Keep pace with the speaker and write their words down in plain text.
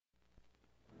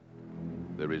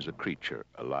there is a creature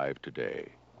alive today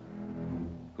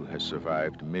who has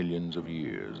survived millions of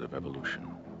years of evolution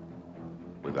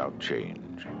without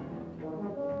change,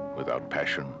 without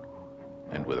passion,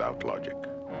 and without logic.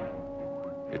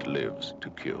 It lives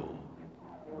to kill.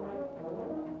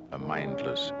 A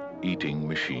mindless eating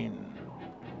machine.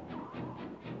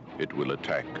 It will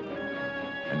attack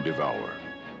and devour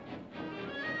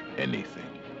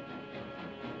anything.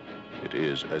 It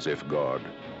is as if God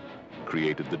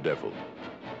created the devil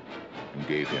and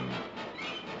gave him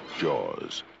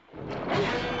jaws.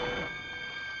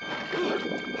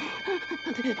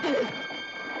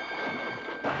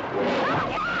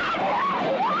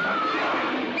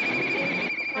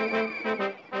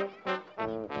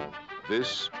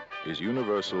 This is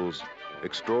Universal's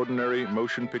extraordinary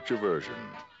motion picture version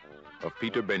of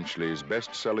Peter Benchley's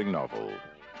best-selling novel,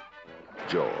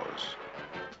 Jaws.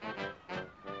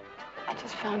 I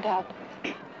just found out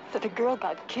that a girl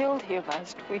got killed here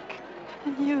last week,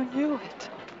 and you knew it.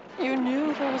 You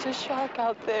knew there was a shark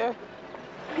out there.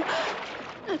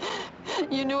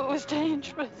 You knew it was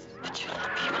dangerous, but you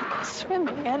let people go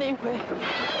swimming anyway. Did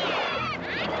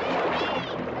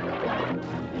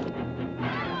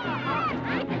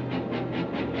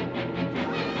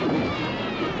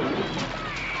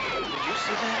you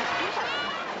see that?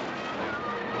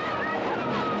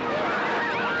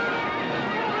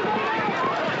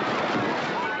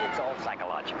 It's all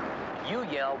psychological. You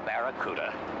yell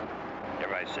barracuda.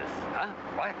 Everybody says, huh?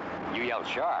 What? You yell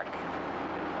shark.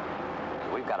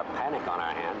 We've got a panic on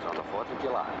our hands on the 4th of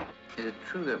July. Is it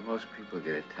true that most people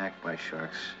get attacked by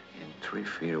sharks in 3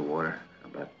 feet of water,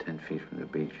 about 10 feet from the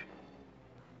beach?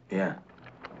 Yeah.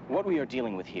 What we are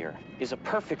dealing with here is a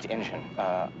perfect engine,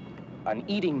 an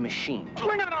eating machine.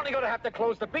 We're not only going to have to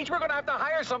close the beach, we're going to have to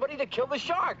hire somebody to kill the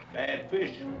shark. Bad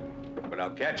fish, but I'll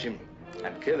catch him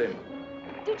and kill him.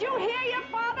 Did you hear your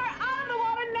father? Out of the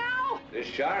water now! This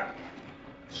shark,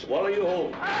 swallow you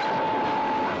whole.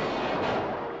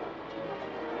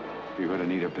 You're gonna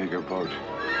need a bigger boat.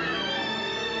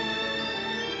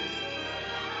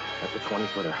 That's a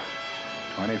 20-footer.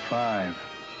 25.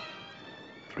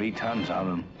 3 tons of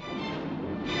them.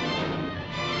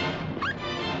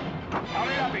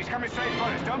 Hurry up, he's coming straight for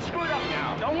us. Don't screw it up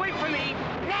now. Don't wait for me!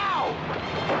 Now!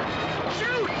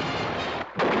 Shoot!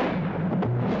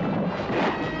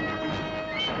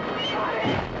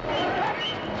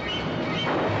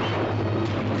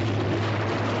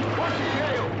 What's the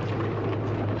tail?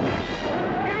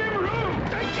 Give him room!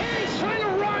 I can't! He's trying to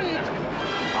run!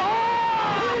 Oh!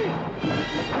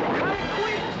 Come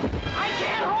quick! I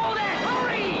can't hold it!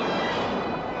 Hurry!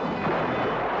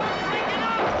 Break it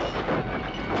up!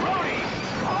 Brody!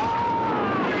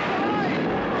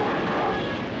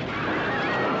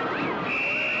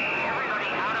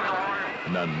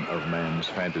 None of man's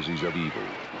fantasies of evil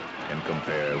can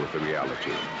compare with the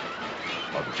reality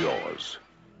of Jaws.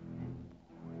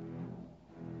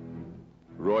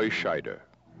 Roy Scheider,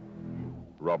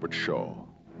 Robert Shaw,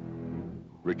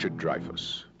 Richard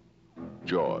Dreyfuss,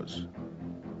 Jaws.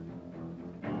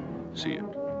 See it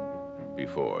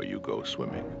before you go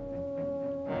swimming.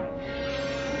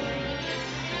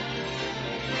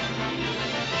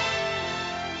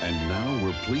 And now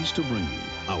we're pleased to bring you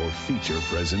our feature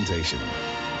presentation.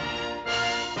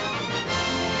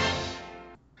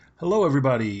 Hello,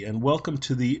 everybody, and welcome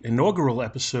to the inaugural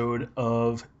episode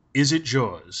of Is It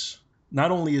Jaws?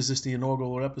 Not only is this the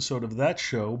inaugural episode of that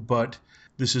show, but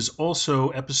this is also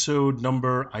episode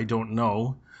number, I don't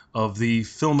know, of the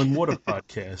Film and Water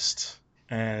podcast.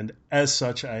 And as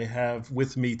such, I have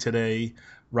with me today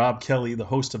Rob Kelly, the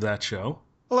host of that show.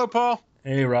 Hello, Paul.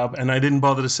 Hey, Rob. And I didn't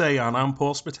bother to say I'm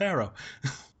Paul Spataro.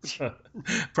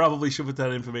 Probably should put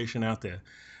that information out there.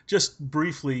 Just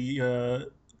briefly,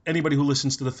 anybody who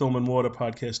listens to the Film and Water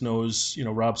podcast knows,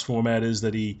 Rob's format is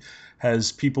that he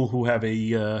has people who have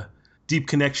a deep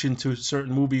connection to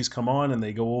certain movies come on and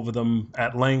they go over them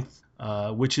at length,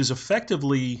 which is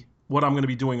effectively what I'm going to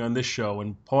be doing on this show.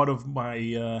 And part of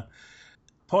my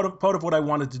part of what I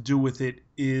wanted to do with it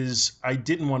is I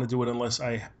didn't want to do it unless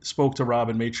I spoke to Rob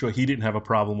and made sure he didn't have a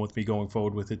problem with me going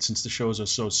forward with it, since the shows are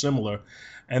so similar.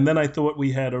 And then I thought it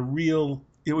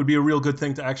would be a real good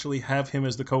thing to actually have him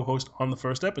as the co-host on the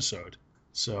first episode.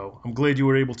 So I'm glad you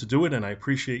were able to do it, and I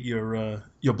appreciate your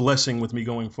blessing with me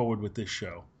going forward with this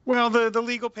show. Well, the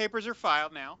legal papers are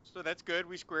filed now, so that's good.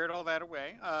 We squared all that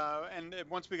away. And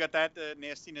once we got that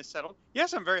nastiness settled,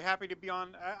 yes, I'm very happy to be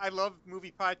on. I love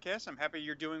movie podcasts. I'm happy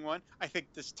you're doing one. I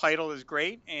think this title is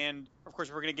great, and of course,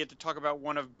 we're going to get to talk about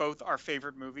one of both our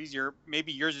favorite movies.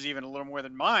 Maybe yours is even a little more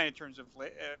than mine in terms of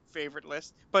favorite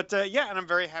list. But yeah, and I'm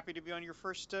very happy to be on your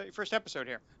first episode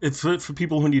here. It's for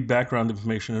people who need background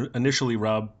information. Initially,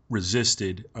 Rob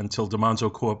resisted until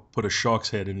DeMonzo Corp put a shark's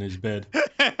head in his bed.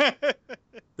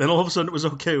 Then all of a sudden it was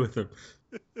okay with him.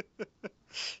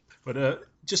 But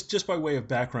just by way of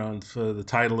background for the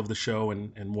title of the show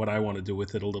and what I want to do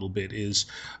with it a little bit is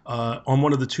on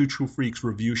one of the Two True Freaks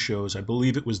review shows, I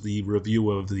believe it was the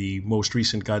review of the most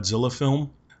recent Godzilla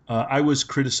film, I was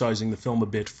criticizing the film a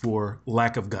bit for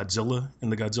lack of Godzilla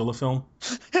in the Godzilla film.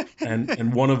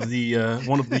 And one of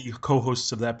the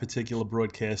co-hosts of that particular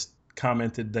broadcast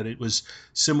commented that it was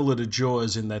similar to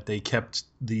Jaws in that they kept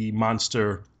the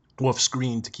monster off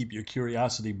screen to keep your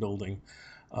curiosity building.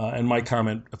 And my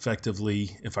comment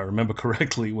effectively, if I remember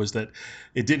correctly, was that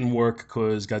it didn't work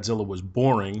because Godzilla was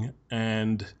boring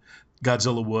and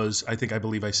Godzilla was, I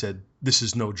believe I said, this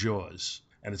is no Jaws.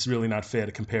 And it's really not fair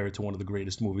to compare it to one of the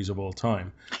greatest movies of all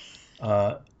time.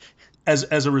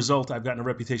 As a result, I've gotten a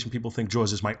reputation. People think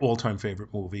Jaws is my all-time favorite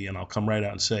movie, and I'll come right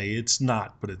out and say it's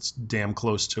not, but it's damn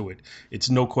close to it. It's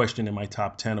no question in my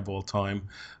top 10 of all time.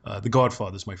 The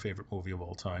Godfather is my favorite movie of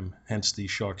all time, hence the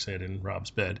shark's head in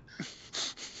Rob's bed.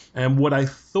 And what I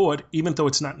thought, even though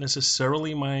it's not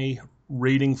necessarily my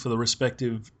rating for the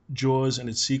respective Jaws and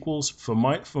its sequels, for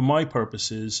my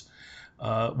purposes,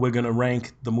 we're going to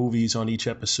rank the movies on each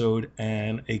episode,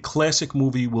 and a classic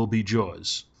movie will be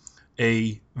Jaws.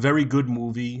 A very good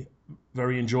movie,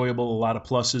 very enjoyable, a lot of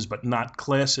pluses, but not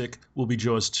classic, will be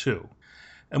Jaws 2.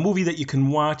 A movie that you can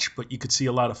watch, but you could see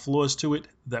a lot of flaws to it,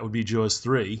 that would be Jaws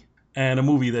 3. And a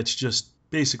movie that's just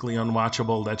basically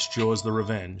unwatchable, that's Jaws the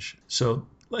Revenge. So,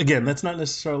 again, that's not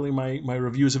necessarily my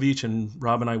reviews of each, and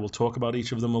Rob and I will talk about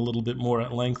each of them a little bit more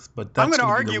at length, but that's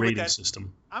going to be the rating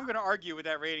system. I'm going to argue with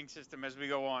that rating system as we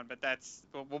go on, but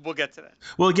we'll get to that.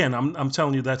 Well, again, I'm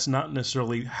telling you that's not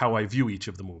necessarily how I view each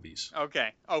of the movies.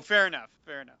 Okay. Oh, fair enough.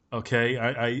 Okay,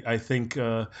 I think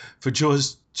for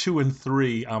Jaws 2 and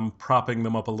 3, I'm propping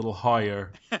them up a little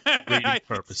higher rating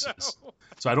purposes.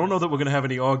 So I don't know that we're going to have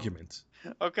any argument.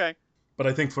 Okay. But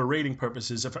I think for rating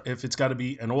purposes, if it's got to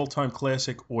be an all-time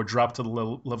classic or drop to the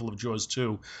level of Jaws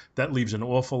 2, that leaves an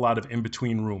awful lot of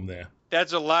in-between room there.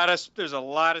 There's a lot of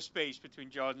space between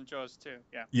Jaws and Jaws 2.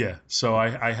 Yeah. Yeah. So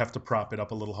I have to prop it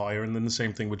up a little higher, and then the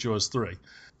same thing with Jaws 3.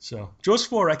 So Jaws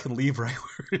 4 I can leave right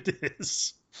where it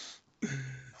is.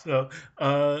 So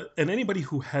and anybody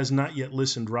who has not yet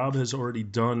listened, Rob has already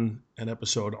done an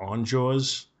episode on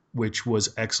Jaws, which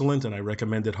was excellent, and I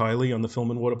recommend it highly on the Film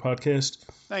and Water podcast.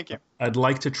 Thank you. I'd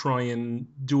like to try and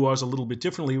do ours a little bit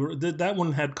differently. That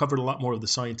one had covered a lot more of the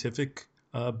scientific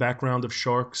background of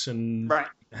sharks and right.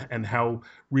 And how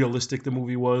realistic the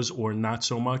movie was, or not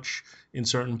so much in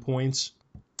certain points.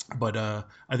 But I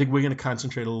think we're going to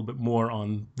concentrate a little bit more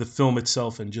on the film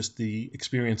itself and just the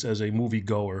experience as a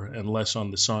moviegoer, and less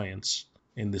on the science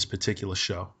in this particular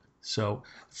show. So,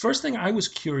 first thing I was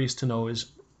curious to know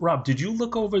is, Rob, did you ever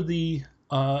look over the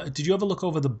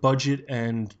budget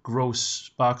and gross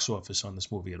box office on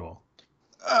this movie at all?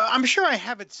 I'm sure I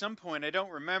have at some point. I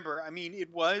don't remember. I mean,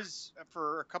 it was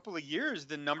for a couple of years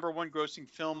the #1 grossing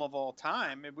film of all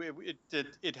time.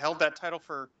 It held that title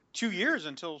for 2 years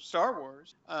until Star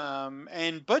Wars.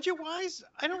 And budget-wise,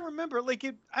 I don't remember. I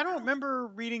don't remember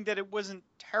reading that it wasn't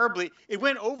terribly. It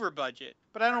went over budget,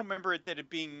 but I don't remember that it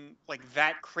being like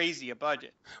that crazy a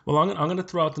budget. Well, I'm going to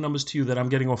throw out the numbers to you that I'm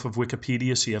getting off of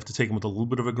Wikipedia, so you have to take them with a little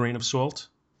bit of a grain of salt.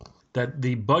 That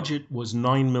the budget was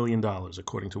 $9 million,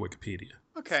 according to Wikipedia.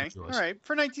 Okay, all right.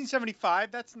 For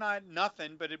 1975, that's not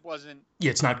nothing, but it wasn't...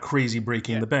 Yeah, it's not crazy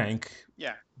breaking the bank.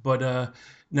 Yeah. But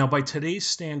now, by today's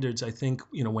standards, I think,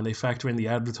 when they factor in the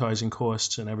advertising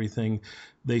costs and everything,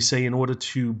 they say in order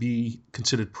to be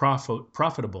considered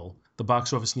profitable, the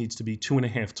box office needs to be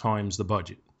 2.5 times the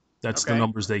budget. That's the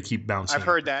numbers they keep bouncing. I've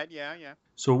heard that, yeah.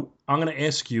 So I'm going to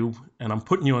ask you, and I'm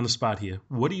putting you on the spot here,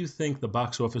 what do you think the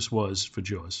box office was for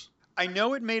Jaws? I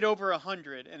know it made over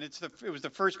 100, and it was the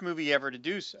first movie ever to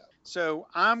do so. So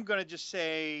I'm going to just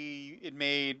say it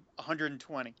made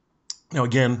 120. Now,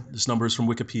 again, this number is from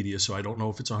Wikipedia, so I don't know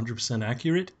if it's 100%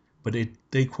 accurate, but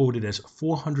they quote it as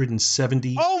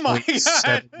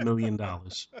 $470.7 million.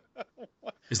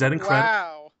 Is that incredible?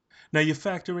 Wow. Now, you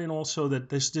factor in also that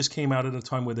this came out at a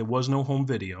time where there was no home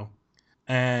video,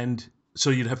 and so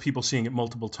you'd have people seeing it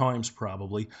multiple times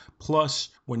probably. Plus,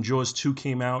 when Jaws 2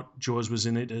 came out, Jaws was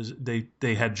in it.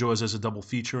 They had Jaws as a double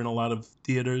feature in a lot of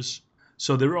theaters.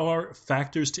 So there are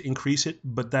factors to increase it,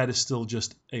 but that is still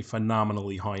just a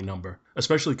phenomenally high number,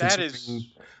 especially considering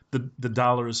the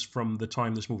dollars from the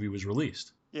time this movie was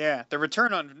released. Yeah, the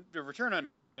return on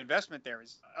investment there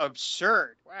is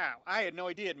absurd. Wow, I had no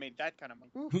idea it made that kind of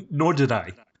money. Ooh. Nor did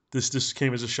I. This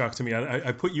came as a shock to me.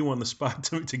 I put you on the spot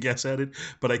to guess at it,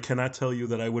 but I cannot tell you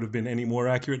that I would have been any more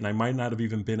accurate, and I might not have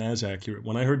even been as accurate.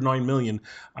 When I heard $9 million,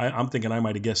 I'm thinking I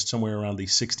might have guessed somewhere around the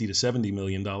 $60 to $70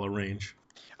 million range.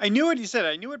 I knew what you said.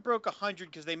 I knew it broke 100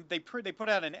 because they put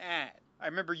out an ad. I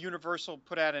remember Universal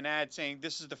put out an ad saying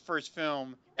this is the first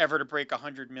film ever to break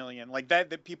 100 million. Like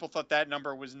that people thought that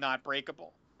number was not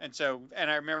breakable. And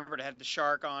I remember it had the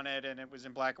shark on it, and it was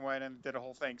in black and white, and did a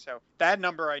whole thing. So that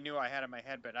number I knew I had in my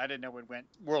head, but I didn't know it went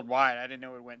worldwide. I didn't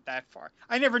know it went that far.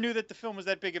 I never knew that the film was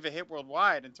that big of a hit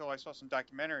worldwide until I saw some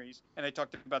documentaries, and they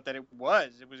talked about that it was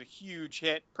a huge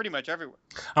hit pretty much everywhere.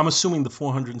 I'm assuming the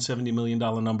 $470 million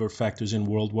number factors in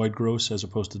worldwide gross as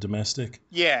opposed to domestic.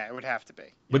 Yeah, it would have to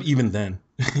be. But even then,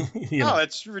 no,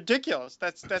 that's ridiculous.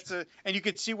 And you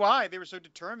could see why they were so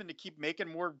determined to keep making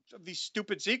more of these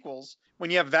stupid sequels when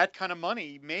you have that kind of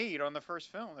money made on the first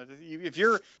film. If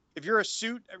you're a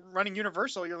suit running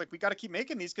Universal, you're like, we got to keep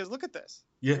making these because look at this.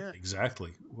 Yeah,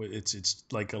 exactly. It's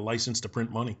like a license to print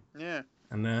money. Yeah.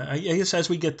 And I guess as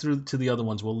we get through to the other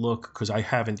ones, we'll look, because I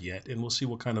haven't yet, and we'll see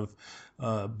what kind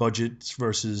of budgets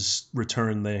versus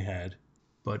return they had.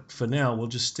 But for now, we'll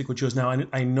just stick with yours. Now,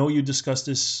 I know you discussed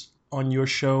this on your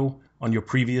show, on your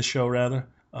previous show, rather.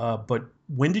 But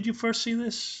when did you first see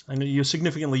this? I know you're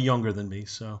significantly younger than me,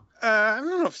 so. I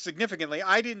don't know if significantly.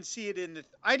 I didn't see it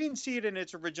in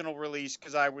its original release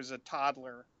because I was a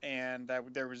toddler and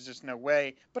there was just no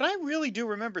way. But I really do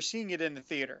remember seeing it in the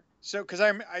theater. So because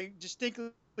I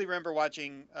distinctly remember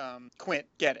watching Quint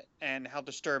get it and how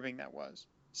disturbing that was.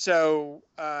 So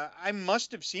I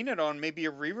must have seen it on maybe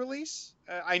a re-release.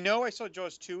 I know I saw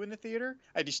Jaws 2 in the theater.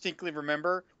 I distinctly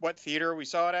remember what theater we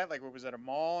saw it at, like it was at a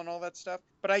mall and all that stuff.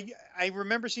 But I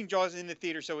remember seeing Jaws in the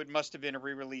theater, so it must have been a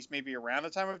re-release maybe around the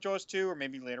time of Jaws 2 or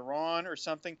maybe later on or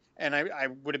something. And I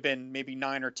would have been maybe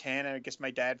 9 or 10, and I guess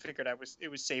my dad figured it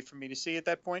was safe for me to see at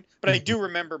that point. But I do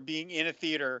remember being in a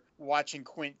theater watching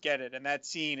Quint get it, and that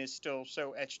scene is still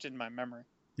so etched in my memory.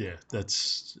 Yeah,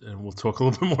 and we'll talk a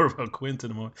little bit more about Quint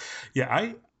in a moment.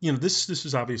 Yeah, this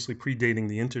is obviously predating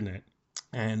the internet,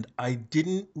 and I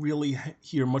didn't really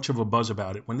hear much of a buzz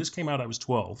about it. When this came out, I was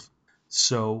 12.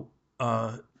 So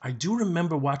I do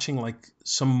remember watching like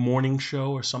some morning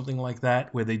show or something like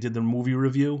that where they did the movie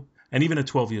review. And even at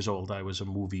 12 years old, I was a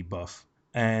movie buff.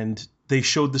 And they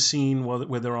showed the scene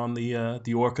where they're on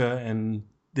the orca and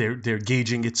they're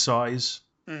gauging its size.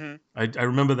 Mm-hmm. I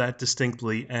remember that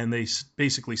distinctly, and they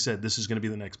basically said this is going to be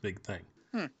the next big thing.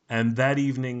 And that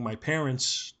evening, my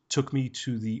parents took me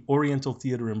to the Oriental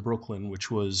Theater in Brooklyn, which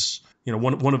was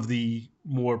one of the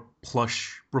more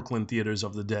plush Brooklyn theaters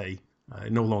of the day.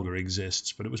 It no longer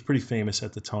exists, but it was pretty famous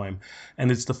at the time. And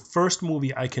it's the first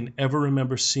movie I can ever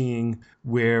remember seeing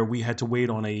where we had to wait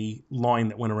on a line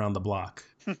that went around the block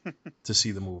to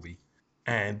see the movie,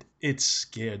 and it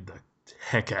scared the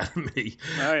heck out of me.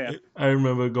 Oh yeah. I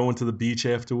remember going to the beach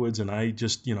afterwards, and I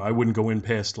just, I wouldn't go in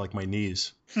past like my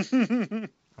knees.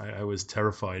 I was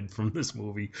terrified from this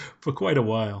movie for quite a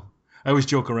while. I always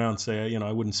joke around, say,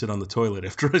 I wouldn't sit on the toilet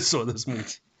after I saw this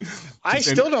movie. I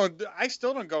still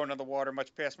don't go into the water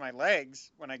much past my legs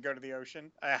when I go to the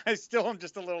ocean. I still am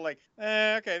just a little like,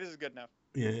 okay, this is good enough.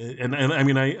 Yeah, and I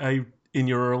mean, I in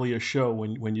your earlier show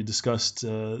when you discussed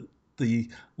the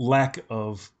lack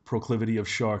of proclivity of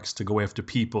sharks to go after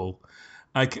people,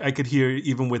 I could hear,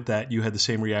 even with that, you had the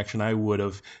same reaction I would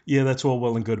have. Yeah, that's all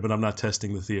well and good, but I'm not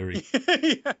testing the theory.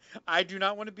 Yeah, I do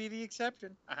not want to be the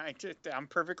exception. I'm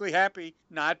perfectly happy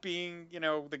not being,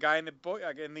 the guy in the book,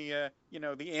 in the,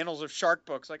 the annals of shark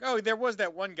books. Like, oh, there was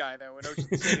that one guy though in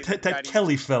Ocean City. that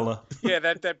Kelly fella. Yeah,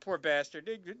 that poor bastard.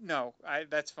 No,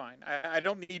 that's fine. I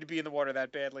don't need to be in the water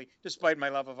that badly, despite my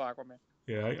love of Aquaman.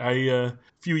 Yeah, a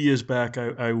few years back,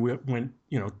 I went,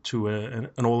 to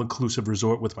an all-inclusive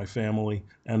resort with my family,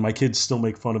 and my kids still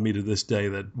make fun of me to this day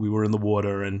that we were in the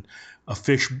water and a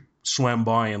fish swam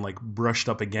by and like brushed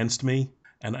up against me,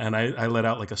 and I let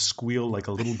out like a squeal like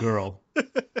a little girl,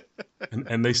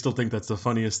 and they still think that's the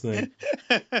funniest thing.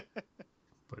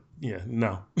 But yeah,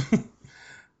 no.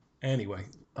 Anyway,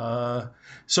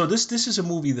 so this is a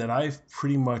movie that I've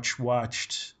pretty much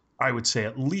watched, I would say,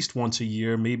 at least once a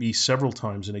year, maybe several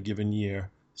times in a given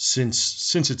year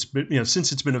since it's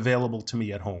been available to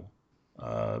me at home.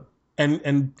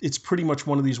 And it's pretty much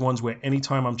one of these ones where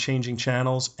anytime I'm changing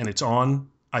channels and it's on,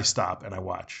 I stop and I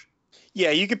watch.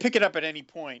 Yeah, you can pick it up at any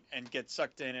point and get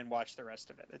sucked in and watch the rest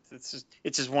of it.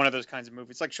 It's just one of those kinds of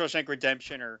movies, like Shawshank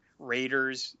Redemption or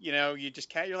Raiders. You know,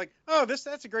 you're like, oh,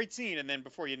 that's a great scene, and then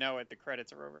before you know it, the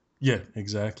credits are over. Yeah,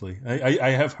 exactly. I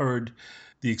have heard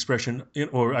the expression,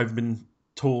 or I've been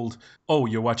told, "Oh,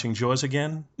 you're watching Jaws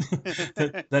again."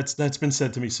 That's been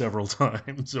said to me several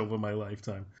times over my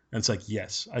lifetime, and it's like,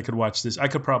 yes, I could watch this. I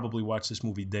could probably watch this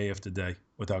movie day after day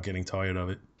without getting tired of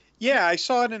it. Yeah, I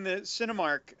saw it in the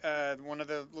Cinemark, one of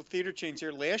the theater chains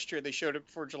here last year. They showed it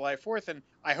for July 4th, and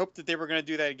I hoped that they were going to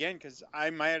do that again because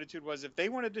my attitude was if they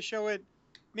wanted to show it,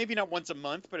 maybe not once a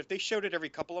month, but if they showed it every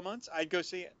couple of months, I'd go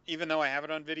see it. Even though I have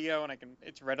it on video and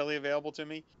it's readily available to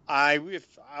me.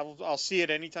 I'll see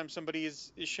it anytime somebody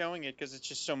is showing it because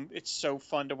it's so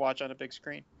fun to watch on a big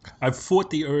screen. I've fought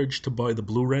the urge to buy the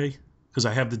Blu-ray because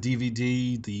I have the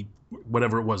DVD, the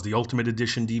whatever it was, the Ultimate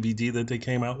Edition DVD that they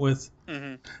came out with.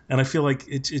 Mm-hmm. And I feel like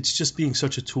it's just being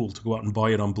such a tool to go out and buy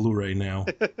it on Blu-ray now.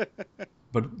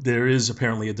 But there is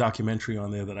apparently a documentary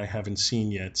on there that I haven't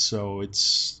seen yet. So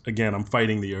I'm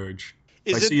fighting the urge.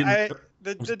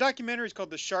 The documentary is called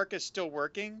The Shark is Still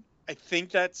Working. I think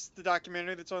that's the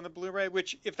documentary that's on the Blu-ray,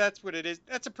 which if that's what it is,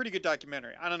 that's a pretty good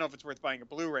documentary. I don't know if it's worth buying a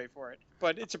Blu-ray for it,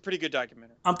 but it's a pretty good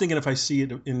documentary. I'm thinking if I see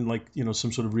it in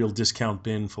some sort of real discount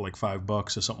bin for like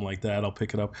 $5 or something like that, I'll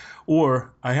pick it up.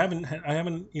 Or I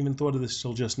haven't even thought of this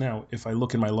till just now. If I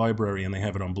look in my library and they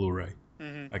have it on Blu-ray,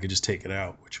 I could just take it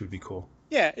out, which would be cool.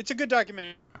 Yeah, it's a good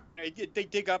documentary. They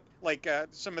dig up like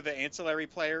some of the ancillary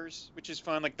players, which is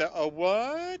fun. Like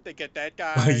what? They get that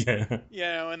guy.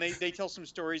 Yeah. And they tell some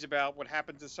stories about what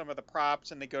happened to some of the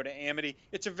props, and they go to Amity.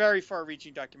 It's a very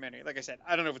far-reaching documentary. Like I said,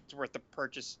 I don't know if it's worth the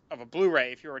purchase of a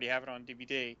Blu-ray if you already have it on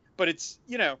DVD, but it's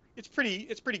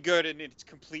pretty good in its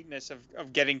completeness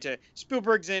of getting to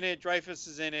Spielberg's in it, Dreyfuss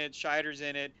is in it, Scheider's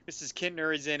in it, Mrs.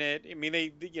 Kintner is in it. I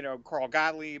mean, Carl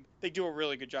Gottlieb. They do a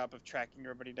really good job of tracking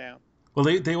everybody down. Well,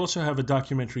 they also have a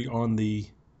documentary on the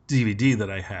DVD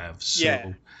that I have,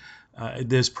 so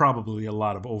there's probably a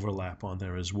lot of overlap on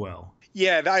there as well.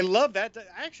 Yeah, I love that.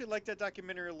 I actually like that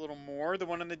documentary a little more, the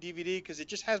one on the DVD, because it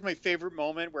just has my favorite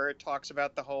moment where it talks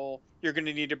about the whole "you're going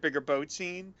to need a bigger boat"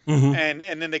 scene, and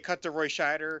then they cut to Roy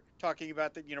Scheider talking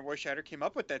about that. Roy Scheider came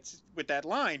up with that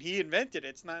line. He invented it.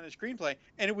 It's not in the screenplay,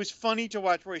 and it was funny to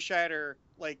watch Roy Scheider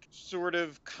sort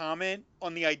of comment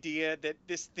on the idea that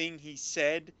this thing he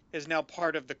said is now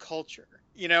part of the culture.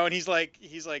 And he's like,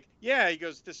 yeah, he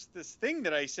goes, this thing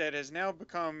that I said has now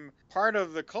become part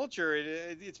of the culture.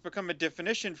 It's become a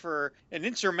definition for an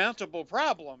insurmountable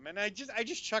problem. And I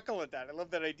just chuckle at that. I love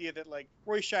that idea that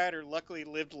Roy Scheider luckily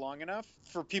lived long enough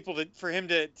for him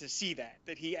to see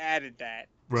that he added that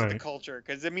to the culture.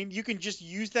 Because you can just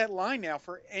use that line now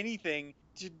for anything.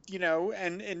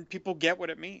 And people get what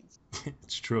it means.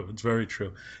 It's true. It's very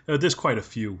true. There's quite a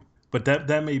few. But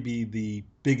that may be the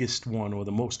biggest one or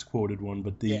the most quoted one.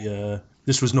 But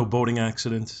this was no boating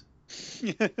accident.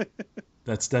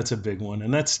 That's a big one,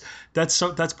 and that's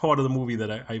part of the movie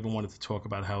that I even wanted to talk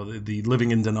about, how the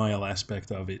living in denial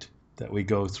aspect of it that we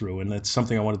go through, and that's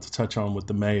something I wanted to touch on with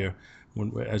the mayor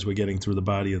as we're getting through the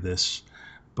body of this.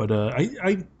 But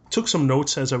I took some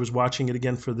notes as I was watching it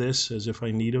again for this, as if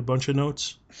I need a bunch of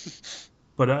notes.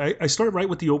 But I started right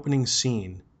with the opening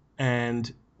scene,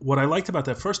 and what I liked about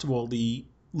that, first of all, the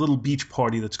little beach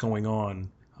party that's going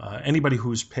on. Anybody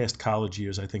who's past college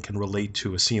years, I think, can relate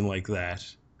to a scene like that.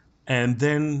 And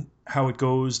then how it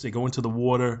goes, they go into the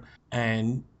water,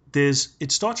 and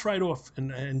it starts right off.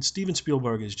 And Steven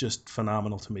Spielberg is just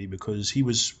phenomenal to me because he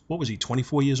was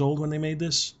 24 years old when they made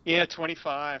this? Yeah,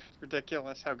 25.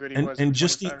 Ridiculous how good he was. And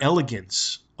just the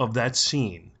elegance of that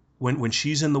scene when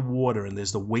she's in the water and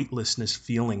there's the weightlessness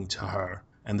feeling to her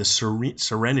and the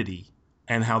serenity.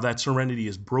 And how that serenity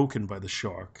is broken by the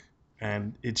shark.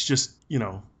 And it's just,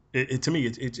 to me,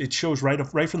 it shows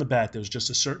right from the bat, there's just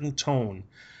a certain tone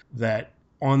that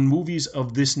on movies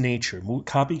of this nature,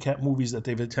 copycat movies that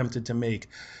they've attempted to make,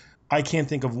 I can't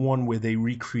think of one where they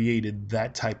recreated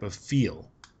that type of feel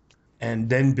and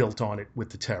then built on it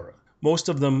with the terror. Most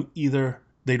of them, either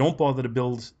they don't bother to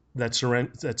build that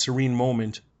serene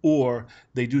moment, or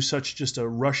they do such just a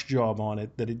rush job on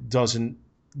it that it doesn't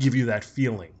give you that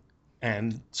feeling.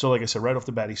 And so, like I said, right off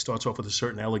the bat, he starts off with a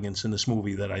certain elegance in this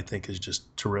movie that I think is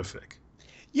just terrific.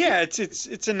 Yeah,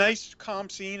 it's a nice, calm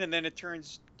scene, and then it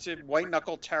turns to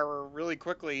white-knuckle terror really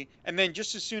quickly. And then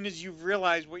just as soon as you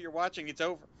realize what you're watching, it's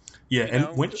over. Yeah, and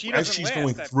as she's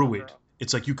going through it,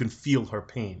 it's like you can feel her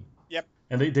pain. Yep.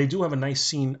 And they do have a nice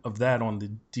scene of that on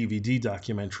the DVD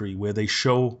documentary where they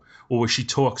show, or where she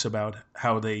talks about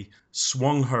how they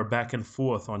swung her back and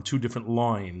forth on two different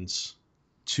lines.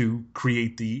 to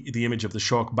create the image of the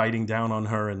shark biting down on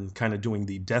her and kind of doing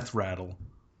the death rattle,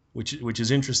 which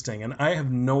is interesting. And I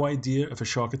have no idea if a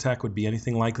shark attack would be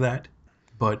anything like that,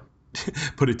 but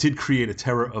but it did create a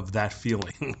terror of that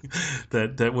feeling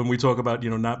that when we talk about,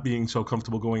 not being so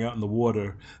comfortable going out in the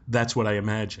water, that's what I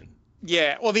imagine.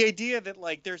 Yeah, well, the idea that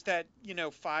like there's that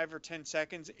 5 or 10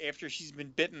 seconds after she's been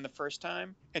bitten the first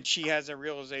time and she has a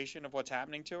realization of what's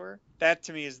happening to her, that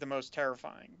to me is the most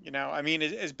terrifying. I mean,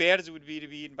 as bad as it would be to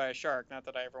be eaten by a shark, not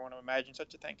that I ever want to imagine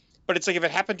such a thing, but it's like if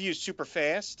it happened to you super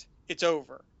fast, it's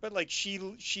over. But like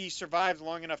she survived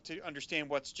long enough to understand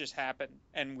what's just happened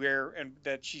and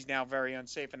that she's now very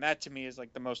unsafe, and that to me is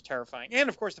like the most terrifying. And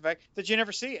of course the fact that you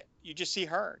never see it, you just see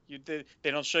her. They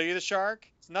don't show you the shark.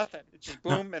 It's nothing. It's just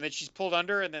boom, and then she's pulled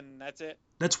under, and then that's it.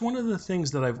 That's one of the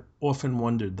things that I've often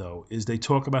wondered, though, is they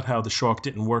talk about how the shark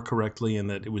didn't work correctly and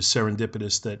that it was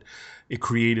serendipitous, that it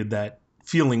created that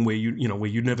feeling where where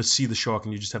you never see the shark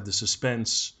and you just have the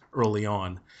suspense early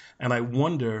on. And I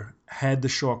wonder, had the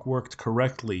shark worked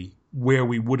correctly, where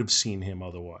we would have seen him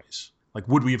otherwise. Like,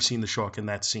 would we have seen the shark in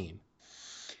that scene?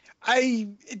 I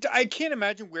can't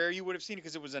imagine where you would have seen it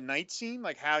because it was a night scene,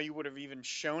 like how you would have even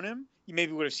shown him. You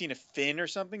maybe would have seen a fin or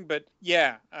something, but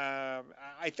yeah,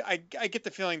 I get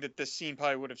the feeling that this scene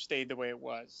probably would have stayed the way it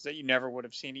was, that you never would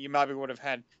have seen it. You probably would have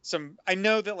had some, I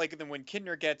know that like then when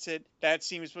Kintner gets it, that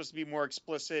scene was supposed to be more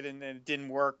explicit and then it didn't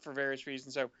work for various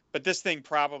reasons. So, but this thing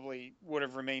probably would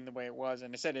have remained the way it was.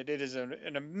 And I said it is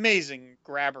an amazing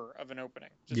grabber of an opening.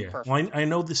 Just yeah, perfect. well, I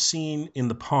know the scene in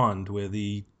the pond where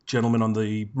the gentleman on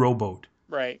the rowboat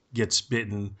gets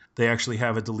bitten. They actually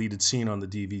have a deleted scene on the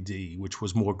DVD, which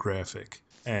was more graphic,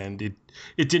 and it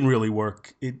didn't really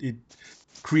work. It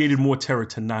created more terror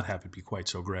to not have it be quite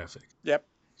so graphic. Yep.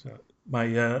 So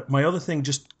my other thing,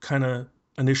 just kind of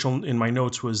initial in my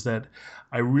notes, was that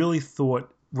I really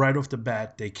thought right off the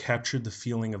bat they captured the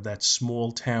feeling of that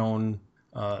small town,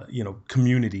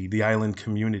 community, the island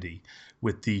community,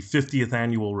 with the 50th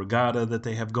annual regatta that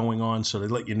they have going on. So they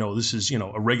let you know this is,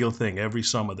 a regular thing. Every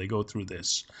summer they go through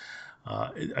this.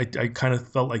 I kind of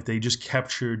felt like they just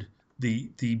captured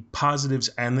the positives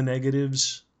and the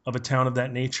negatives of a town of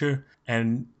that nature.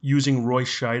 And using Roy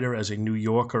Scheider as a New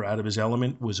Yorker out of his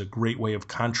element was a great way of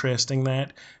contrasting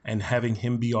that and having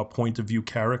him be our point of view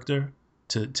character.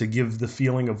 To give the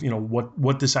feeling of,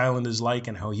 what this island is like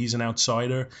and how he's an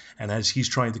outsider. And as he's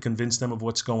trying to convince them of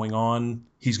what's going on,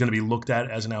 he's going to be looked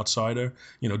at as an outsider.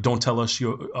 Don't tell us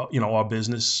our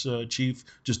business, chief.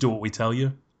 Just do what we tell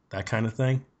you. That kind of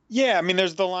thing. Yeah, I mean,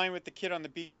 there's the line with the kid on the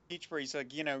beach where he's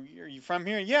like, are you from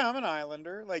here? Yeah, I'm an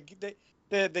islander. Like, the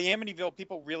Amityville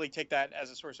people really take that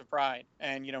as a source of pride.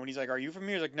 And, when he's like, are you from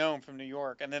here? He's like, no, I'm from New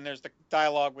York. And then there's the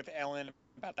dialogue with Ellen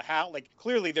about the house. Like,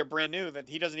 clearly they're brand new, that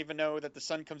he doesn't even know that the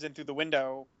sun comes in through the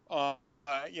window,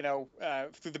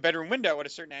 through the bedroom window at a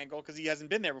certain angle because he hasn't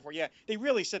been there before. Yeah, they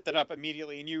really set that up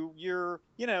immediately. And you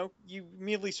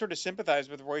immediately sort of sympathize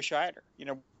with Roy Scheider,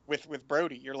 with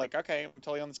Brody. You're like, okay, I'm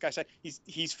totally on this guy's side.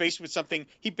 He's faced with something.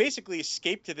 He basically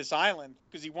escaped to this island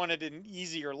because he wanted an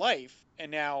easier life,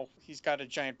 and now he's got a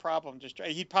giant problem.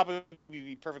 He'd probably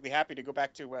be perfectly happy to go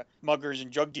back to muggers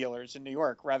and drug dealers in New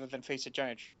York rather than face a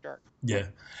giant shark. Yeah,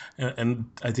 and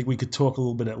I think we could talk a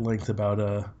little bit at length about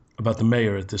the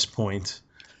mayor at this point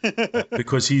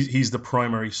because he's the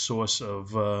primary source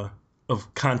of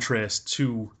contrast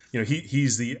to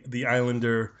he's the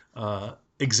islander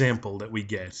example that we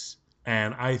get,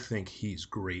 and I think he's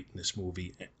great in this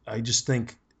movie. I just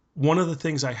think one of the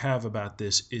things I have about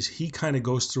this is he kind of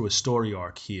goes through a story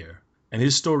arc here, and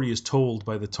his story is told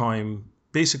by the time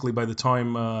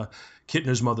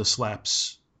Kintner's mother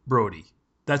slaps Brody.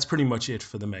 That's pretty much it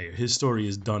for the mayor. His story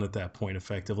is done at that point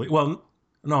effectively. Well,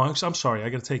 no, I'm sorry, I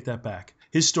got to take that back.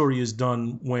 His story is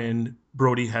done when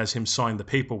Brody has him sign the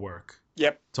paperwork.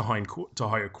 Yep. To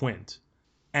hire Quint.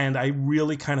 And I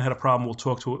really kind of had a problem. We'll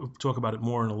talk about it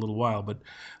more in a little while, but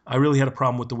I really had a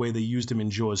problem with the way they used him in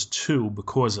Jaws 2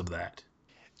 because of that.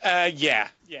 Yeah,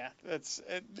 that's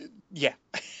yeah.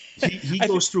 he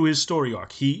goes through his story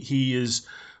arc. He is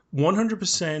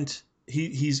 100%.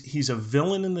 He's a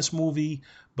villain in this movie,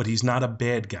 but he's not a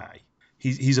bad guy.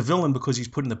 He's a villain because he's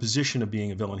put in the position of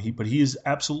being a villain. But he is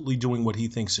absolutely doing what he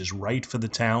thinks is right for the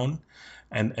town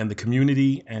and the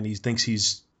community, and he thinks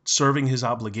he's serving his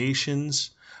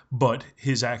obligations. But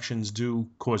his actions do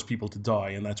cause people to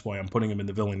die, and that's why I'm putting him in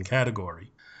the villain category.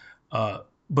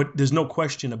 But there's no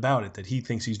question about it that he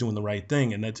thinks he's doing the right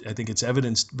thing, and I think it's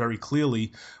evidenced very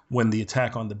clearly when the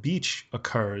attack on the beach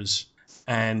occurs,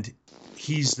 and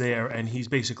he's there, and he's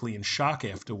basically in shock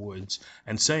afterwards,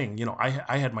 and saying,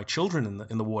 I had my children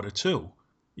in the water too.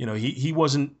 He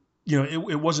wasn't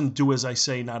it wasn't do as I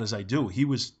say, not as I do. He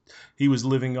was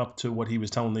living up to what he was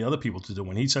telling the other people to do.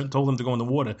 When he told them to go in the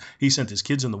water, he sent his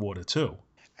kids in the water too.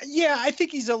 Yeah, I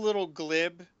think he's a little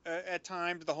glib at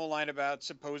times. The whole line about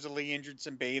supposedly injured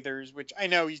some bathers, which I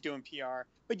know he's doing PR,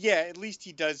 but yeah, at least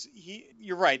he does.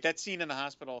 You're right. That scene in the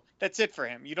hospital, that's it for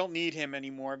him. You don't need him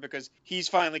anymore because he's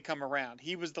finally come around.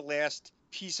 He was the last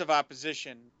piece of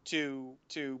opposition to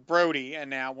Brody, and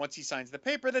now once he signs the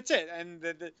paper, that's it.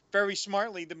 And very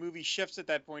smartly, the movie shifts at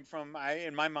that point from,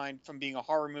 in my mind, from being a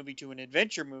horror movie to an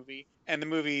adventure movie, and the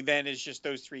movie then is just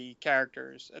those three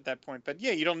characters at that point. But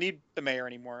yeah, you don't need the mayor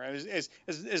anymore. As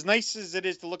nice as it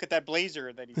is to look at that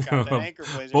blazer that he's got, that anchor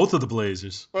blazer. Both of the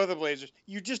blazers.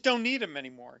 You just don't need him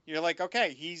anymore. You're like,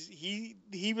 okay,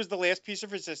 he was the last piece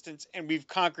of resistance, and we've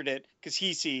conquered it because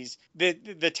he sees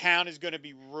that the town is going to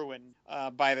be ruined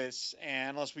by this,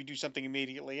 and unless we do something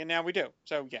immediately, and now we do.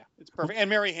 So yeah, it's perfect. And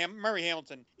Murray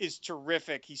Hamilton is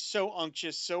terrific. He's so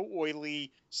unctuous, so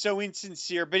oily, so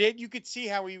insincere, but you could see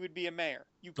how he would be a mayor.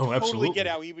 You totally absolutely get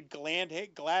how he would glad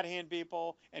hand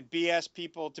people and BS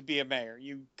people to be a mayor.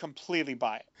 You completely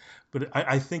buy it. But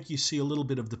I think you see a little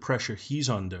bit of the pressure he's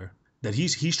under, that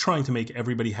he's trying to make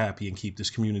everybody happy and keep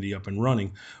this community up and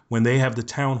running. When they have the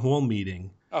town hall meeting.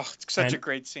 Oh, it's such a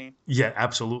great scene. Yeah,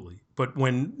 absolutely. But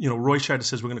when, Roy Scheider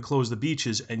says we're going to close the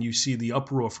beaches and you see the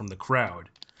uproar from the crowd.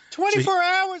 24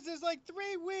 hours is like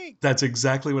 3 weeks. That's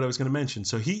exactly what I was going to mention.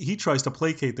 So he tries to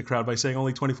placate the crowd by saying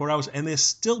only 24 hours, and they're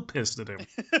still pissed at him.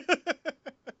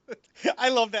 I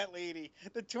love that lady.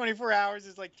 The 24 hours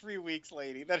is like 3 weeks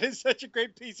lady. That is such a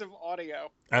great piece of audio.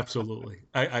 Absolutely.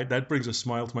 I that brings a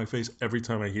smile to my face every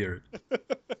time I hear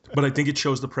it. But I think it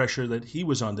shows the pressure that he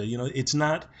was under. It's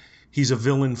not he's a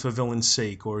villain for villain's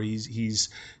sake, or he's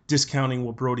discounting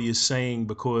what Brody is saying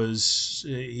because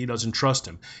he doesn't trust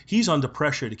him. He's under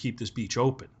pressure to keep this beach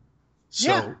open.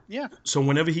 So, yeah. So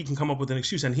whenever he can come up with an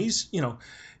excuse, and he's,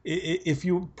 if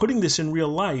you're putting this in real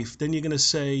life, then you're going to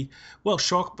say, well,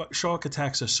 shark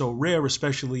attacks are so rare,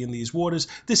 especially in these waters.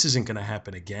 This isn't going to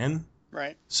happen again.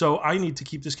 Right. So I need to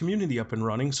keep this community up and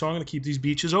running. So I'm going to keep these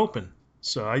beaches open.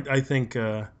 So I think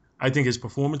his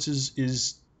performance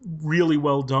is really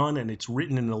well done, and it's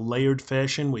written in a layered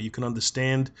fashion where you can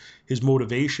understand his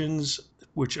motivations,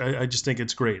 which I just think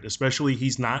it's great. Especially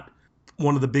he's not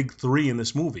one of the big three in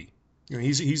this movie.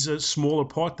 He's a smaller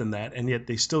part than that, and yet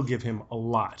they still give him a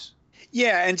lot.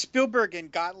 Yeah, and Spielberg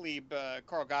and Gottlieb,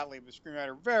 Carl Gottlieb, the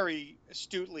screenwriter, very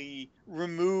astutely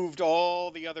removed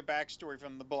all the other backstory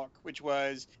from the book, which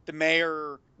was the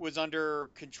mayor was under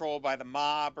control by the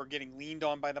mob or getting leaned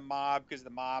on by the mob because the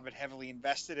mob had heavily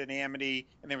invested in Amity,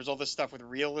 and there was all this stuff with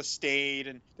real estate,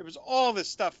 and there was all this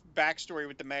stuff backstory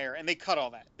with the mayor, and they cut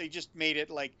all that. They just made it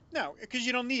like, no, because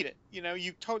you don't need it.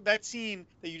 That scene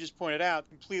that you just pointed out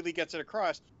completely gets it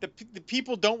across. The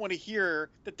people don't want to hear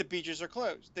that the beaches are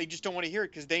closed. They just don't want to hear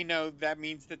it because they know that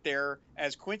means that they're,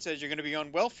 as Quint says, you're going to be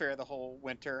on welfare the whole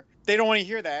winter. They don't want to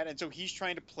hear that, and so he's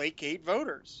trying to placate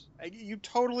voters. You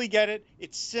totally get it.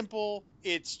 It's simple,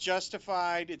 it's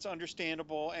justified, it's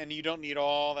understandable, and you don't need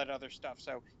all that other stuff.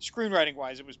 So screenwriting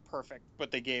wise, it was perfect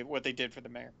what they did for the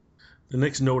mayor. The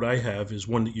next note I have is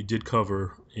one that you did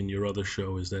cover in your other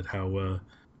show, is that how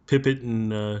Pippet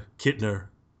and Kittner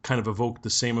kind of evoked the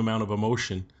same amount of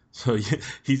emotion. So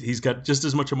he's got just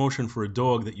as much emotion for a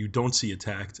dog that you don't see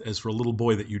attacked as for a little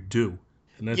boy that you do.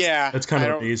 And that's kind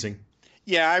of amazing.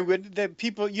 Yeah, I would. The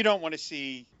people, you don't want to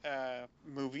see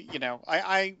movie.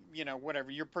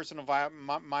 Whatever your personal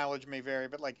mileage may vary,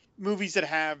 but like movies that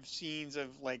have scenes of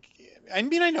like, I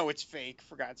mean, I know it's fake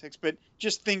for God's sakes, but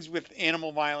just things with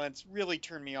animal violence really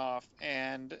turn me off.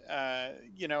 And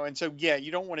and so yeah,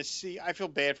 you don't want to see. I feel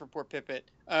bad for poor Pippet,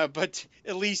 but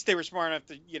at least they were smart enough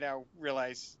to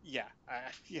realize,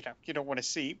 you don't want to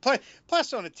see.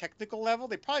 Plus, on a technical level,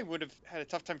 they probably would have had a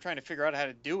tough time trying to figure out how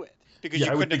to do it. Because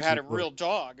you couldn't have had a real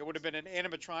dog. It would have been an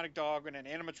animatronic dog and an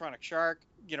animatronic shark.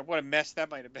 What a mess that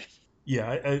might have been.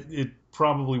 Yeah, it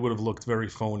probably would have looked very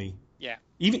phony. Yeah.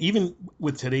 Even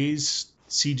with today's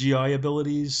CGI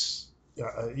abilities,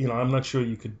 I'm not sure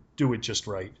you could do it just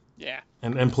right. Yeah.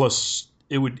 And plus,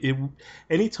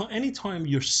 anytime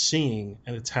you're seeing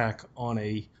an attack on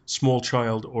a small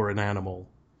child or an animal,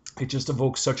 it just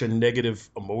evokes such a negative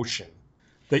emotion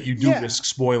that you do risk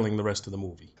spoiling the rest of the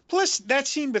movie. Plus, that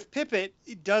scene with Pippet,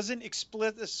 it doesn't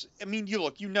explicitly. I mean,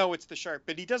 it's the shark,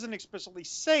 but he doesn't explicitly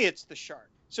say it's the shark.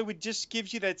 So it just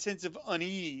gives you that sense of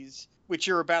unease, which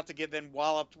you're about to get then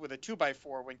walloped with a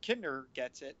 2x4 when Kintner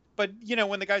gets it. But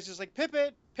when the guy's just like pip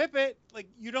it, like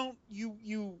you don't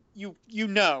you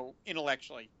know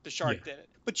intellectually the shark did it,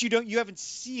 but you haven't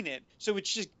seen it, so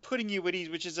it's just putting you at ease,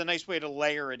 which is a nice way to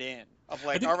layer it in. Of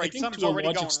like, all right, something's already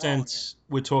going wrong. To a large extent,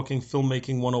 we're talking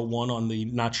filmmaking 101 on the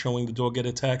not showing the dog get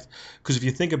attacked. Because if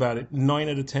you think about it, 9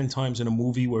 out of 10 times in a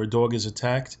movie where a dog is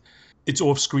attacked, it's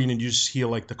off screen and you just hear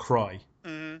like the cry,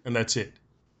 and that's it.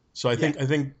 So I think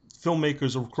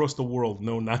filmmakers across the world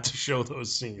know not to show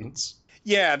those scenes.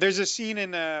 Yeah, there's a scene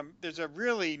in there's a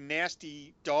really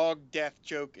nasty dog death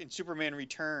joke in Superman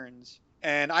Returns.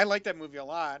 And I like that movie a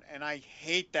lot, and I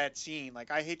hate that scene.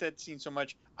 Like, I hate that scene so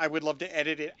much, I would love to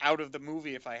edit it out of the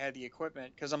movie if I had the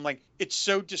equipment, because I'm like, it's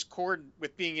so discordant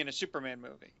with being in a Superman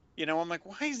movie. I'm like,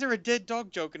 why is there a dead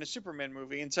dog joke in a Superman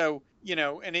movie? And so,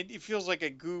 and it feels like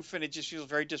a goof, and it just feels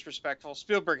very disrespectful.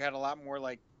 Spielberg had a lot more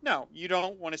like, no, you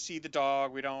don't want to see the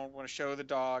dog. We don't want to show the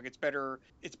dog. It's better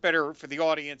for the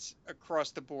audience across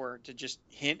the board to just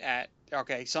hint at,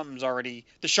 okay,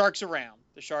 the shark's around.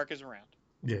 The shark is around.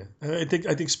 Yeah, I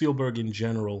think Spielberg in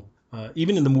general,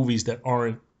 even in the movies that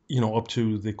aren't up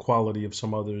to the quality of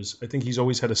some others, I think he's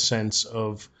always had a sense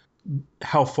of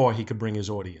how far he could bring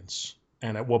his audience,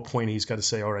 and at what point he's got to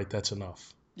say, all right, that's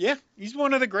enough. Yeah, he's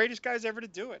one of the greatest guys ever to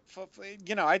do it.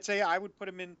 I'd say I would put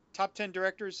him in top 10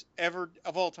 directors ever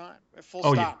of all time. Full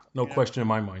stop. Yeah, no question in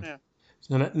my mind. Yeah.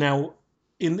 So now,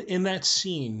 in that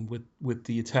scene with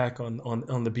the attack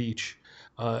on the beach.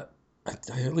 I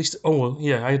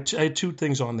had 2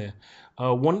 things on there.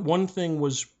 One thing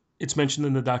was, it's mentioned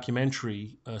in the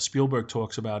documentary. Spielberg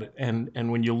talks about it,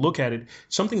 and when you look at it,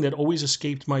 something that always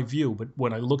escaped my view, but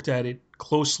when I looked at it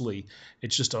closely,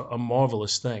 it's just a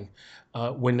marvelous thing.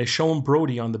 When they show him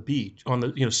Brody on the beach,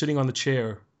 sitting on the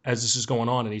chair as this is going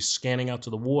on, and he's scanning out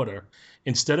to the water,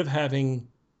 instead of having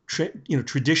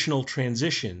traditional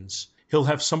transitions, he'll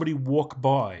have somebody walk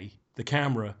by the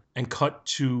camera and cut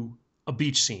to a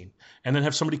beach scene, and then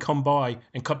have somebody come by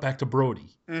and cut back to Brody.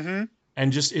 Mm-hmm.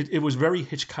 And just, it was very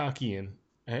Hitchcockian.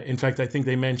 In fact, I think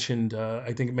they mentioned,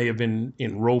 I think it may have been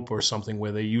in Rope or something,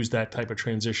 where they used that type of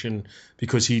transition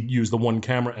because he used the one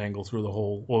camera angle through the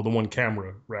whole, or the one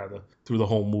camera rather, through the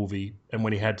whole movie. And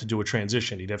when he had to do a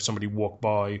transition, he'd have somebody walk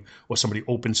by or somebody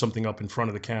open something up in front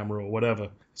of the camera or whatever.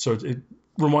 So it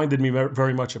reminded me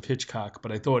very much of Hitchcock,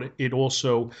 but I thought it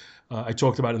also, I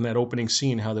talked about in that opening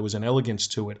scene how there was an elegance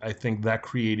to it. I think that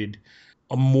created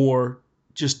a more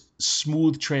just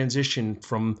smooth transition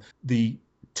from the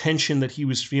tension that he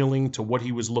was feeling to what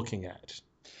he was looking at.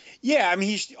 Yeah, I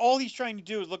mean, all he's trying to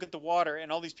do is look at the water,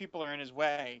 and all these people are in his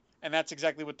way, and that's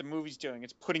exactly what the movie's doing.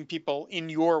 It's putting people in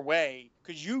your way,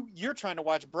 because you're trying to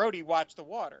watch Brody watch the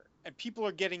water, and people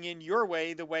are getting in your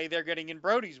way the way they're getting in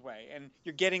Brody's way, and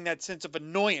you're getting that sense of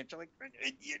annoyance. You're like,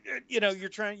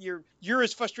 you're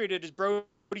as frustrated as Brody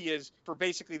is for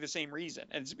basically the same reason,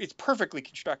 and it's perfectly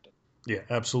constructed. Yeah,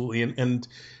 absolutely, and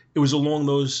it was along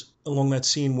that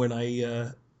scene when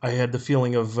I had the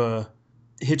feeling of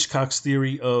Hitchcock's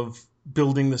theory of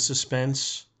building the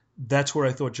suspense. That's where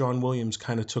I thought John Williams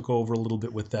kind of took over a little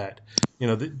bit with that.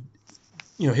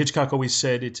 Hitchcock always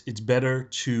said it's better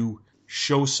to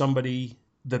show somebody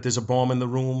that there's a bomb in the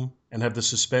room and have the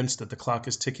suspense that the clock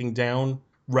is ticking down,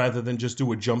 rather than just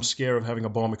do a jump scare of having a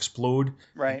bomb explode,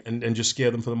 right, and just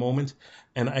scare them for the moment.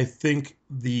 And I think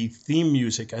the theme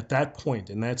music at that point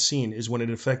in that scene is when it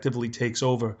effectively takes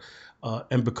over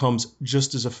and becomes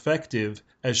just as effective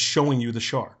as showing you the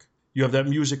shark. You have that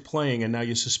music playing, and now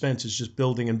your suspense is just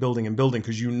building and building and building,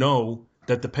 because you know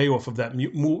that the payoff of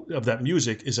that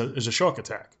music is a shark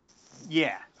attack.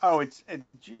 Yeah. Oh,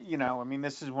 I mean,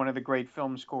 this is one of the great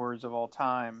film scores of all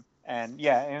time. And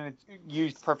it's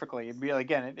used perfectly.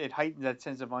 It heightens that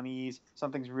sense of unease.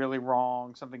 Something's really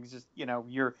wrong. Something's just,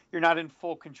 you're not in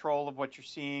full control of what you're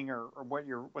seeing or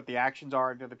what the actions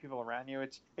are to the people around you.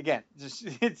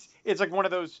 It's like one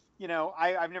of those,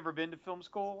 I've never been to film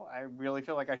school. I really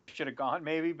feel like I should have gone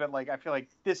maybe, but I feel like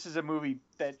this is a movie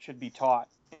that should be taught,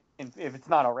 if it's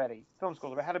not already, film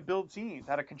school, about how to build scenes,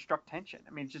 how to construct tension.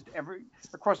 I mean, just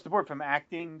across the board, from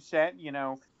acting, set,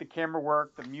 the camera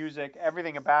work, the music,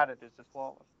 everything about it is just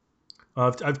flawless.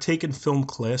 I've taken film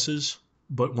classes,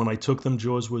 but when I took them,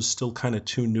 Jaws was still kind of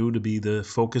too new to be the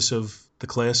focus of the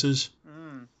classes.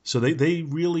 So they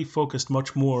really focused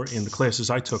much more in the classes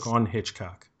I took on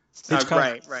Hitchcock.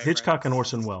 Hitchcock and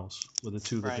Orson Welles were the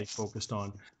two that they focused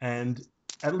on. And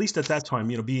at least at that time,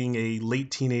 being a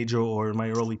late teenager or in my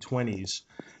early 20s,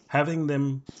 having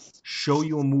them show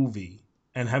you a movie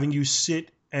and having you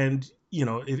sit and you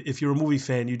know, if you're a movie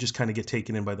fan, you just kind of get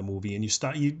taken in by the movie, and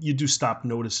you do stop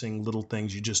noticing little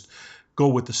things. You just go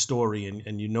with the story,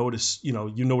 and you notice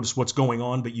what's going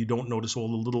on, but you don't notice all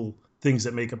the little things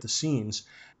that make up the scenes.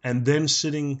 And then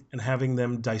sitting and having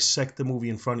them dissect the movie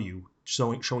in front of you,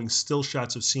 showing still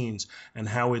shots of scenes and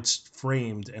how it's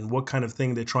framed and what kind of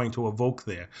thing they're trying to evoke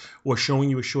there, or showing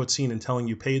you a short scene and telling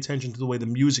you pay attention to the way the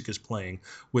music is playing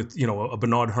with, you know, a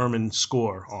Bernard Herrmann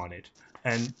score on it.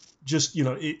 And just, you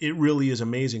know, it really is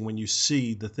amazing when you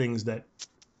see the things that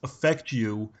affect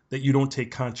you that you don't take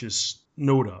conscious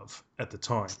note of at the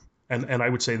time. And I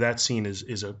would say that scene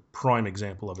is a prime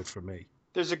example of it for me.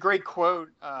 There's a great quote,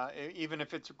 even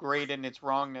if it's great in its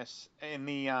wrongness, in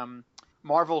the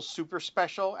Marvel Super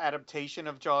Special adaptation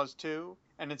of Jaws 2,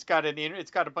 and it's got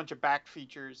a bunch of back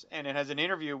features, and it has an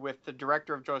interview with the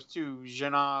director of Jaws 2,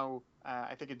 Jeannot.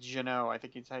 I think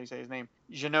it's how you say his name,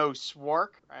 Jeannot Szwarc.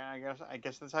 I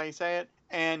guess that's how you say it.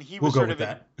 And he was We'll go with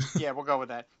that. Yeah, we'll go with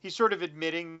that. He's sort of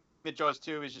admitting that Jaws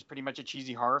 2 is just pretty much a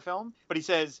cheesy horror film. But he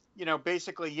says, you know,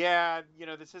 basically, yeah, you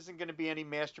know, this isn't going to be any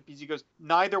masterpiece. He goes,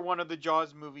 neither one of the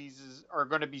Jaws movies are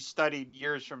going to be studied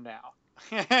years from now.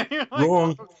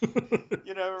 Wrong.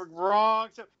 You know, wrong.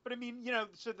 So, but I mean, you know,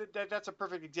 so that's a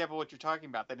perfect example of what you're talking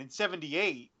about. That in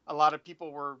 '78, a lot of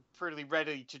people were fairly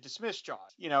ready to dismiss Jaws.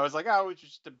 You know, it's like, oh, it's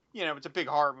just it's a big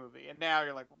horror movie. And now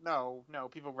you're like, no,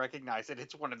 people recognize it.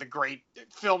 It's one of the great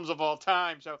films of all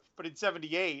time. So, but in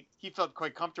 '78, he felt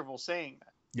quite comfortable saying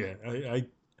that. Yeah,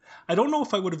 I don't know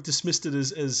if I would have dismissed it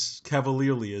as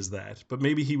cavalierly as that, but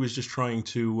maybe he was just trying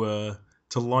to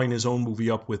line his own movie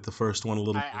up with the first one a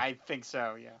little bit. I think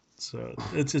so, yeah. So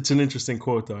it's an interesting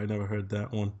quote, though. I never heard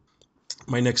that one.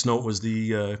 My next note was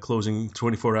the closing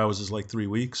 24 hours is like 3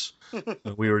 weeks.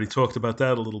 We already talked about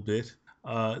that a little bit.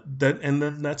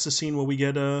 Then that's the scene where we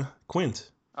get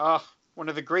Quint. One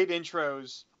of the great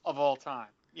intros of all time.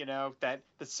 You know, that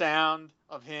the sound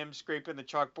of him scraping the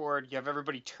chalkboard, you have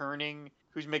everybody turning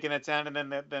who's making that sound,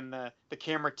 and then the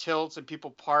camera tilts and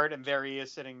people part, and there he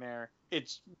is sitting there.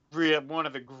 It's really one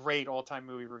of the great all-time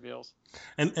movie reveals.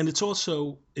 And it's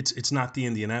also it's not the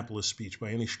Indianapolis speech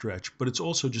by any stretch, but it's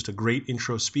also just a great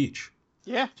intro speech.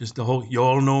 Yeah. Just the whole "you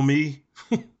all know me."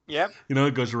 Yep. You know,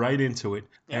 it goes right into it.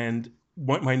 Yep. And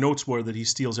what my notes were that he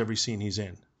steals every scene he's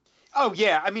in. Oh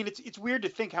yeah, I mean it's weird to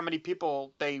think how many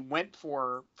people they went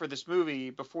for this movie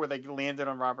before they landed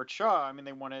on Robert Shaw. I mean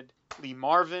they wanted Lee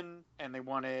Marvin and they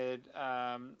wanted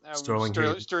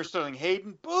Sterling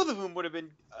Hayden. Both of them would have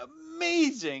been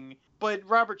amazing, but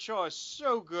Robert Shaw is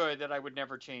so good that I would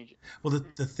never change it. Well,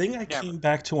 the thing I came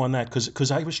back to on that,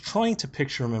 because I was trying to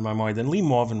picture him in my mind, and Lee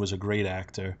Marvin was a great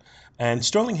actor, and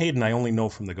Sterling Hayden I only know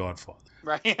from The Godfather.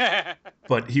 Right.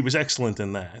 But he was excellent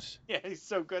in that. Yeah, he's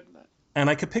so good in that. And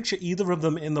I could picture either of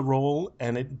them in the role,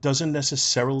 and it doesn't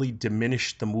necessarily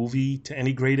diminish the movie to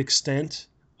any great extent,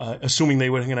 assuming they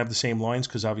weren't going to have the same lines,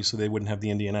 because obviously they wouldn't have the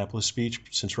Indianapolis speech,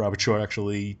 since Robert Shaw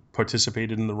actually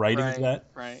participated in the writing of that.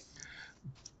 Right.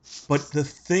 But the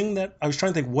thing that I was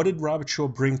trying to think, what did Robert Shaw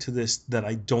bring to this that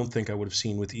I don't think I would have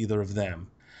seen with either of them?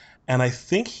 And I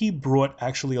think he brought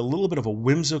actually a little bit of a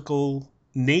whimsical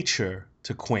nature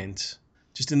to Quint.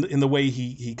 Just in the way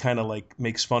he kind of like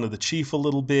makes fun of the chief a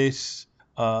little bit.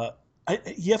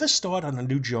 You ever start on a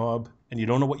new job and you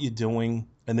don't know what you're doing,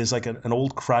 and there's like an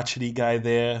old crotchety guy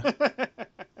there,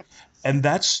 and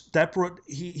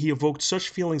he evoked such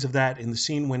feelings of that in the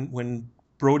scene when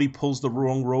Brody pulls the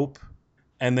wrong rope,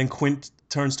 and then Quint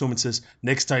turns to him and says,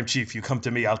 "Next time, Chief, you come to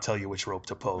me, I'll tell you which rope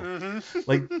to pull." Mm-hmm.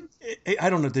 Like I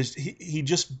don't know, he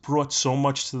just brought so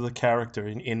much to the character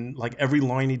in like every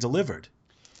line he delivered.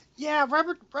 Yeah,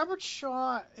 Robert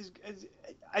Shaw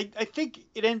I think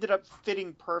it ended up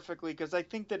fitting perfectly, because I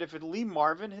think that if Lee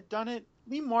Marvin had done it,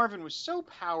 Lee Marvin was so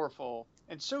powerful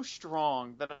and so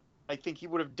strong that I think he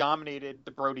would have dominated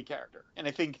the Brody character. And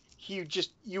I think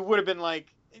you would have been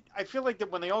like, I feel like that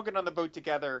when they all get on the boat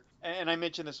together, and I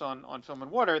mentioned this on Film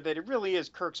and Water, that it really is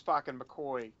Kirk, Spock, and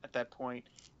McCoy at that point,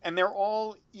 and they're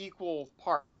all equal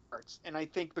parts. And I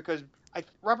think because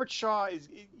Robert Shaw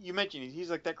you mentioned he's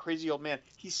like that crazy old man.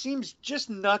 He seems just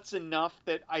nuts enough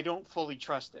that I don't fully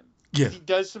trust him. Yeah. He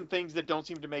does some things that don't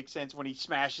seem to make sense when he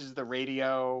smashes the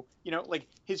radio. You know, like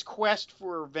his quest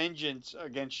for vengeance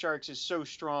against sharks is so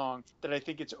strong that I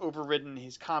think it's overridden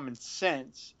his common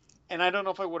sense. And I don't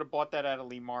know if I would have bought that out of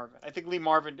Lee Marvin. I think Lee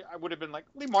Marvin, I would have been like,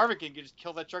 Lee Marvin can just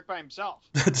kill that shark by himself.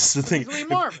 That's the thing. He's Lee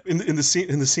Marvin.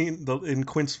 In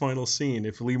Quint's final scene,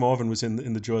 if Lee Marvin was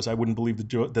in the Jaws, I wouldn't believe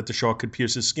that the shark could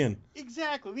pierce his skin.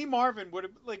 Exactly. Lee Marvin would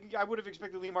have, like, I would have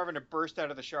expected Lee Marvin to burst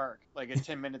out of the shark, like, at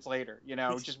 10 minutes later, you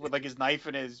know, just with, like, his knife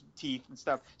in his teeth and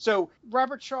stuff. So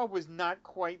Robert Shaw was not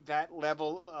quite that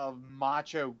level of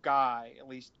macho guy, at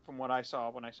least from what I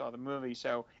saw when I saw the movie.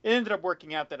 So it ended up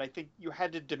working out that I think you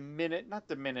had to not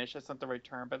diminish, that's not the right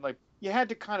term, but, like, you had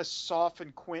to kind of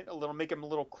soften Quint a little, make him a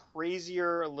little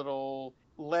crazier, a little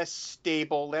less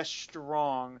stable, less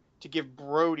strong, to give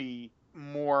Brody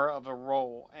more of a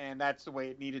role, and that's the way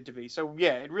it needed to be. So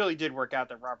yeah, it really did work out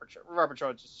that Robert Shaw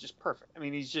is just perfect. I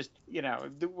mean, he's just, you know,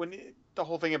 the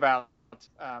whole thing about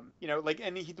you know, like,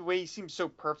 and the way he seems so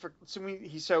perfect. So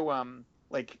he's so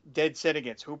like dead set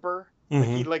against Hooper. Like,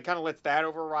 he like kind of lets that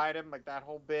override him, like that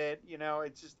whole bit. You know,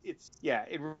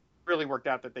 it really worked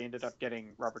out that they ended up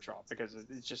getting Robert Shaw, because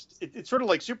it's sort of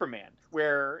like Superman,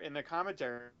 where in the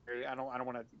commentary, I don't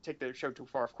want to take the show too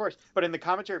far, of course, but in the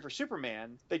commentary for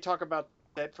Superman, they talk about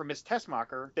that for Miss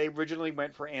Tessmacher, they originally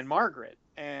went for Anne Margaret,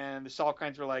 and the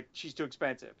Salkinds were like, she's too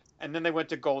expensive. And then they went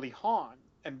to Goldie Hawn,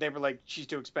 and they were like, she's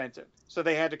too expensive. So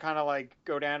they had to kind of like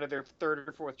go down to their third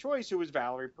or fourth choice, who was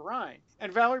Valerie Perrine.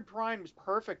 And Valerie Perrine was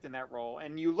perfect in that role.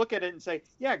 And you look at it and say,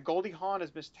 yeah, Goldie Hawn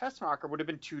as Miss Tessmacher would have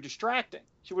been too distracting.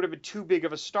 She would have been too big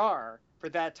of a star for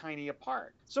that tiny a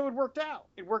part. So it worked out.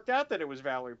 It worked out that it was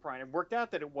Valerie Perrine. It worked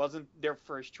out that it wasn't their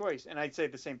first choice. And I'd say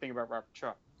the same thing about Robert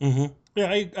Shaw.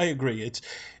 Yeah, I agree.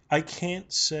 I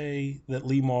can't say that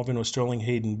Lee Marvin or Sterling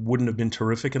Hayden wouldn't have been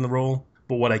terrific in the role.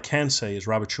 But what I can say is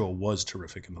Robert Shaw was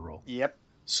terrific in the role. Yep.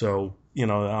 So, you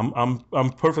know,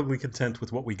 I'm perfectly content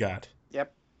with what we got.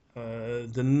 Yep.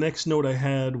 The next note I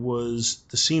had was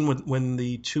the scene when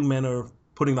the two men are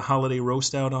putting the holiday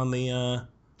roast out on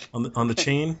the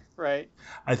chain. Right.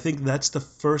 I think that's the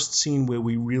first scene where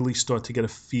we really start to get a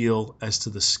feel as to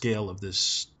the scale of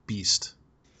this beast.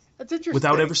 That's interesting.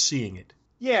 Without ever seeing it.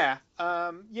 Yeah,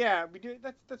 we do.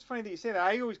 That's funny that you say that.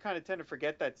 I always kind of tend to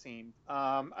forget that scene.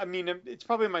 I mean, it's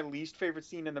probably my least favorite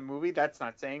scene in the movie. That's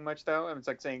not saying much, though. I mean, it's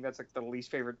like saying that's like the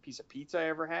least favorite piece of pizza I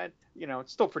ever had. You know,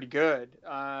 it's still pretty good.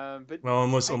 But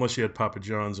unless you had Papa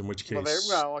John's, in which case.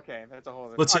 Well, okay, that's a whole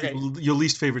other. Let's say your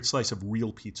least favorite slice of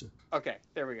real pizza. Okay,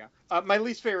 there we go. My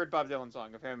least favorite Bob Dylan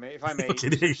song, if I may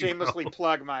okay, shamelessly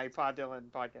plug my Bob Dylan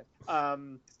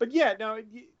podcast. But yeah, no.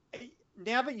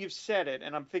 Now that you've said it,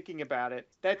 and I'm thinking about it,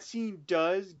 that scene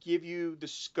does give you the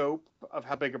scope of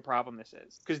how big a problem this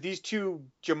is. Because these two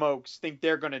jamokes think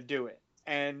they're going to do it.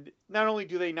 And not only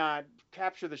do they not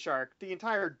capture the shark, the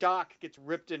entire dock gets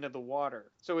ripped into the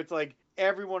water. So it's like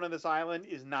everyone on this island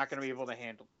is not going to be able to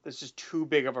handle it. This is too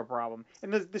big of a problem.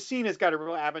 And the scene has got a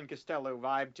real Abbott and Costello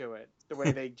vibe to it, the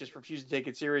way they just refuse to take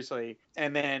it seriously.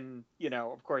 And then, you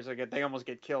know, of course, they almost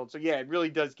get killed. So yeah, it really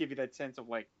does give you that sense of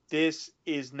like, this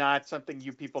is not something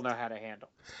you people know how to handle.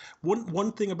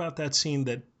 One thing about that scene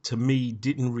that to me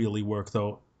didn't really work,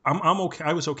 though, I'm okay.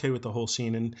 I was okay with the whole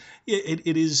scene, and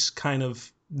it is kind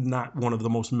of not one of the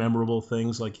most memorable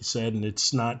things, like you said, and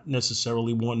it's not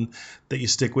necessarily one that you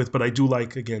stick with. But I do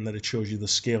like, again, that it shows you the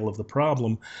scale of the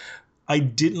problem. I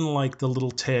didn't like the little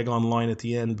tag online at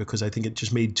the end because I think it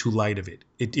just made too light of it.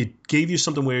 It gave you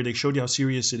something where they showed you how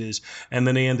serious it is, and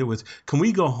then they ended with, "Can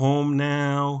we go home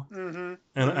now?" Mm-hmm.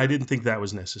 And I didn't think that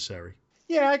was necessary.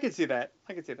 Yeah, I could see that.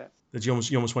 That you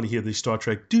almost want to hear the Star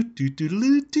Trek do do do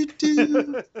do do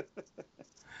do.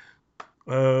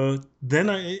 Then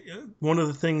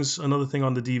another thing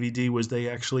on the DVD was they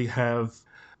actually have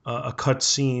a cut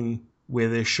scene where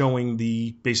they're showing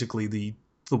basically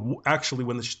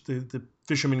when the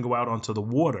fishermen go out onto the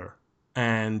water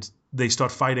and they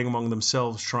start fighting among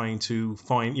themselves trying to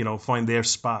find their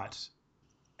spot.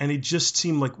 And it just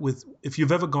seemed like if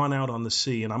you've ever gone out on the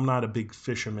sea, and I'm not a big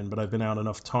fisherman, but I've been out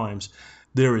enough times,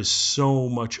 there is so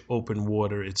much open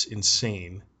water, it's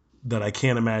insane, that I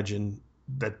can't imagine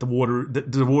that the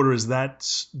water is that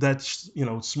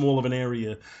small of an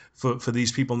area for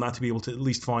these people not to be able to at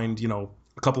least find a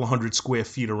couple of 100 square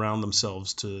feet around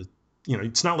themselves to,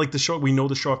 it's not like the shark. We know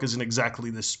the shark isn't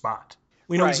exactly this spot.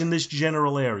 We know it's in this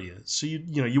general area. So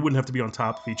you wouldn't have to be on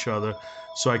top of each other.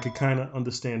 So I could kind of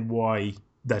understand why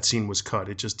that scene was cut.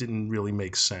 It just didn't really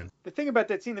make sense. The thing about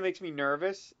that scene that makes me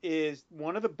nervous is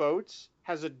one of the boats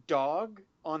has a dog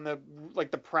on the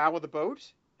prow of the boat.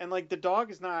 And the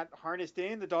dog is not harnessed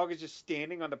in. The dog is just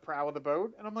standing on the prow of the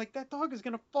boat. And I'm like, that dog is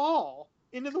going to fall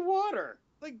into the water.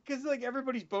 like, because like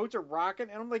everybody's boats are rocking,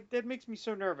 and I'm like, that makes me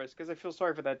so nervous because I feel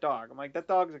sorry for that dog. I'm like, that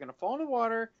dog is gonna fall in the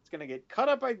water. It's gonna get cut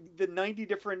up by the 90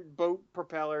 different boat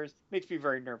propellers. Makes me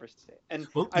very nervous to say. And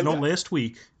Well, last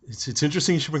week, it's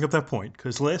interesting you should bring up that point,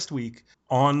 because last week,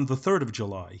 on the 3rd of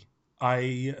July,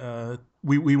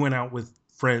 we went out with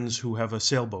friends who have a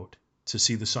sailboat to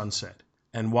see the sunset.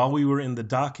 And while we were in the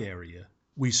dock area,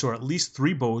 we saw at least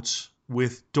 3 boats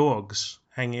with dogs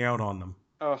hanging out on them.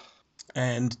 Oh.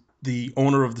 And the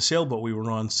owner of the sailboat we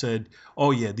were on said,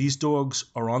 oh yeah, these dogs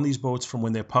are on these boats from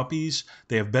when they're puppies.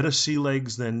 They have better sea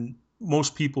legs than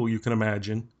most people you can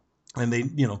imagine. And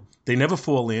they never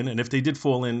fall in. And if they did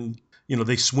fall in,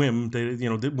 they swim.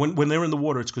 When they're in the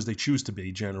water, it's because they choose to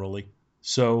be generally.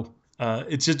 So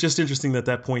it's just interesting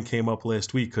that point came up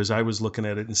last week, because I was looking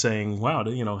at it and saying, wow,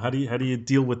 how do you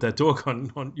deal with that dog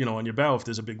on your bow if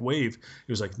there's a big wave?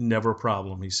 He was like, never a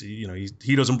problem.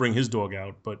 He doesn't bring his dog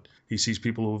out, but he sees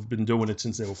people who have been doing it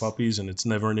since they were puppies, and it's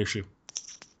never an issue.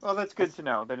 Well, that's good to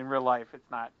know that in real life it's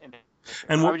not an issue.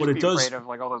 And what it does, afraid of,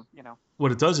 like, all those,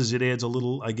 what it does is it adds a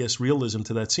little, I guess, realism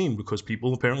to that scene, because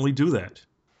people apparently do that.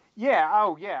 Yeah.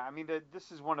 Oh, yeah. I mean,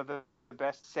 this is one of the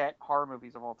best set horror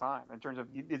movies of all time in terms of,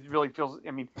 it really feels,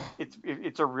 I mean,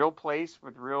 it's a real place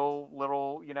with real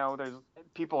little, there's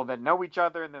people that know each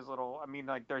other, and there's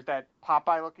there's that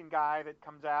Popeye looking guy that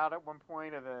comes out at one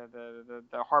point, of the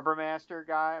harbor master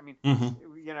guy. I mean,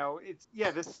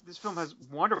 this film has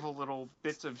wonderful little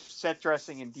bits of set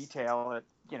dressing and detail that,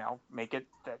 make it,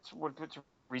 that's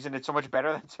reason it's so much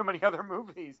better than so many other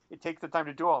movies. It takes the time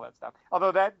to do all that stuff.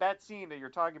 Although that scene that you're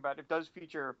talking about, it does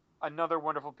feature another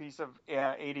wonderful piece of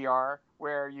ADR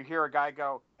where you hear a guy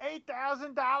go,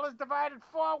 $8,000 divided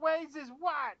 4 ways is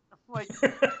what? Like,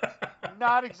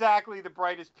 not exactly the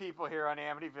brightest people here on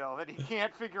Amityville, that he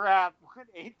can't figure out what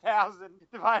 8,000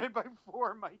 divided by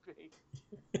 4 might be.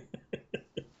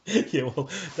 Yeah, well,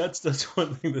 that's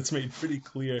one thing that's made pretty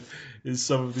clear, is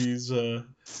some of these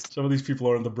people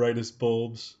aren't the brightest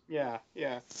bulbs. Yeah.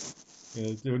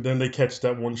 Then they catch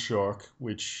that one shark,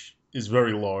 which is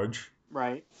very large.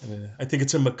 Right. I think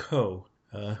it's a macaw.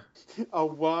 A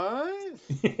what?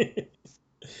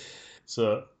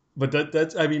 So, but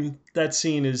that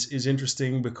scene is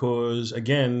interesting because,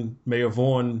 again, Mayor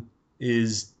Vaughn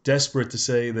is desperate to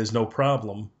say there's no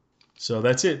problem. So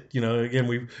that's it. Again,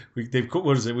 we've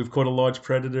caught a large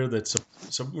predator that's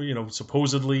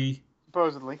supposedly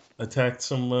attacked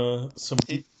some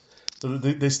people. So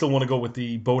they still want to go with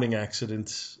the boating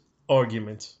accident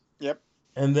argument. Yep.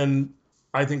 And then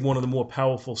I think one of the more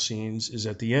powerful scenes is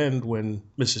at the end when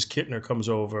Mrs. Kittner comes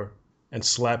over and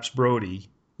slaps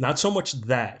Brody. Not so much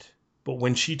that, but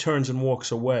when she turns and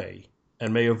walks away,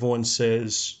 and Mayor Vaughn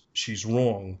says she's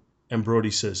wrong, and Brody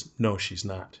says no, she's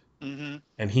not. Mm-hmm.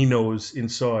 And he knows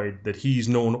inside that he's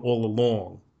known all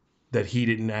along that he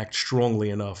didn't act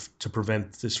strongly enough to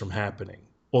prevent this from happening.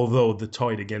 Although the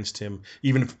tide against him,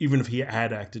 even if he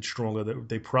had acted stronger,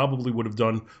 they probably would have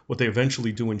done what they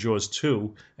eventually do in Jaws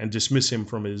 2 and dismiss him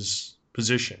from his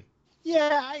position.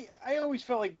 Yeah, I always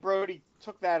felt like Brody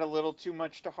took that a little too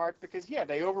much to heart because,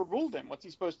 they overruled him. What's he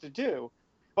supposed to do?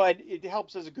 But it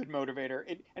helps as a good motivator,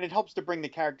 and it helps to bring the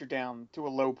character down to a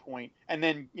low point. And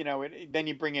then, then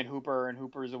you bring in Hooper, and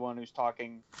Hooper is the one who's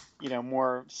talking,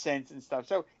 more sense and stuff.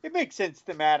 So it makes sense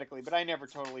thematically, but I never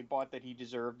totally bought that he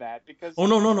deserved that because. Oh,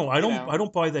 no. I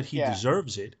don't buy that he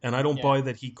deserves it, and I don't buy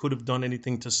that he could have done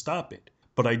anything to stop it.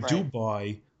 But I do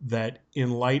buy that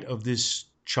in light of this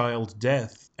child's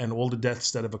death and all the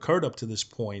deaths that have occurred up to this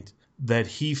point, that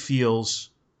he feels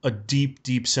a deep,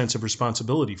 deep sense of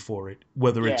responsibility for it,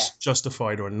 whether it's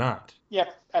justified or not. Yeah,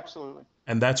 absolutely.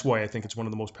 And that's why I think it's one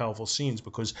of the most powerful scenes,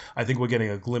 because I think we're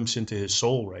getting a glimpse into his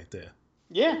soul right there.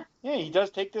 Yeah, he does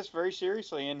take this very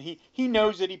seriously, and he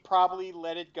knows that he probably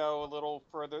let it go a little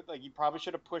further. Like, he probably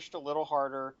should have pushed a little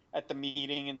harder at the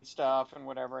meeting and stuff and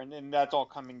whatever, and that's all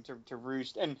coming to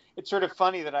roost. And it's sort of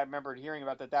funny that I remember hearing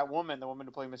about that woman, the woman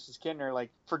who played Mrs. Kittner,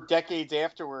 like, for decades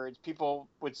afterwards, people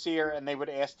would see her and they would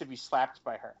ask to be slapped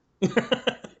by her.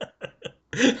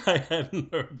 I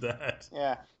hadn't heard that.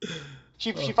 Yeah.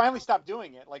 She finally stopped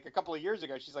doing it, like a couple of years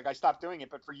ago. She's like, I stopped doing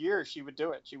it, but for years she would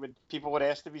do it. People would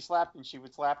ask to be slapped, and she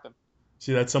would slap them.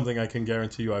 See, that's something I can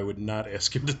guarantee you I would not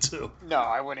ask him to do. No,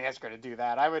 I wouldn't ask her to do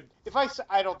that. I would,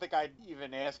 I don't think I'd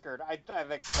even ask her. I think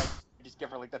I'd just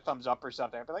give her like the thumbs up or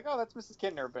something. I'd be like, oh, that's Mrs.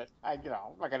 Kittner, but I'm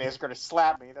not gonna ask her to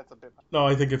slap me. That's a bit. No,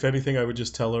 I think if anything, I would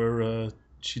just tell her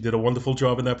she did a wonderful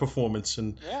job in that performance,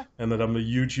 and that I'm a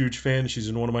huge, huge fan. She's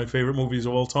in one of my favorite movies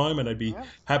of all time, and I'd be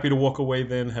happy to walk away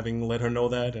then, having let her know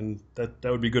that, and that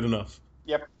would be good enough.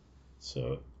 Yep.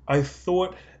 So I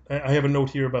thought I have a note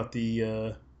here about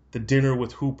the dinner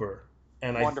with Hooper,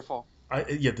 and wonderful.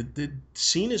 The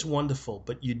scene is wonderful,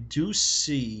 but you do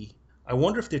see. I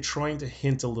wonder if they're trying to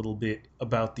hint a little bit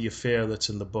about the affair that's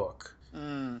in the book,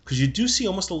 because you do see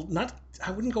almost not.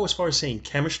 I wouldn't go as far as saying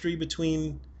chemistry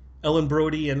between Ellen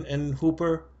Brody and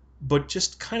Hooper, but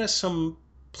just kind of some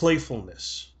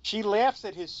playfulness. She laughs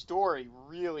at his story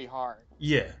really hard.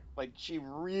 Yeah. Like, she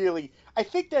really... I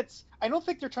don't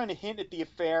think they're trying to hint at the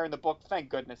affair in the book, thank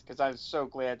goodness, because I was so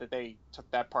glad that they took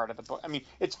that part of the book. I mean,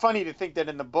 it's funny to think that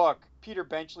in the book, Peter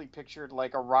Benchley pictured,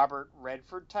 like, a Robert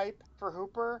Redford type for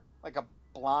Hooper, like a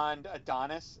blonde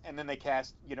Adonis, and then they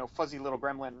cast, fuzzy little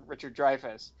gremlin Richard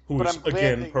Dreyfuss. Who's,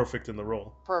 again, perfect in the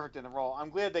role. Perfect in the role. I'm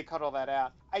glad they cut all that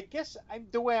out. I guess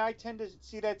the way I tend to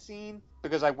see that scene,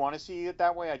 because I want to see it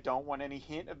that way, I don't want any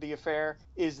hint of the affair,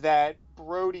 is that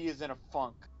Brody is in a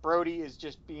funk. Brody is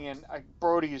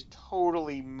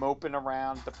totally moping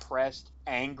around, depressed,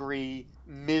 angry,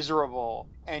 miserable,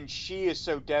 and she is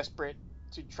so desperate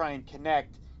to try and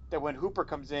connect that when Hooper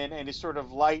comes in and is sort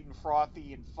of light and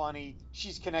frothy and funny,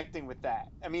 she's connecting with that.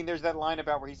 I mean, there's that line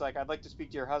about where he's like, "I'd like to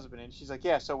speak to your husband," and she's like,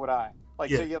 "Yeah, so would I."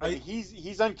 Like, yeah, so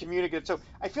he's uncommunicative. So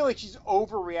I feel like she's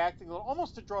overreacting a little,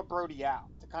 almost to draw Brody out,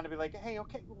 to kind of be like, "Hey,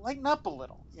 okay, lighten up a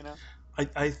little,"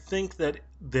 I think that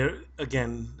there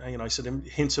again, I said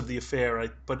hints of the affair,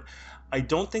 but I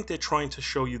don't think they're trying to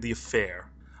show you the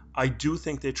affair. I do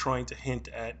think they're trying to hint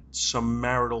at some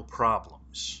marital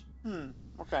problems.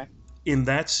 Okay. In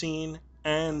that scene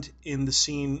and in the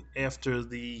scene after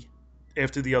the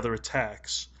other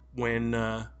attacks, when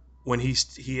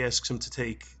he asks him to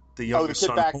take the younger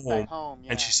son back home,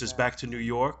 yeah, and she says back to New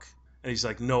York, and he's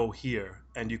like, no, here,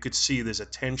 and you could see there's a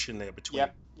tension there between.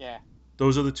 Yep. Yeah.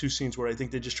 Those are the two scenes where I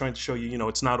think they're just trying to show you,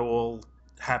 it's not all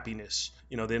happiness.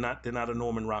 They're not a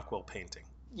Norman Rockwell painting.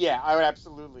 Yeah, I would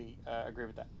absolutely agree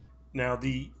with that. Now,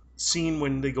 the scene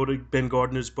when they go to Ben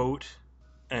Gardner's boat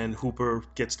and Hooper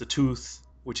gets the tooth,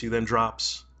 which he then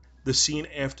drops. The scene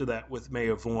after that with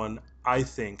Mayor Vaughn, I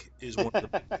think, is one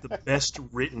of the best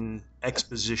written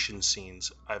exposition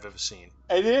scenes I've ever seen.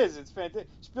 It is. It's fantastic.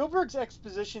 Spielberg's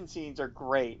exposition scenes are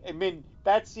great. I mean,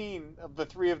 that scene of the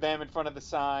three of them in front of the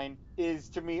sign is,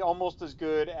 to me, almost as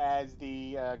good as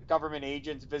the government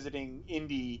agents visiting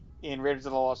Indy in Raiders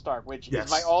of the Lost Ark, which is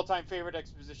my all-time favorite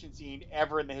exposition scene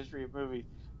ever in the history of movies.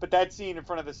 But that scene in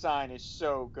front of the sign is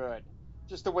so good.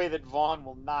 Just the way that Vaughn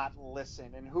will not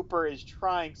listen, and Hooper is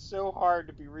trying so hard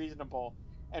to be reasonable,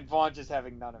 and Vaughn just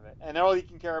having none of it. And all he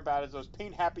can care about is those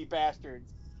paint-happy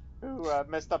bastards who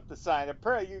messed up the sign.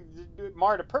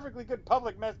 Marred a perfectly good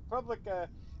public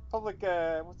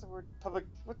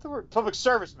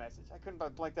service message. I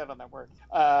couldn't blank out on that word.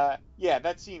 Yeah,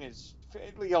 that scene is,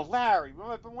 Larry.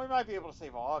 We might be able to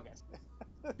save August.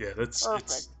 Yeah, that's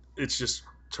perfect. It's just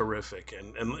terrific,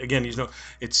 and again,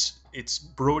 it's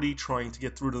Brody trying to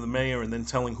get through to the mayor and then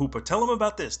telling Hooper, tell him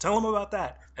about this, tell him about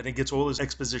that, and it gets all this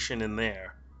exposition in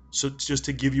there. So it's just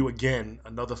to give you again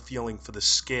another feeling for the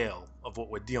scale of what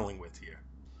we're dealing with here.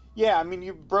 Yeah, I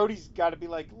mean, Brody's got to be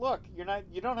like, look, you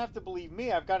don't have to believe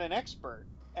me. I've got an expert,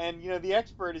 and the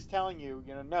expert is telling you,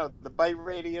 no, the bite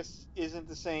radius isn't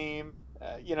the same.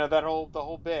 The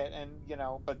whole bit, and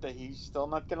but he's still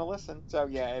not going to listen. So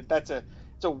yeah, it's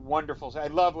a wonderful. I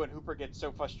love when Hooper gets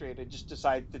so frustrated, just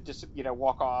decides to just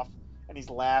walk off, and he's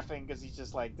laughing because he's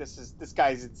just like, this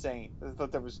guy's insane. I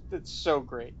thought it's so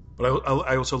great. But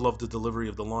I also love the delivery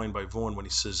of the line by Vaughn when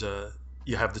he says,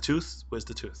 "You have the tooth? Where's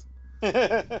the tooth?"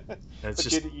 It's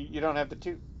just you don't have the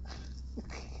tooth.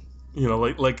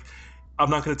 Like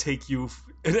I'm not going to take you.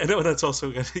 And I know that's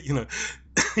also,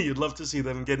 you'd love to see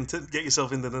them get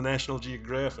yourself into the National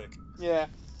Geographic. Yeah.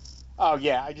 Oh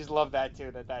yeah, I just love that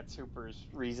too. That's Hooper's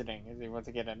reasoning as he wants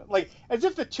to get in it. Like as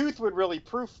if the tooth would really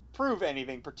prove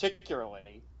anything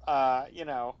particularly. I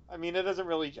mean, it doesn't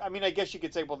really. I mean, I guess you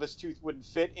could say, well, this tooth wouldn't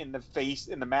fit in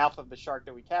the mouth of the shark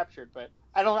that we captured. But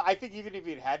I think even if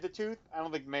he'd had the tooth, I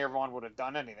don't think Mayor Vaughn would have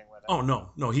done anything with it. Oh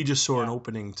no, he just saw an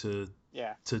opening to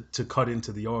cut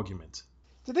into the argument.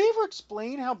 Did they ever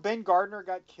explain how Ben Gardner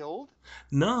got killed?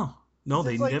 No,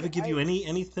 they never give you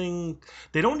anything.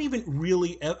 They don't even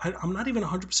really. I'm not even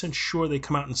 100% sure they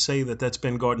come out and say that that's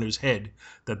Ben Gardner's head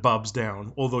that bobs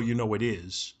down, although it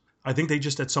is. I think they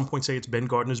just at some point say it's Ben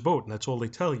Gardner's boat, and that's all they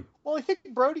tell you. Well, I think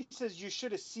Brody says you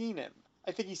should have seen him.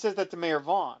 I think he says that to Mayor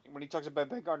Vaughn when he talks about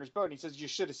Ben Gardner's boat, and he says you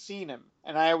should have seen him.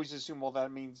 And I always assume, well,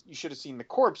 that means you should have seen the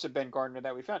corpse of Ben Gardner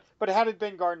that we found. But how did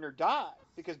Ben Gardner die?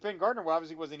 Because Ben Gardner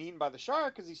obviously wasn't eaten by the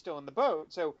shark because he's still in the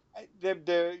boat. So there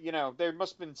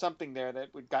must have been something there that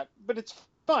but it's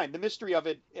fine. The mystery of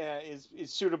it is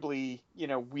suitably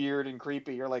weird and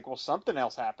creepy. You're like, well, something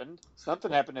else happened.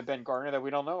 Something happened to Ben Gardner that we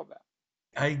don't know about.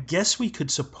 I guess we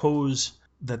could suppose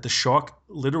that the shark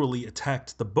literally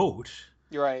attacked the boat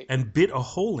You're right. and bit a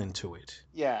hole into it.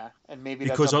 Yeah, and maybe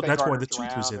Because that's why how the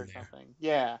tooth was in or there. something.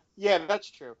 Yeah, yeah, that's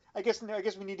true. I guess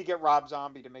we need to get Rob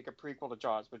Zombie to make a prequel to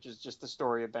Jaws, which is just the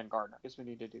story of Ben Gardner. I guess we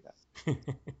need to do that.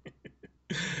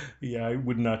 Yeah, I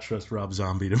would not trust Rob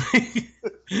Zombie to make.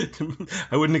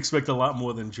 I wouldn't expect a lot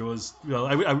more than Jaws. Well,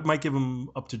 I might give him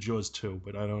up to Jaws 2,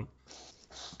 but I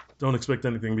don't expect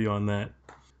anything beyond that.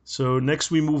 So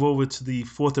next we move over to the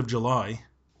 4th of July,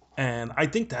 and I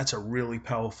think that's a really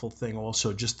powerful thing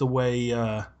also, just the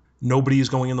way nobody is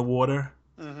going in the water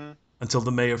until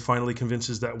the mayor finally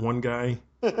convinces that one guy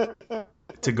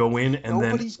to go in, and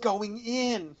nobody's going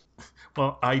in.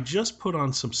 Well, I just put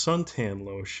on some suntan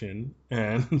lotion,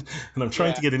 and I'm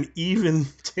trying to get an even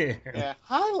tan. Yeah.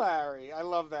 Hi, Larry. I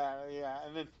love that. Yeah.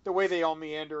 And then the way they all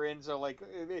meander in, so like,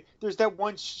 there's that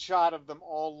one shot of them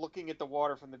all looking at the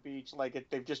water from the beach, like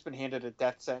they've just been handed a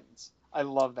death sentence. I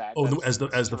love that. Oh, as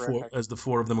the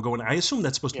four of them are going. I assume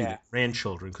that's supposed to be their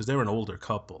grandchildren because they're an older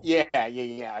couple. Yeah.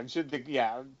 I'm sure.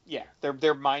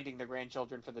 They're minding their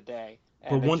grandchildren for the day.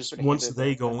 But once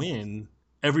they go in,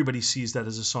 everybody sees that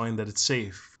as a sign that it's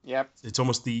safe. Yep. It's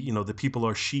almost the people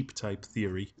are sheep type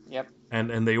theory. Yep.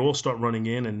 And they all start running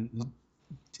in, and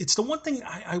it's the one thing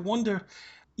I wonder.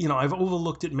 I've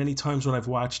overlooked it many times when I've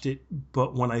watched it,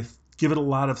 but when I give it a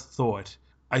lot of thought,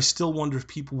 I still wonder if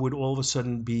people would all of a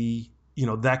sudden be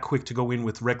that quick to go in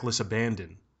with reckless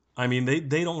abandon. I mean,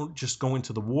 they don't just go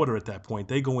into the water at that point.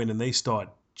 They go in and they start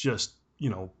just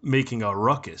making a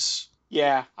ruckus.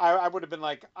 Yeah, I would have been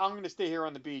like, I'm going to stay here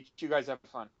on the beach. You guys have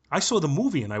fun. I saw the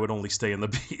movie and I would only stay on the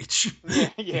beach.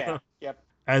 Yeah. Yep.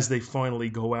 As they finally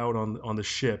go out on the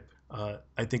ship,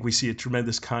 I think we see a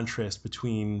tremendous contrast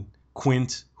between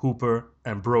Quint, Hooper,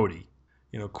 and Brody.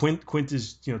 Quint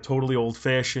is totally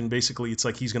old-fashioned. Basically, it's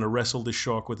like he's going to wrestle the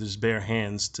shark with his bare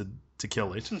hands to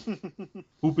kill it.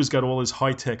 Hooper's got all his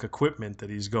high-tech equipment that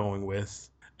he's going with.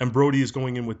 And Brody is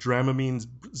going in with Dramamine,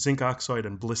 zinc oxide,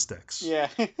 and Blistex. Yeah.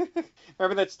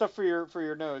 Remember that stuff for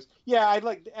your nose. Yeah,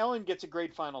 Ellen gets a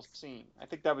great final scene. I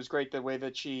think that was great, the way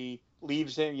that she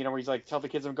leaves him, where he's like, tell the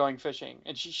kids I'm going fishing.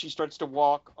 And she starts to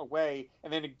walk away,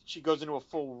 and then she goes into a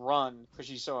full run because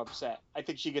she's so upset. I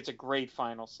think she gets a great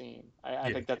final scene.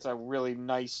 I think that's a really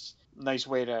nice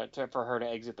way for her to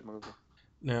exit the movie.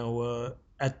 Now,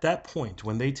 at that point,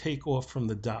 when they take off from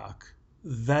the dock,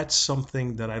 that's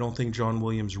something that I don't think John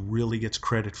Williams really gets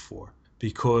credit for,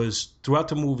 because throughout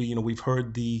the movie, we've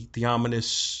heard the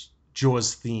ominous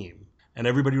Jaws theme, and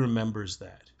everybody remembers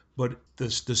that. But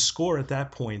the score at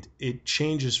that point, it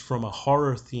changes from a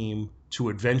horror theme to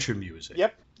adventure music.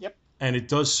 Yep. And it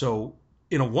does so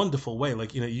in a wonderful way.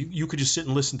 Like, you could just sit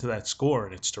and listen to that score,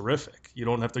 and it's terrific. You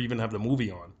don't have to even have the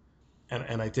movie on.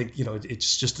 And I think,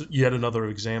 it's just yet another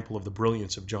example of the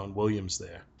brilliance of John Williams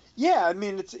there. Yeah, I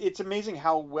mean, it's amazing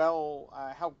how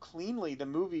how cleanly the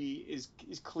movie is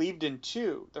cleaved in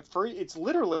two. It's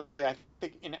literally, I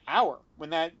think, an hour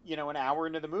when that an hour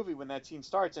into the movie when that scene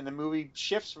starts, and the movie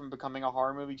shifts from becoming a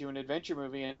horror movie to an adventure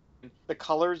movie, and the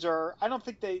colors are, I don't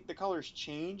think the colors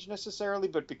change necessarily,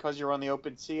 but because you're on the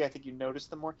open sea, I think you notice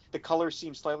them more. The colors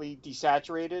seem slightly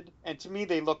desaturated, and to me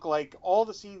they look like all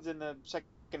the scenes in the second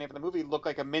half of the movie look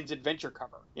like a men's adventure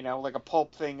cover, like a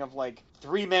pulp thing of like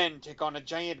 3 men take on a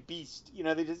giant beast.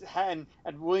 They just and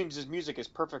Williams's music is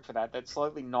perfect for that. That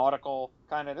slightly nautical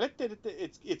kind of,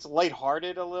 it's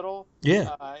lighthearted a little.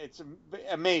 Yeah. It's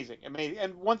amazing.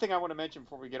 And one thing I want to mention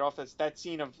before we get off this, that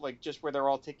scene of like just where they're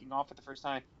all taking off at the first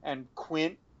time, and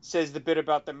Quint says the bit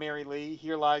about the Mary Lee.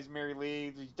 Here lies Mary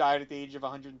Lee, who died at the age of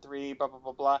 103. Blah blah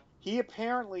blah blah. He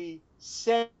apparently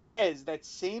said that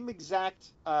same exact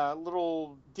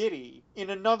little ditty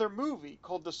in another movie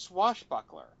called The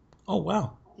Swashbuckler. Oh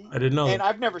wow, I didn't know. And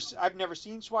I've never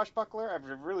seen Swashbuckler. I've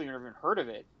really never even heard of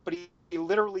it. But he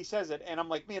literally says it, and I'm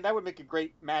like, man, that would make a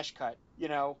great mash cut,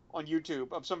 on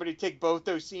YouTube, of somebody take both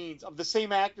those scenes of the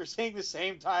same actor saying the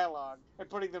same dialogue and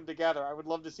putting them together. I would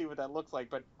love to see what that looks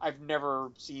like, but I've never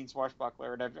seen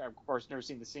Swashbuckler, and I've of course never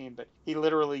seen the scene. But he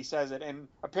literally says it, and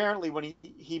apparently when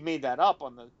he made that up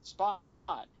on the spot.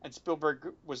 And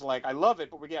Spielberg was like, I love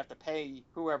it, but we're going to have to pay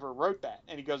whoever wrote that.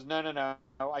 And he goes, no,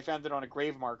 I found it on a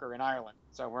grave marker in Ireland,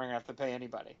 so we're going to have to pay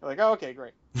anybody. They're like, oh, okay,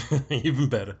 great. Even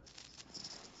better.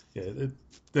 Yeah.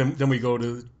 Then we go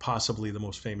to possibly the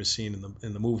most famous scene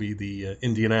in the movie, the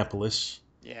Indianapolis.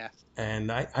 Yeah.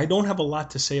 And I don't have a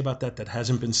lot to say about that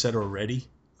hasn't been said already,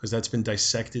 because that's been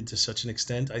dissected to such an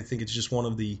extent. I think it's just one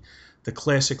of the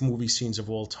classic movie scenes of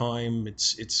all time.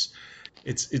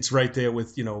 It's right there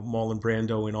with Marlon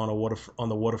Brando in on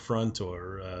the waterfront,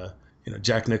 or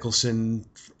Jack Nicholson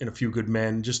in A Few Good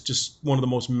Men. Just one of the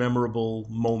most memorable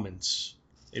moments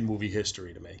in movie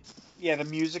history to me. Yeah, the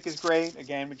music is great.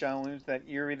 Again, with John Williams, that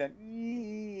eerie,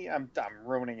 I'm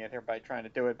ruining it here by trying to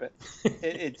do it, but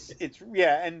it's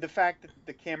yeah, and the fact that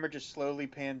the camera just slowly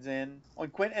pans in on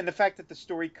Quint, and the fact that the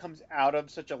story comes out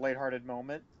of such a lighthearted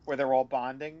moment where they're all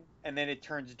bonding, and then it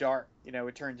turns dark. You know,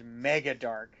 it turns mega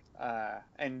dark.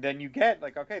 And then you get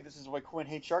like, okay, this is why Quint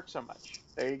hates sharks so much.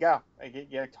 There you go.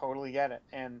 I totally get it,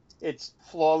 and it's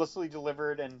flawlessly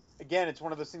delivered. And again, it's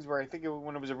one of those things where I think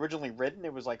when it was originally written,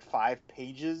 it was like 5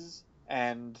 pages,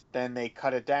 and then they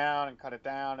cut it down,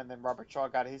 and then Robert Shaw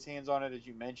got his hands on it, as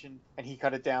you mentioned, and he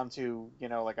cut it down to,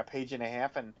 like a page and a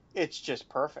half, and it's just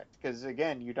perfect because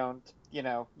again, you don't,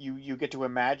 you get to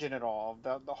imagine it all,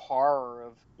 the horror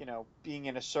of, being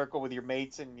in a circle with your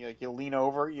mates, and you lean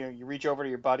over, you reach over to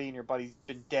your buddy, and your buddy's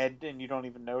been dead, and you don't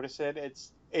even notice it.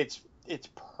 It's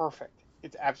perfect.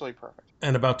 It's absolutely perfect.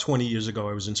 And about 20 years ago,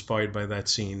 I was inspired by that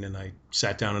scene, and I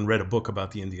sat down and read a book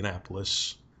about the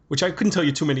Indianapolis, which I couldn't tell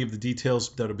you too many of the details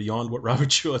that are beyond what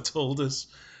Robert Shaw told us,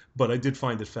 but I did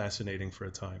find it fascinating for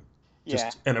a time.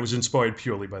 And I was inspired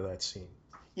purely by that scene.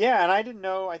 Yeah, and I didn't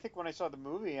know, I think when I saw the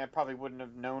movie, I probably wouldn't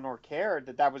have known or cared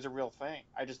that was a real thing.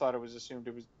 I just thought it was assumed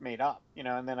it was made up,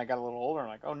 and then I got a little older and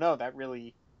like, oh no, that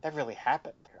really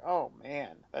happened. Oh man,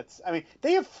 I mean,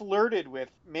 they have flirted with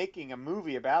making a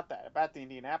movie about the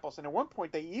Indianapolis, and at one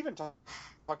point they even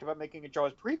talked about making a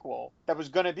Jaws prequel that was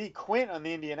going to be Quint on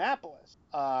the Indianapolis.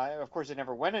 Of course, it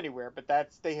never went anywhere, but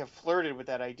they have flirted with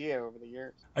that idea over the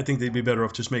years. I think they'd be better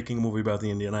off just making a movie about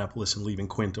the Indianapolis and leaving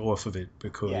Quint off of it,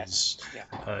 because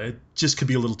it just could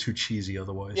be a little too cheesy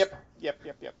otherwise. Yep.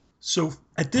 So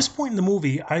at this point in the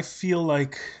movie, I feel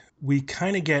like we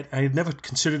kind of get, I had never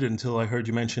considered it until I heard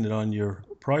you mention it on your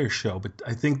prior show, but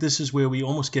I think this is where we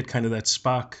almost get kind of that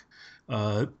Spock,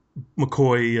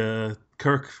 McCoy,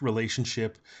 Kirk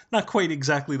relationship. Not quite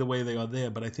exactly the way they are there,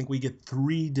 but I think we get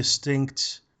 3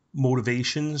 distinct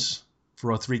motivations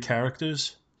for our 3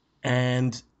 characters.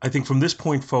 And I think from this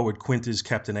point forward, Quint is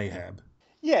Captain Ahab.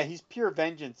 Yeah, he's pure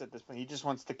vengeance at this point. He just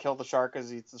wants to kill the shark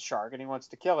because it's a shark and he wants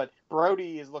to kill it.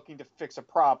 Brody is looking to fix a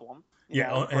problem.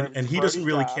 And he doesn't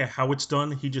really care how it's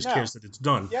done. He just cares that it's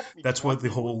done. Yep, that's why the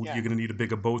whole you're going to need a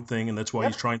bigger boat thing, and that's why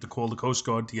he's trying to call the Coast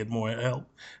Guard to get more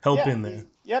help in there.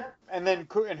 And then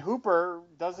Hooper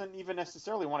doesn't even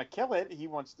necessarily want to kill it. He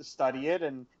wants to study it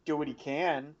and do what he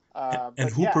can.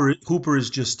 Hooper is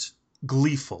just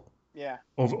gleeful. Yeah.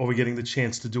 Over getting the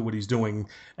chance to do what he's doing.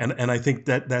 And I think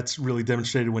that's really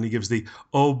demonstrated when he gives the,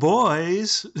 oh,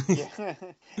 boys. Yeah.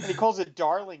 And he calls it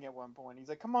darling at one point. He's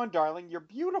like, come on, darling, you're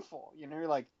beautiful. You're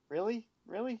like, really?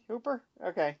 Really, Hooper?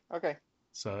 Okay.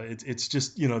 So it's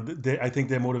just, I think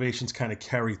their motivations kind of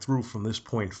carry through from this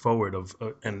point forward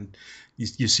and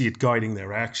you see it guiding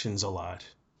their actions a lot.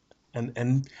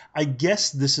 And I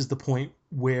guess this is the point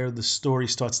where the story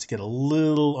starts to get a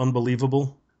little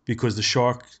unbelievable, because the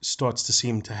shark starts to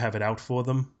seem to have it out for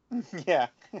them. Yeah.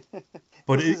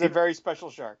 But this is a very special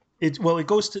shark. It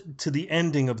goes to the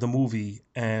ending of the movie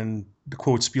and the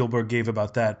quote Spielberg gave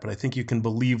about that, but I think you can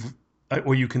believe,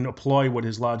 or you can apply what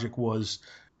his logic was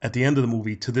at the end of the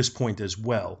movie to this point as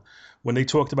well. When they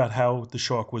talked about how the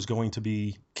shark was going to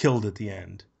be killed at the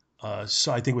end.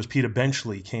 So I think it was Peter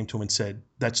Benchley came to him and said,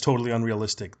 that's totally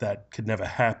unrealistic. That could never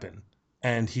happen.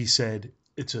 And he said,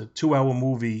 it's a 2-hour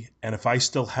movie, and if I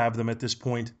still have them at this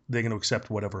point, they're going to accept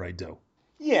whatever I do.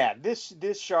 Yeah, this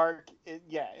shark,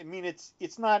 I mean, it's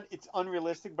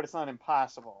unrealistic, but it's not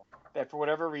impossible. That for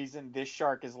whatever reason, this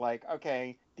shark is like,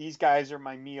 okay, these guys are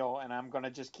my meal, and I'm going to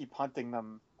just keep hunting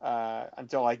them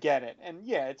until I get it. And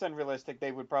yeah, it's unrealistic.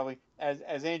 They would probably,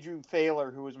 as Andrew Thaler,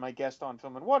 who was my guest on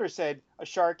Film and Water, said, a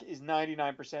shark is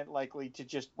 99% likely to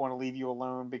just want to leave you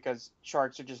alone because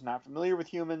sharks are just not familiar with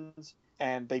humans,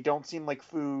 and they don't seem like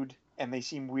food, and they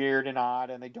seem weird and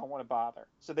odd, and they don't want to bother.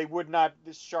 So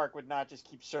this shark would not just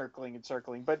keep circling and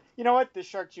circling. But you know what? This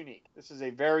shark's unique. This is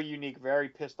a very unique, very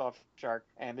pissed off shark,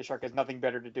 and the shark has nothing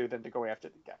better to do than to go after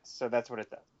the guys. So that's what it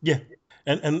does. Yeah.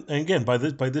 And again, by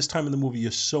this time in the movie,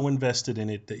 you're so invested in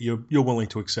it that you're willing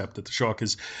to accept that the shark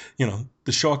is,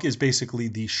 the shark is basically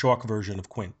the shark version of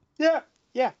Quint.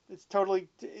 Yeah, it's totally,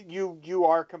 you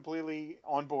are completely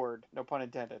on board, no pun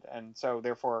intended, and so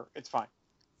therefore it's fine.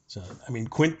 So, I mean,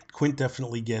 Quint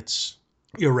definitely gets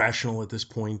irrational at this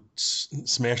point,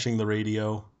 smashing the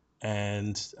radio,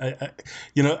 and I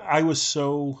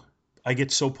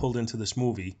get so pulled into this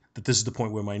movie that this is the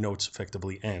point where my notes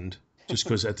effectively end, just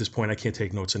because at this point I can't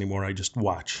take notes anymore, I just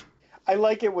watch. I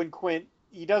like it when Quint,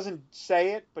 he doesn't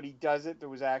say it, but he does it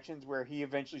through his actions, where he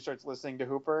eventually starts listening to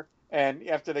Hooper, and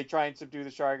after they try and subdue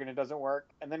the shark and it doesn't work,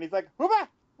 and then he's like, Hooper,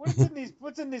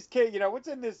 what's in this cake? What's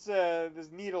in this this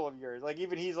needle of yours? Like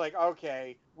even he's like,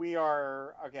 okay, we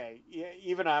are okay.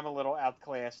 Even I'm a little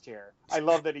outclassed here. I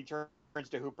love that he turns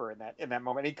to Hooper in that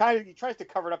moment. He tries to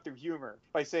cover it up through humor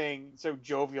by saying so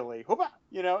jovially, "Hoopa,"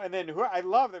 and then I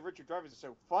love that Richard Dreyfuss is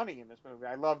so funny in this movie.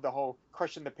 I love the whole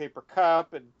crushing the paper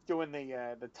cup and doing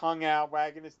the tongue out,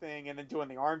 wagging his thing, and then doing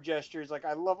the arm gestures. Like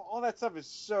I love all that stuff is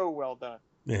so well done.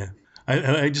 Yeah,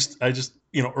 I just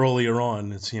earlier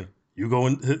on it's you go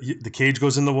in the cage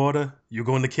goes in the water, you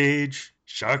go in the cage,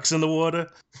 sharks in the water.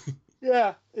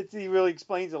 Yeah, he really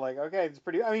explains it like, okay, it's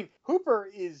pretty. I mean, Hooper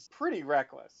is pretty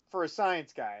reckless for a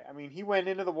science guy. I mean, he went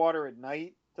into the water at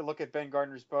night to look at Ben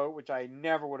Gardner's boat, which I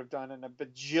never would have done in a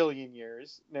bajillion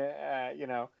years.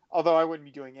 Although I wouldn't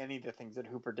be doing any of the things that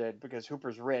Hooper did because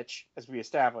Hooper's rich, as we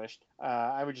established.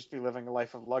 I would just be living a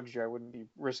life of luxury. I wouldn't be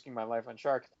risking my life on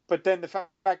sharks. But then the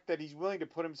fact that he's willing to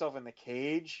put himself in the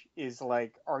cage is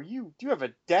like, do you have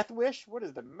a death wish? What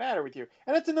is the matter with you?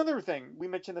 And that's another thing. We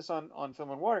mentioned this on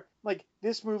Film and Water. Like,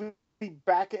 this movie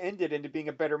back-ended into being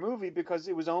a better movie because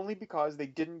it was only because they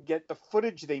didn't get the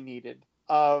footage they needed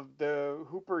of the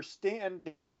Hooper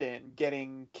stand-in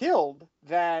getting killed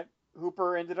that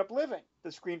Hooper ended up living. The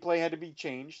screenplay had to be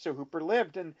changed, so Hooper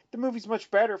lived, and the movie's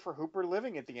much better for Hooper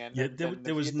living at the end. Yeah,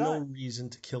 there was no reason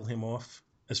to kill him off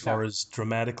as far as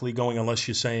dramatically going, unless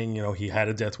you're saying he had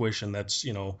a death wish and that's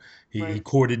he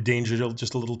courted danger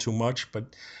just a little too much.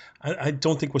 But I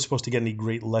don't think we're supposed to get any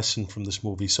great lesson from this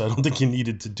movie, so I don't think you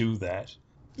needed to do that.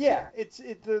 Yeah,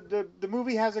 the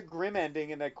movie has a grim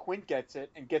ending, and that Quint gets it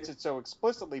and gets it so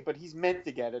explicitly, but he's meant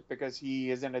to get it because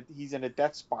he's in a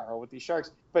death spiral with these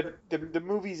sharks. But the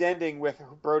movie's ending with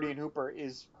Brody and Hooper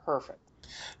is perfect.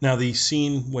 Now the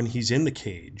scene when he's in the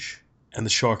cage and the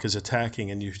shark is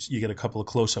attacking, and you get a couple of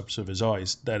close-ups of his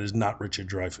eyes, that is not Richard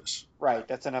Dreyfuss. Right,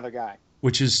 that's another guy.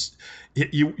 Which is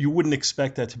you wouldn't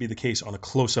expect that to be the case on a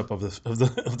close-up of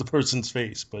the person's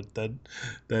face, but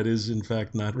that is in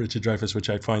fact not Richard Dreyfuss, which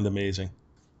I find amazing.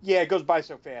 Yeah, it goes by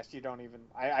so fast you don't even.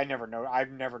 I never know. I've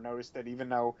never noticed it, even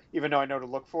though I know to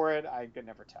look for it. I could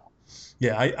never tell.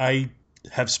 Yeah, I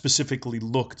have specifically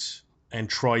looked and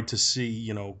tried to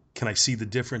see, can I see the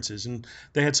differences? And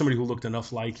they had somebody who looked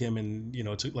enough like him, and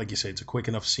it's like you say, it's a quick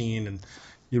enough scene, and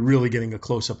you're really getting a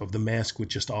close-up of the mask with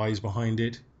just eyes behind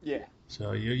it. Yeah.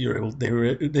 So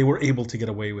they were able to get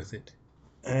away with it.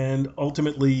 And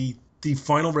ultimately, the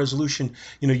final resolution,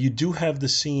 you do have the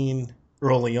scene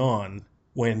early on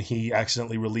when he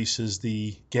accidentally releases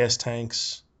the gas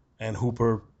tanks and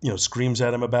Hooper, screams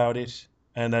at him about it.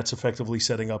 And that's effectively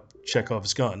setting up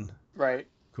Chekhov's gun. Right.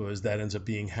 Because that ends up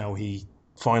being how he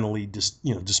finally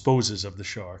disposes of the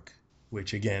shark,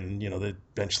 which again, that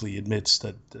eventually admits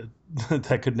that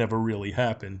that could never really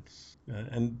happen.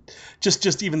 And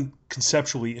just even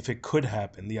conceptually, if it could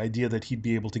happen, the idea that he'd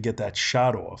be able to get that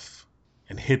shot off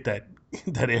and hit that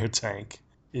air tank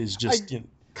is just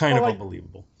kind of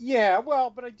unbelievable. Yeah, well,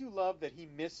 but I do love that he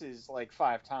misses like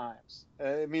 5 times.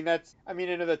 I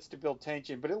know that's to build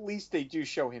tension, but at least they do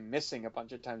show him missing a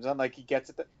bunch of times. Unlike he gets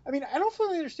it. I don't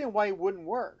fully understand why it wouldn't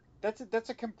work. That's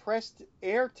a compressed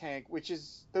air tank, which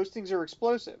is, those things are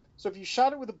explosive. So if you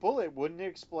shot it with a bullet, wouldn't it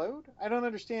explode? I don't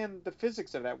understand the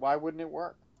physics of that. Why wouldn't it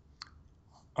work?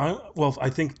 I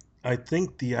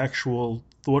think the actual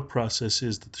thought process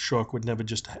is that the shark would never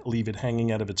just leave it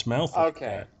hanging out of its mouth.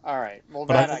 Okay, all right. Well,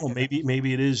 but I don't know.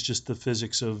 Maybe it is just the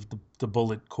physics of the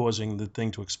bullet causing the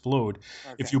thing to explode.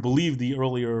 Okay. If you believe the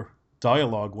earlier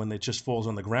dialogue, when it just falls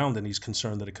on the ground and he's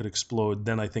concerned that it could explode,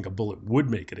 then I think a bullet would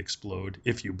make it explode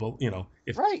if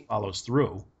it follows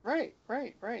through. Right.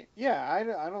 Yeah,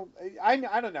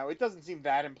 I don't know. It doesn't seem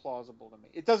that implausible to me.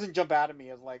 It doesn't jump out at me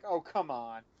as like, oh, come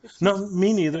on. No,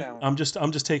 me neither. I'm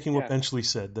just taking what Benchley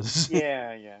said.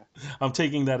 Yeah. I'm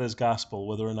taking that as gospel,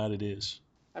 whether or not it is.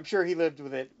 I'm sure he lived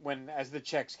with it as the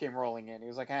checks came rolling in. He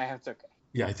was like, it's okay.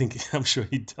 Yeah, I'm sure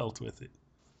he dealt with it.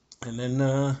 And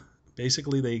then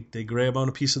basically they grab on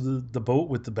a piece of the boat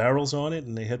with the barrels on it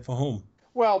and they head for home.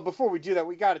 Well, before we do that,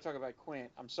 we got to talk about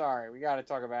Quint. I'm sorry. We got to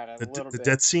talk about it a little bit. The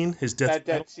death scene? His death? That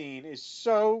death scene is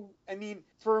so...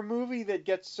 for a movie that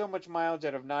gets so much mileage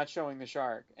out of not showing the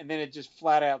shark, and then it just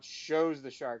flat out shows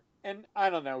the shark. And I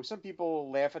don't know, some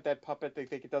people laugh at that puppet. They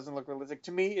think it doesn't look realistic.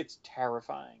 To me, it's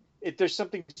terrifying. There's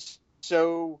something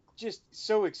so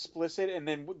explicit, and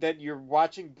then that you're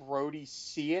watching Brody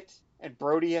see it, and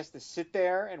Brody has to sit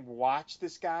there and watch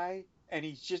this guy. And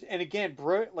he's just, and again,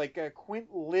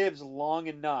 Quint lives long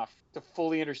enough to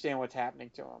fully understand what's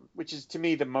happening to him, which is to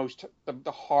me the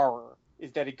horror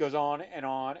is that it goes on and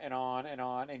on and on and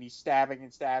on, and he's stabbing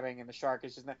and stabbing, and the shark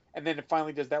is just not, and then it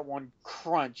finally does that one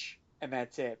crunch, and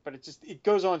that's it. But it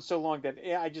goes on so long that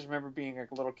I just remember being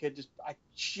like a little kid, just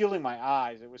shielding my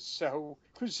eyes. It was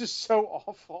just so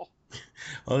awful.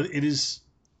 Well, it is,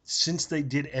 since they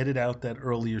did edit out that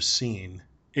earlier scene,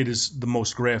 it is the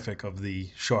most graphic of the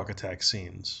shark attack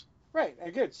scenes. Right,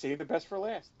 and good. Save the best for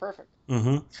last. Perfect.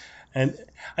 Mm-hmm. And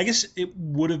I guess it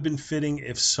would have been fitting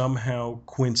if somehow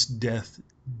Quint's death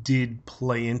did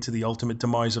play into the ultimate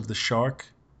demise of the shark.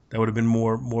 That would have been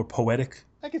more poetic.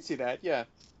 I could see that, yeah.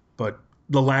 But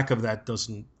the lack of that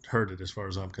doesn't hurt it, as far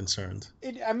as I'm concerned.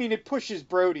 It pushes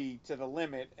Brody to the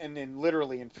limit, and then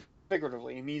literally and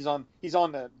figuratively. I mean, he's on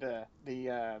the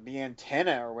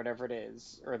antenna or whatever it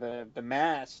is, or the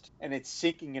mast, and it's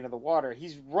sinking into the water.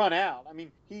 He's run out. I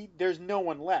mean, there's no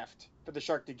one left for the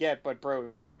shark to get but Brody.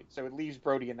 So it leaves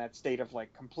Brody in that state of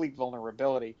like complete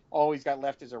vulnerability. All he's got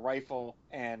left is a rifle,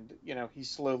 and he's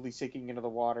slowly sinking into the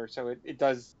water. So it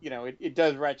does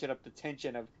ratchet up the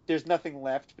tension of there's nothing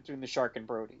left between the shark and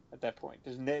Brody at that point.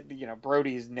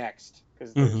 Brody is next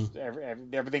because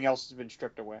everything else has been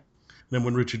stripped away. Then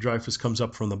when Richard Dreyfuss comes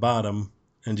up from the bottom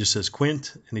and just says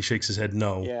Quint, and he shakes his head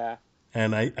no. Yeah.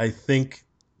 And I think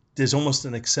there's almost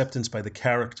an acceptance by the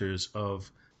characters of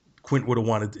Quint would have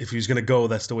wanted, if he was going to go,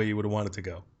 that's the way he would have wanted to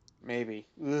go. Maybe.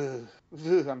 Ugh.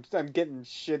 I'm getting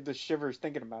the shivers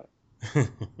thinking about it.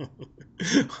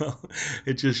 Well,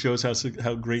 it just shows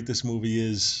how great this movie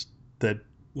is that,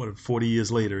 40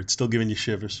 years later, it's still giving you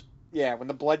shivers. Yeah, when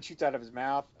the blood shoots out of his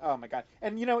mouth. Oh, my God.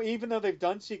 And, even though they've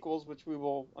done sequels, which we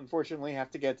will unfortunately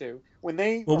have to get to, when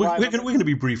they... Well, we're going to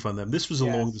be brief on them. This was a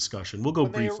long discussion. We'll go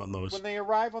brief on those. When they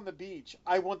arrive on the beach,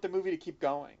 I want the movie to keep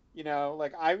going. Even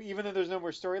though there's no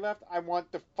more story left, I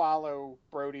want to follow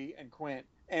Brody and Quint.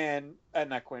 And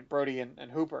not Quint, Brody and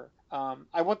Hooper.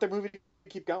 I want the movie to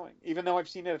keep going. Even though I've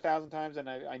seen it 1,000 times and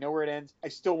I know where it ends, I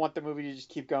still want the movie to just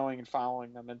keep going and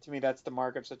following them. And to me, that's the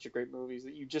mark of such a great movie, is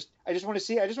that I just want to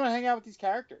see, I just want to hang out with these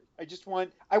characters.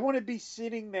 I want to be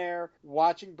sitting there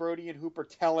watching Brody and Hooper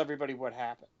tell everybody what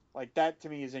happened. Like, that to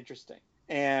me is interesting.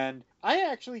 And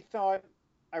I actually thought,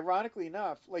 ironically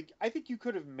enough, I think you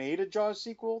could have made a Jaws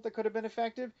sequel that could have been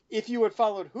effective if you had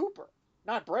followed Hooper.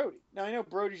 Not Brody. Now, I know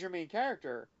Brody's your main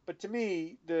character, but to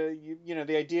me, the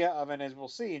idea of, and as we'll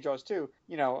see in Jaws 2,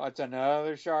 it's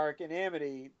another shark in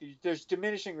Amity. There's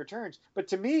diminishing returns. But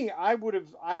to me, I could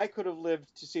have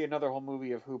lived to see another whole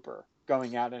movie of Hooper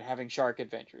going out and having shark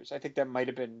adventures. I think that might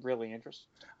have been really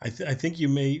interesting. I think you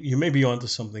may be onto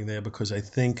something there, because I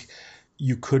think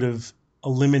you could have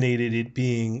eliminated it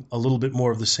being a little bit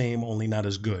more of the same, only not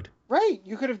as good. Right.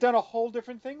 You could have done a whole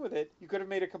different thing with it. You could have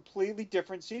made a completely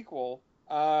different sequel.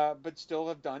 But still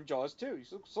have done Jaws 2.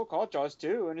 You still call it Jaws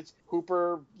 2, and it's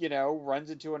Hooper, runs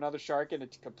into another shark in a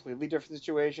completely different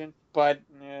situation, but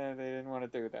they didn't want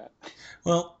to do that.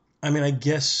 Well, I mean, I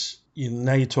guess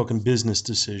now you're talking business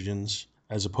decisions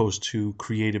as opposed to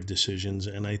creative decisions,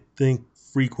 and I think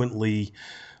frequently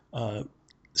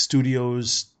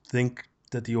studios think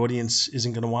that the audience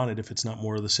isn't going to want it if it's not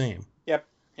more of the same. Yep.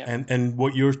 And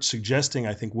what you're suggesting,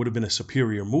 I think, would have been a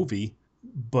superior movie,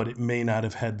 but it may not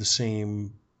have had the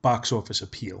same box office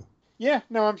appeal. Yeah,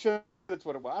 no, I'm sure that's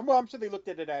what it was. Well, I'm sure they looked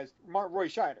at it as Roy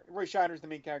Scheider. Roy Scheider's the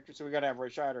main character, so we got to have Roy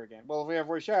Scheider again. Well, if we have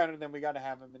Roy Scheider, then we got to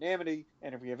have him in Amity,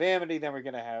 and if we have Amity, then we're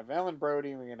going to have Ellen Brody,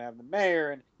 and we're going to have the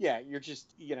mayor, and yeah, you're just,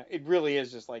 it really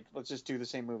is just like, let's just do the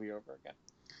same movie over again.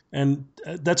 And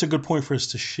that's a good point for us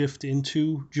to shift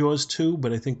into Jaws 2,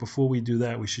 but I think before we do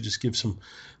that, we should just give some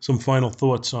final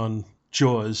thoughts on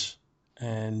Jaws.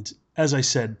 And as I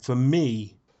said, for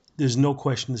me, there's no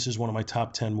question this is one of my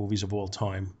top 10 movies of all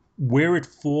time. Where it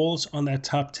falls on that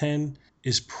top 10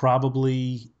 is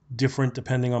probably different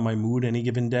depending on my mood any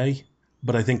given day,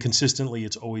 but I think consistently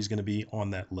it's always going to be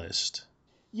on that list.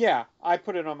 Yeah, I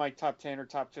put it on my top 10 or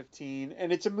top 15,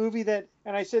 and it's a movie that,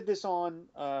 and I said this on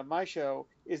my show,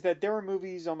 is that there are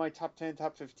movies on my top 10,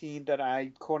 top 15 that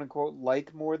I quote-unquote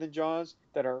like more than Jaws,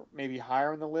 that are maybe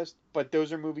higher on the list, but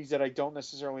those are movies that I don't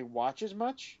necessarily watch as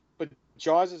much. But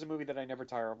Jaws is a movie that I never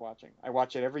tire of watching. I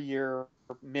watch it every year,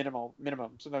 minimum,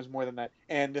 sometimes more than that.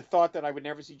 And the thought that I would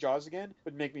never see Jaws again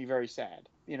would make me very sad.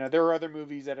 There are other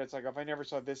movies that it's like, if I never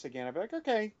saw this again, I'd be like,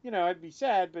 okay, I'd be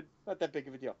sad, but not that big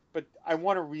of a deal. But I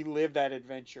want to relive that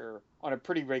adventure on a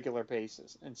pretty regular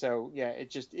basis. And so, yeah,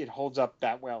 it holds up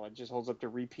that well. It just holds up to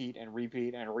repeat and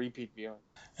repeat and repeat viewing.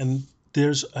 And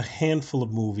there's a handful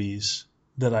of movies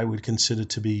that I would consider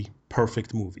to be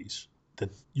perfect movies,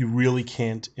 that you really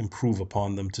can't improve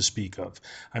upon them to speak of.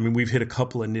 I mean, we've hit a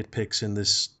couple of nitpicks in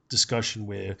this discussion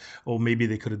where, maybe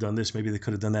they could have done this, maybe they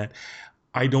could have done that.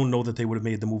 I don't know that they would have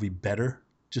made the movie better.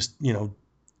 Just,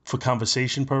 for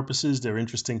conversation purposes, they're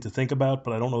interesting to think about,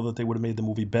 but I don't know that they would have made the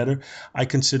movie better. I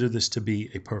consider this to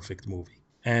be a perfect movie.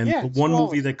 And Yeah, the it's one movie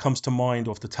flawless. that comes to mind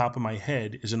off the top of my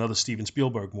head is another Steven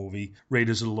Spielberg movie.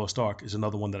 Raiders of the Lost Ark is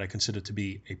another one that I consider to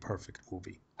be a perfect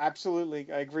movie.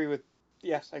 Absolutely, I agree with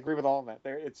all of that.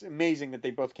 It's amazing that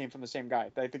they both came from the same guy.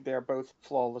 I think they are both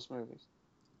flawless movies.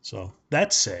 So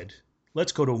that said,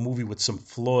 let's go to a movie with some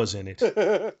flaws in it.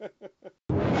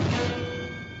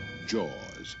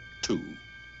 Jaws 2.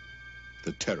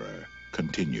 The terror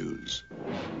continues.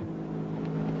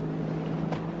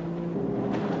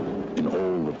 In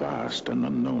all the vast and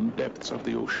unknown depths of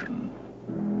the ocean,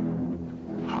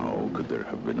 how could there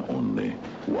have been only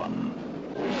one?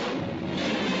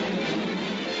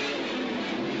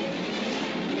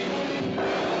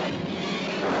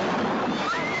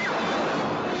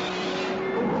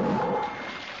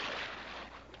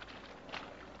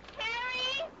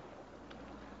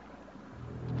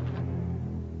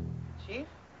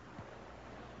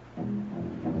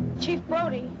 Chief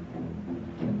Brody,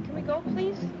 can we go,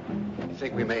 please? I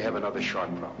think we may have another shark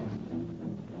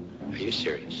problem. Are you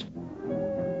serious?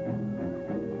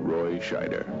 Roy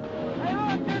Scheider.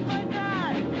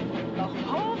 The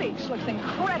whole beach looks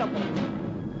incredible.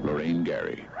 Lorraine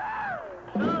Gary.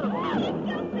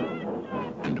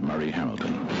 And Murray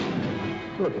Hamilton.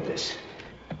 Look at this.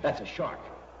 That's a shark.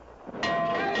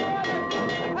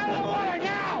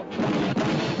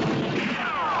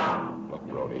 Look,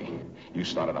 Brody, you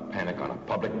started a panic on a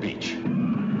public beach.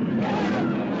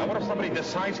 Now, what if somebody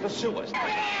decides to sue us?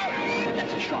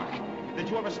 That's a shark. Did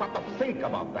you ever stop to think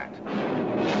about that?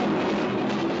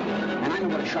 And I know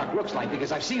what a shark looks like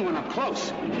because I've seen one up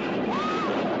close. And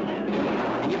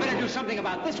you better do something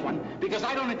about this one because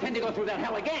I don't intend to go through that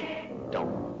hell again.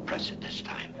 Don't press it this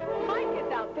time. Mike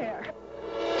is out there.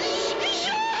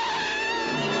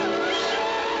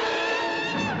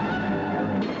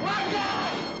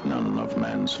 None of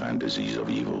man's fantasies of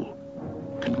evil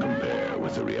can compare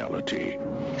with the reality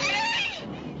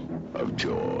of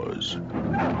Jaws.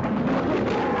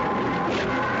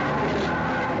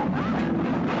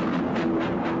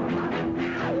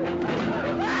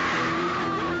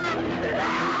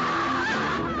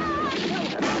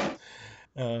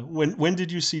 When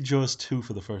did you see Jaws 2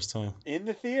 for the first time? In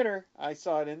the theater. I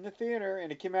saw it in the theater,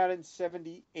 and it came out in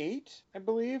 78, I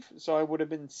believe. So I would have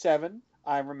been 7.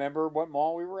 I remember what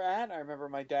mall we were at. I remember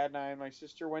my dad and I and my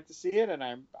sister went to see it, and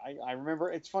I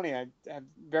remember, it's funny, I have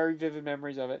very vivid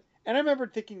memories of it. And I remember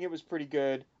thinking it was pretty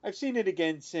good. I've seen it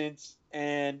again since,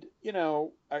 and, you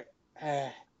know,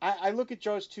 I look at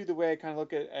Jaws 2 the way I kind of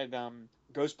look at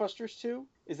Ghostbusters 2,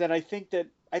 is that I think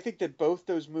that both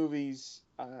those movies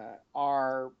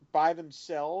are by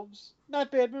themselves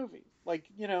not bad movies. Like,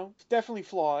 you know, definitely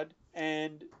flawed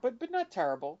and but not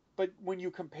terrible. But when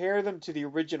you compare them to the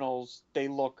originals, they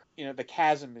look, you know, the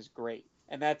chasm is great.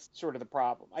 And that's sort of the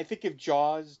problem. I think if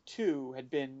Jaws 2 had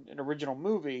been an original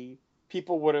movie,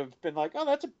 people would have been like, "Oh,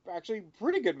 that's actually a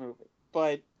pretty good movie."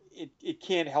 But it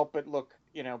can't help but look,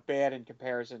 you know, bad in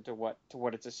comparison to what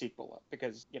it's a sequel of,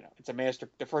 because, you know, it's a master.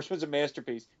 The first one's a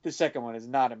masterpiece. The second one is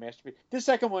not a masterpiece. The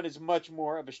second one is much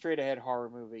more of a straight ahead horror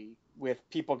movie with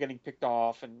people getting picked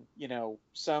off and, you know,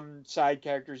 some side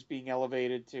characters being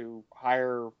elevated to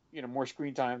higher, you know, more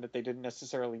screen time that they didn't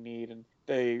necessarily need. And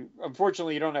they,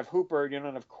 unfortunately, you don't have Hooper, you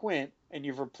don't have Quint, and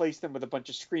you've replaced them with a bunch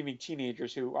of screaming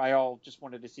teenagers who I all just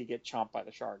wanted to see get chomped by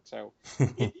the shark. So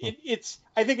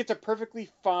I think it's a perfectly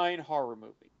fine horror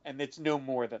movie, and it's no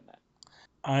more than that.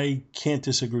 I can't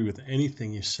disagree with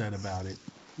anything you said about it.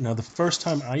 Now, the first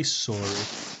time I saw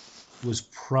it was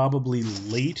probably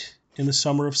late in the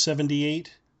summer of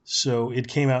 78. So it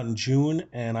came out in June,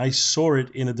 and I saw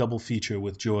it in a double feature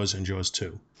with Jaws and Jaws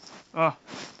 2. Oh.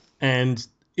 And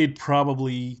it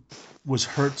probably was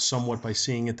hurt somewhat by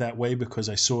seeing it that way, because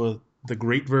I saw the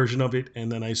great version of it,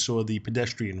 and then I saw the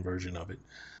pedestrian version of it,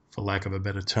 for lack of a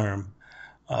better term.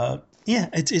 Yeah,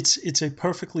 it's a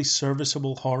perfectly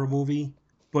serviceable horror movie,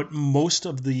 but most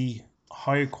of the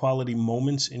higher quality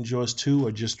moments in Jaws 2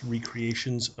 are just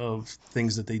recreations of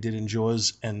things that they did in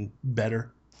Jaws and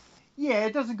better. Yeah,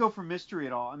 it doesn't go for mystery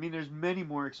at all. I mean, there's many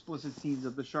more explicit scenes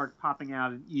of the shark popping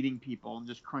out and eating people and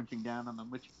just crunching down on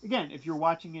them, which, again, if you're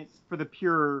watching it for the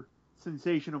pure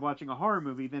sensation of watching a horror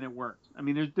movie, then it works. I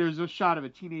mean, there's a shot of a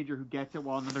teenager who gets it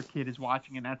while another kid is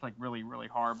watching, and that's, like, really, really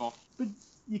horrible. But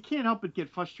you can't help but get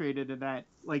frustrated at that.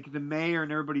 Like, the mayor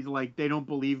and everybody's like, they don't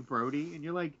believe Brody, and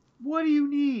you're like, what do you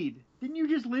need? Didn't you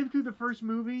just live through the first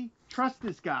movie? Trust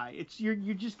this guy.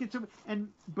 You just get some, and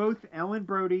both Ellen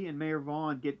Brody and Mayor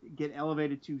Vaughn get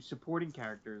elevated to supporting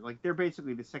characters. Like, they're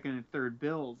basically the second and third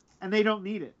build, and they don't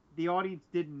need it. the audience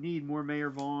didn't need more Mayor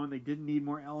Vaughn. They didn't need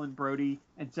more Ellen Brody.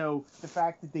 And so the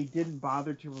fact that they didn't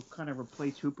bother to kind of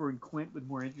replace Hooper and Quint with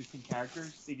more interesting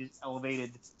characters, they just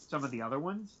elevated some of the other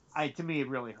ones. To me, it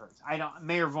really hurts.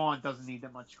 Mayor Vaughn doesn't need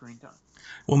that much screen time.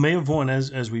 Well, Mayor Vaughn,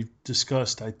 as we've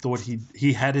discussed, I thought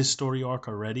he had his story arc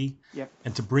already. Yep.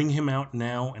 And to bring him out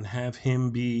now and have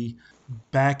him be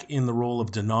back in the role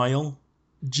of Denial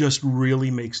just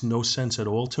really makes no sense at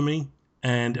all to me.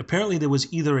 And apparently there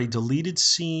was either a deleted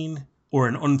scene or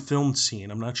an unfilmed scene,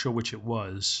 I'm not sure which it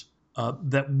was,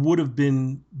 that would have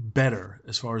been better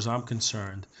as far as I'm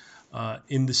concerned.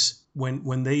 In this,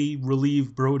 when they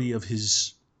relieved Brody of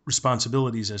his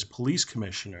responsibilities as police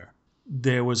commissioner,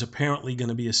 there was apparently going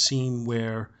to be a scene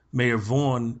where Mayor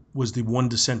Vaughn was the one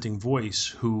dissenting voice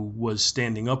who was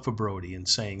standing up for Brody and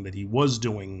saying that he was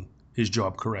doing his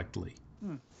job correctly.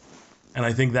 And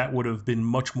I think that would have been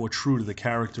much more true to the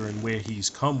character and where he's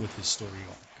come with his story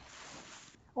arc.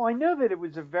 Well, I know that it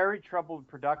was a very troubled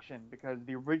production because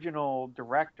the original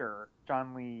director,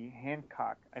 John Lee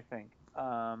Hancock, I think,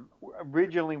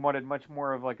 originally wanted much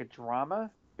more of like a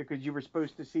drama, because you were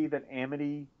supposed to see that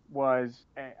Amity was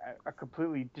a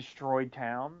completely destroyed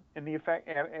town in the effect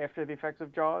after the effects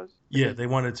of Jaws. Yeah, they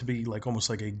wanted it to be like almost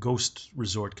like a ghost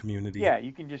resort community. Yeah,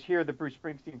 you can just hear the Bruce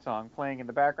Springsteen song playing in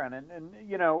the background,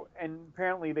 and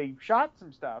apparently they shot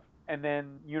some stuff, and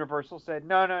then Universal said,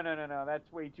 no,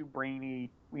 that's way too brainy.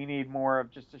 We need more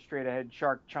of just a straight ahead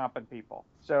shark chomping people.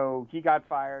 So he got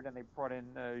fired, and they brought in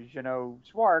Jeannot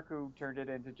Swark, who turned it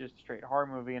into just a straight horror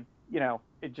movie, and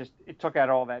it took out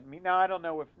all that. Now, I don't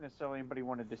know if necessarily anybody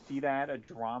wanted to see that, a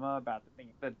drama about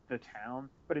the town,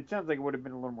 but it sounds like it would have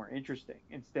been a little more interesting.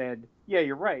 Instead, yeah,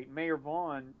 you're right. Mayor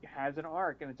Vaughn has an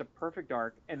arc, and it's a perfect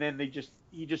arc, and then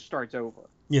he just starts over.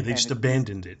 Yeah, they just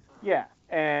abandoned it. Yeah,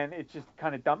 and it's just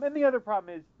kind of dumb. And the other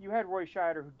problem is you had Roy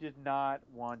Scheider, who did not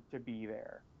want to be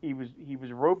there. He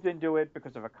was roped into it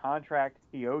because of a contract.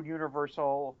 He owed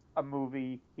Universal a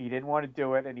movie. He didn't want to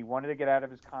do it, and he wanted to get out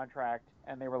of his contract.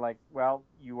 And they were like, "Well,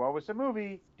 you owe us a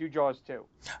movie. Do Jaws 2."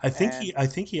 I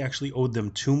think he actually owed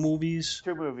them 2 movies.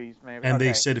 2 movies, maybe. And okay.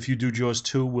 They said if you do Jaws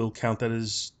 2, we'll count that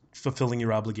as fulfilling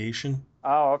your obligation.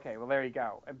 Oh, okay. Well, there you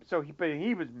go. So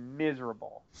he was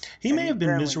miserable. He may have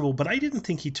been miserable, but I didn't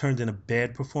think he turned in a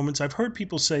bad performance. I've heard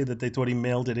people say that they thought he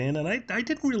mailed it in, and I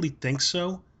didn't really think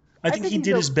so. I think he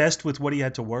did his best with what he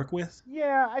had to work with.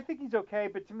 Yeah, I think he's okay,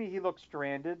 but to me he looks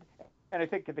stranded, and I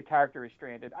think that the character is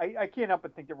stranded. I can't help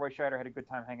but think that Roy Scheider had a good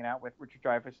time hanging out with Richard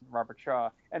Dreyfuss and Robert Shaw,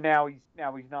 and now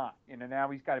he's not. Now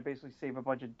he's got to basically save a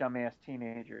bunch of dumbass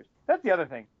teenagers. That's the other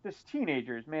thing. These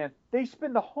teenagers, man, they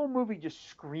spend the whole movie just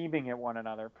screaming at one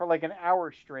another for like an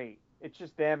hour straight. It's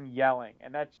just them yelling,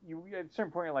 and that's you. At a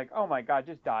certain point, you're like, "Oh my God,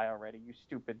 just die already, you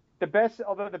stupid." The best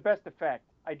effect,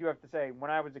 I do have to say, when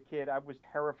I was a kid, I was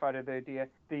terrified of the idea.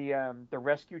 The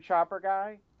rescue chopper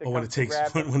guy. When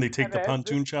they take the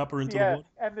pontoon chopper into the water.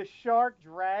 And the shark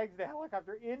drags the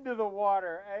helicopter into the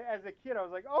water. As a kid, I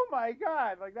was like, "Oh my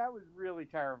God!" Like that was really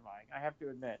terrifying. I have to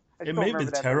admit. It may have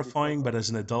been terrifying, but as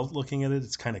an adult looking at it,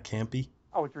 it's kind of campy.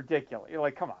 Oh, it's ridiculous. You're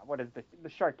like, come on, what is this? The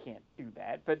shark can't do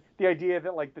that. But the idea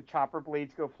that like the chopper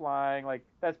blades go flying, like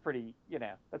that's pretty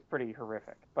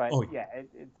horrific. But yeah,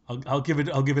 I'll give it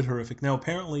horrific. Now,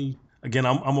 apparently, again,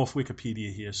 I'm off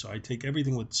Wikipedia here, so I take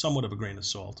everything with somewhat of a grain of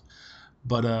salt.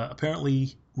 But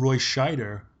apparently, Roy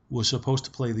Scheider was supposed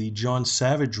to play the John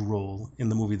Savage role in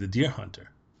the movie The Deer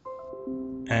Hunter.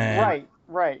 And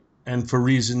right. And for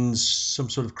reasons, some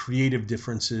sort of creative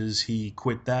differences, he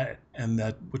quit that,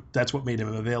 and that's what made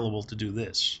him available to do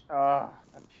this. Oh,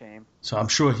 that's a shame. So I'm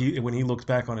sure when he looked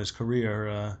back on his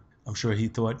career, I'm sure he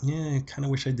thought, yeah, I kind of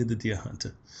wish I did The Deer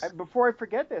Hunter. Before I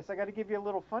forget this, I got to give you a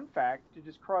little fun fact to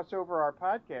just cross over our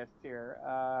podcast here.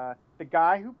 The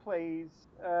guy who plays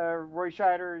Roy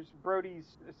Scheider's Brody's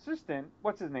assistant,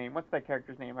 what's his name? What's that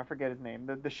character's name? I forget his name.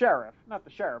 The sheriff, not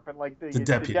the sheriff, but like the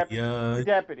deputy. The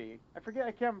deputy.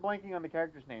 I'm blanking on the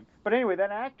character's name. But anyway,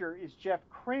 that actor is Jeff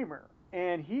Kramer.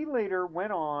 And he later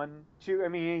went on to,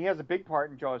 he has a big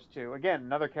part in Jaws 2. Again,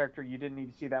 another character you didn't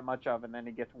need to see that much of, and then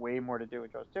he gets way more to do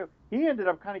in Jaws 2. He ended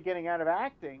up kind of getting out of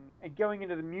acting and going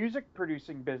into the music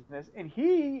producing business. And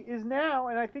he is now,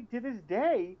 and I think to this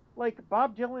day, like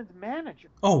Bob Dylan's manager.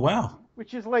 Oh, wow.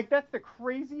 Which is like, that's the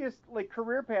craziest like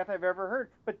career path I've ever heard.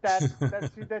 But that's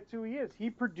who he is. He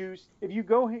produced, if you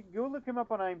go look him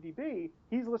up on IMDb,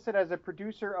 he's listed as a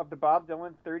producer of the Bob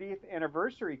Dylan 30th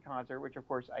anniversary concert, which of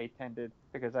course I attended credited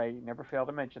because I never fail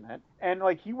to mention that. And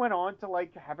like he went on to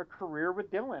like have a career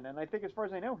with Dylan, and I think as far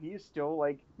as I know, he is still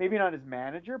like maybe not his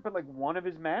manager, but like one of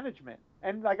his management.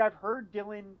 And like I've heard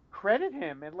Dylan credit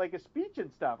him in like a speech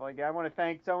and stuff. Like I want to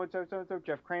thank so and so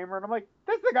Jeff Kramer, and I'm like,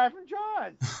 that's the guy from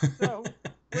Jaws. So.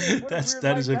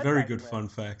 That is a very good fun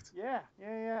fact. Yeah.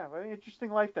 What an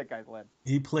interesting life that guy's led.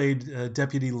 He played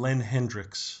Deputy Len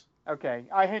Hendricks. Okay,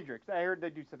 Hendricks. I heard they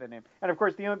do say that name. And of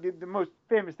course, the most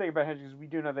famous thing about Hendricks is we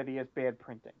do know that he has bad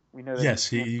printing. We know that. Yes,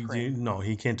 he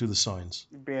can't do the signs.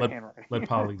 Bad handwriting. Let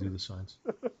Polly do the signs.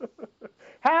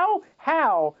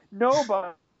 How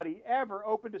nobody ever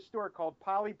opened a store called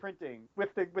Polly Printing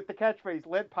with the catchphrase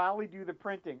 "Let Polly do the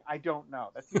printing"? I don't know.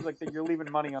 That seems like that you're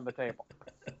leaving money on the table.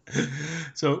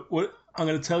 So what I'm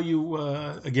going to tell you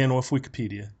again off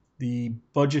Wikipedia. The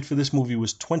budget for this movie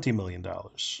was $20 million.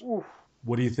 Oof.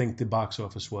 What do you think the box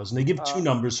office was? And they give two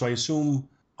numbers, so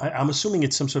I'm assuming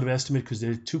it's some sort of estimate because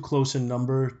they're too close in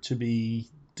number to be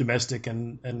domestic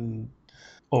and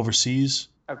overseas.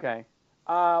 Okay.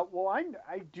 Well,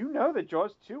 I do know that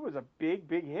Jaws 2 was a big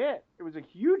hit. It was a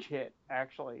huge hit,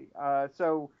 actually.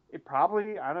 So it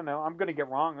probably, I don't know, I'm going to get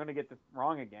wrong. I'm going to get this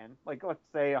wrong again. Like, let's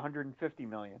say 150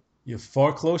 million. You're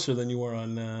far closer than you were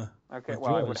on Okay,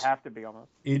 well, Jaws. It would have to be almost.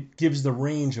 It gives the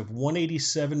range of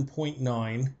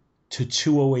 187.9 to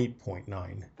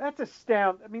 208.9. That's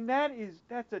astounding. I mean,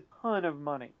 that's a ton of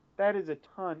money. That is a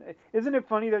ton. Isn't it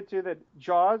funny, though, too, that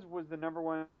Jaws was the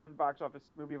 #1 box office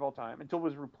movie of all time until it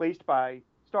was replaced by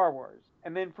Star Wars.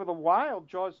 And then for the while,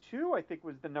 Jaws 2, I think,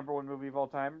 was the #1 movie of all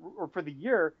time, or for the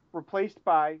year, replaced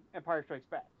by Empire Strikes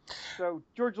Back. So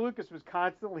George Lucas was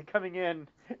constantly coming in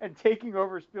and taking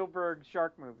over Spielberg's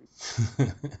shark movies.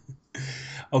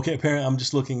 Okay, apparently I'm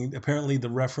just looking. Apparently the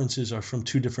references are from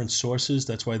two different sources.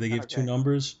 That's why they give two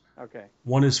numbers. Okay.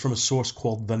 One is from a source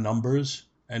called The Numbers,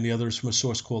 and the other is from a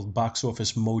source called Box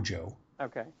Office Mojo.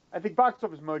 Okay. I think Box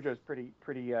Office Mojo is pretty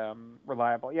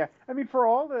reliable. Yeah. I mean, for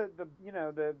all the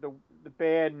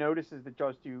bad notices that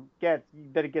Jaws 2 gets,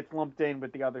 that it gets lumped in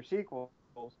with the other sequels,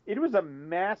 it was a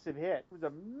massive hit.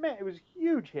 It was a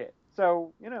huge hit.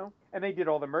 So, and they did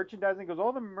all the merchandising, because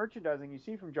all the merchandising you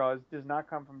see from Jaws does not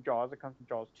come from Jaws. It comes from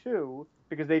Jaws 2,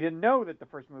 because they didn't know that the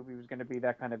first movie was going to be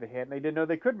that kind of a hit, and they didn't know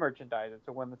they could merchandise it.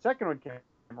 So when the second one came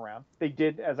around, they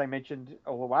did, as I mentioned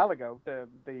a little while ago,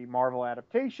 the Marvel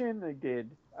adaptation. They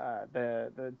did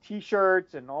the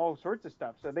T-shirts and all sorts of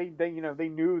stuff. So they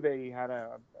knew they had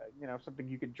something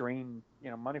you could drain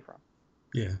money from.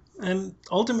 Yeah, and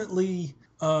ultimately,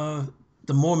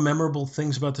 the more memorable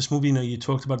things about this movie, you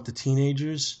talked about the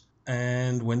teenagers,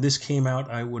 and when this came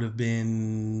out, I would have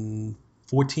been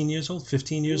 14 years old,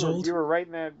 15 years old. You were right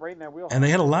in that wheelhouse. And they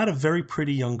had a lot of very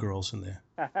pretty young girls in there.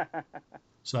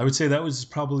 So I would say that was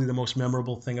probably the most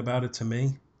memorable thing about it to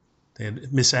me. They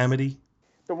had Miss Amity.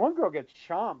 The one girl gets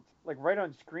chomped, like right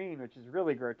on screen, which is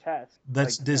really grotesque.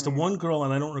 There's the one girl,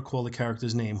 and I don't recall the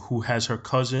character's name, who has her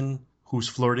cousin who's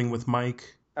flirting with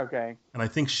Mike. Okay. And I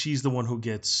think she's the one who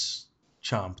gets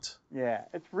chomped. Yeah,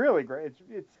 it's really great.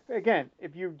 It's again,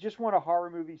 if you just want a horror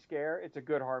movie scare, it's a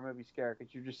good horror movie scare,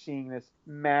 because you're just seeing this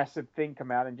massive thing come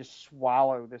out and just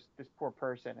swallow this poor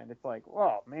person, and it's like,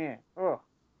 oh man, oh.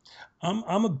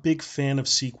 I'm a big fan of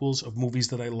sequels of movies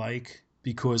that I like,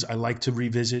 because I like to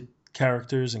revisit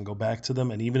characters and go back to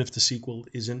them, and even if the sequel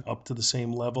isn't up to the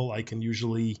same level, I can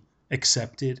usually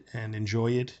accept it and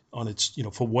enjoy it on its,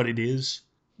 for what it is.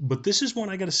 But this is one,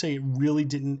 I got to say, it really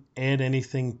didn't add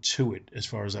anything to it as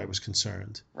far as I was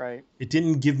concerned. Right. It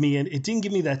didn't give me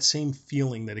that same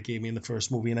feeling that it gave me in the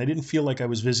first movie, and I didn't feel like I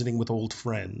was visiting with old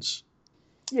friends.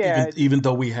 Yeah. Even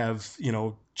though we have,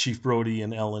 Chief Brody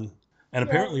and Ellen. And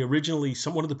apparently originally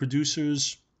one of the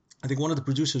producers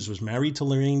was married to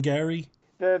Lorraine Gary.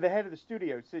 The head of the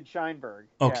studio, Sid Sheinberg.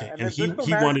 Okay, yeah. and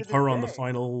he wanted her on the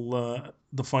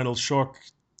final shark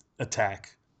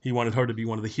attack. He wanted her to be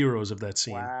one of the heroes of that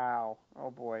scene. Wow.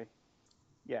 Oh boy.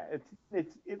 Yeah,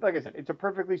 it's like I said, it's a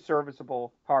perfectly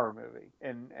serviceable horror movie,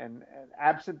 and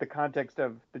absent the context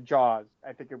of the Jaws,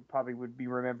 I think it probably would be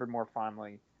remembered more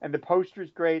fondly. And the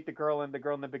poster's great. The girl in the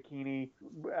bikini,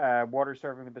 water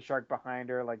surfing with the shark behind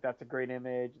her, like that's a great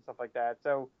image and stuff like that.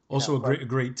 So also a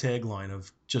great tagline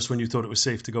of just when you thought it was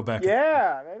safe to go back.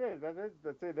 Yeah,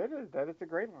 that is a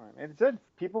great line. And it said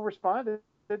people responded.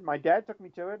 My dad took me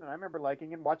to it, and I remember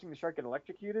liking it. Watching the shark get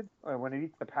electrocuted when it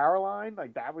eats the power line,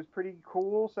 like that was pretty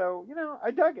cool. So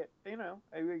I dug it.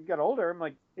 I got older. I'm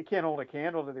like, it can't hold a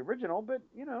candle to the original, but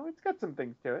it's got some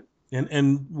things to it.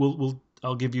 And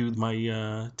I'll give you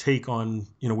my take on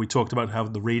we talked about how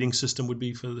the rating system would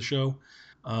be for the show.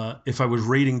 If I was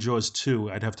rating Jaws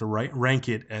 2, I'd have to rank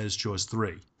it as Jaws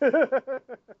 3.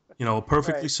 You know, a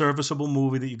perfectly Right. serviceable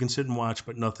movie that you can sit and watch,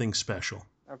 but nothing special.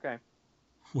 Okay.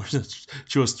 Whereas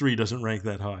Jaws 3 doesn't rank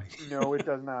that high. No, it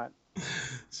does not.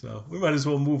 So we might as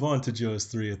well move on to Jaws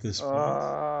 3 at this point.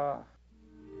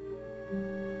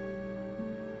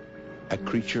 A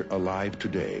creature alive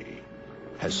today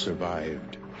has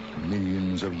survived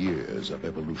millions of years of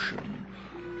evolution.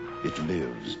 It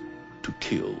lives to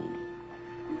kill,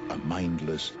 a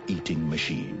mindless eating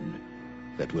machine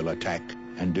that will attack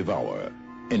and devour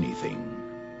anything.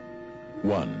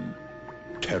 One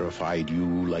terrified you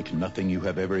like nothing you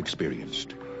have ever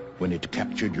experienced when it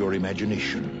captured your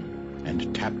imagination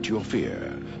and tapped your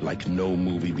fear like no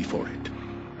movie before it.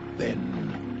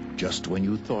 Then, just when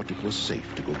you thought it was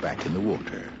safe to go back in the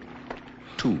water,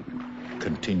 two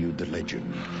continued the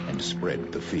legend and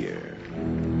spread the fear.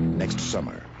 Next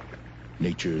summer,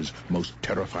 nature's most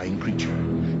terrifying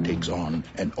creature takes on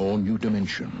an all-new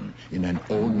dimension in an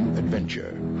all-new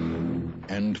adventure.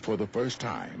 And for the first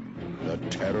time, the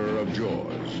terror of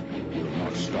Jaws will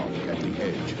not stop at the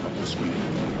edge of the screen.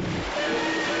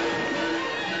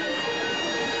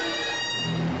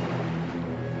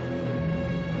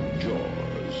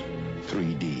 Jaws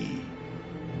 3D.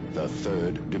 The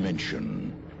third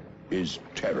dimension is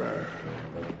terror.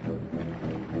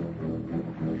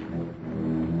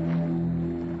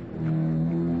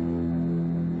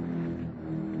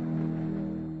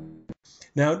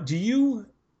 Now, do you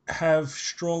have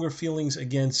stronger feelings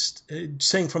against,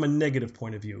 saying from a negative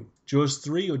point of view, Jaws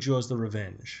 3 or Jaws the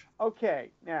Revenge? Okay,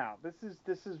 now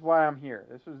this is why I'm here.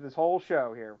 This was this whole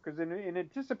show here because in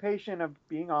anticipation of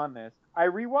being on this, I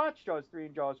rewatched Jaws 3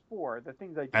 and Jaws 4. The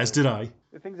things I do, As did I.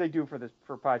 The things I do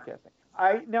for podcasting.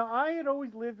 I had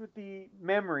always lived with the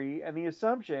memory and the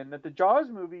assumption that the Jaws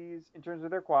movies, in terms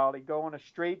of their quality, go on a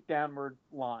straight downward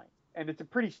line, and it's a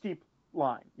pretty steep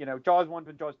line. You know, Jaws 1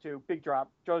 to Jaws 2, big drop.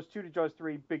 Jaws 2 to Jaws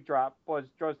 3, big drop.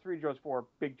 Jaws 3 to Jaws 4,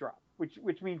 big drop.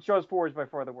 Which means Jaws 4 is by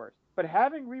far the worst. But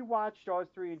having rewatched Jaws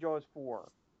 3 and Jaws 4,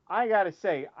 I gotta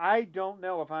say, I don't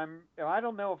know if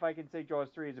I can say Jaws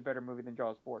 3 is a better movie than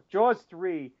Jaws 4. Jaws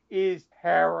 3 is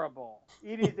terrible.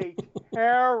 It is a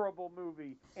terrible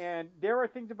movie. And there are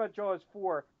things about Jaws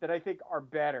 4 that I think are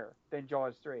better than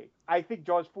Jaws 3. I think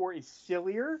Jaws 4 is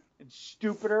sillier and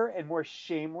stupider and more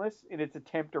shameless in its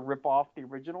attempt to rip off the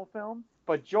original film.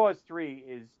 But Jaws 3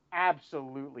 is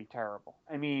absolutely terrible.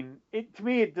 I mean, to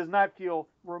me, it does not feel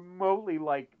remotely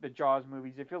like the Jaws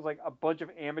movies. It feels like a bunch of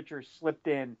amateurs slipped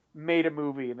in, made a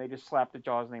movie, and they just slapped the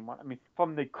Jaws name on it. I mean,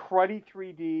 from the cruddy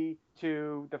 3D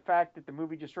to the fact that the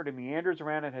movie just sort of meanders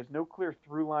around and has no clear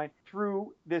through line,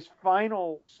 through this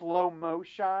final slow-mo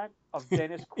shot of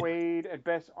Dennis Quaid and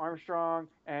Bess Armstrong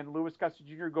and Louis Gossett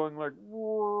Jr. going like,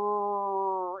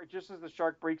 roar, just as the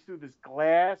shark breaks through this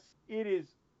glass. It is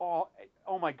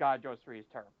oh my God, Jaws 3 is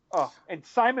terrible. Oh, and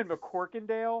Simon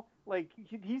McCorkindale, like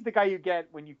he's the guy you get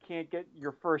when you can't get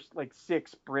your first like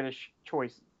 6 British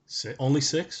choices. Only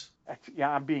 6?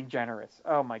 Yeah, I'm being generous.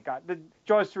 Oh my God, the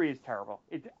Jaws 3 is terrible.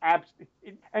 It's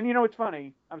and you know it's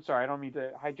funny. I'm sorry, I don't mean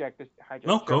to hijack this.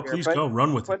 No, go, please go,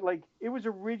 run with it. But like, it was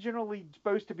originally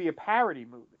supposed to be a parody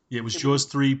movie. Yeah, it was Jaws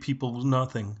 3, People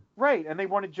Nothing. Right, and they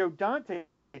wanted Joe Dante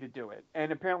to do it,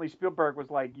 and apparently Spielberg was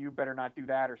like, you better not do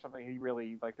that or something. He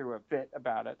really like threw a fit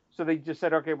about it, so they just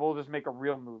said, okay, we'll just make a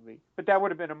real movie. But that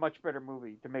would have been a much better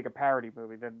movie to make a parody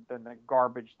movie than the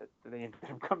garbage that they ended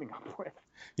up coming up with.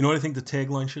 You know what I think the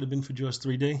tagline should have been for Jaws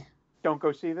 3D? Don't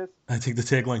go see this? I think the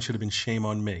tagline should have been shame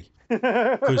on me,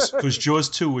 because Jaws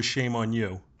 2 was shame on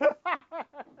you.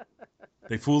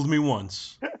 They fooled me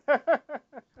once,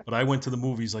 but I went to the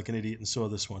movies like an idiot and saw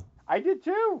this one. I did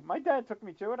too. My dad took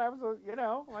me to it. I was,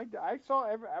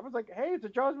 I was like, hey, it's a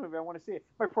Jaws movie. I want to see it.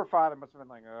 My poor father must have been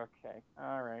like, okay,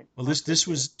 all right. Well, this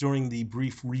was during the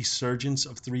brief resurgence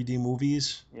of 3D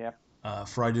movies. Yep.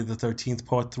 Friday the 13th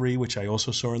Part 3, which I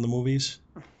also saw in the movies,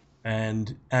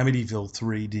 and Amityville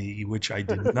 3D, which I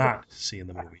did not see in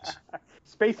the movies.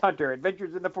 Space Hunter,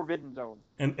 Adventures in the Forbidden Zone.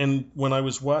 And when I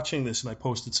was watching this, and I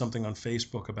posted something on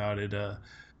Facebook about it,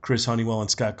 Chris Honeywell and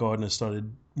Scott Gardner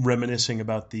started reminiscing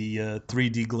about the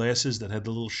 3D glasses that had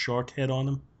the little shark head on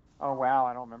them. Oh wow,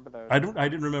 I don't remember those. I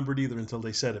didn't remember it either until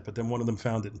they said it, but then one of them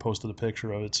found it and posted a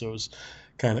picture of it, so it was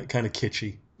kind of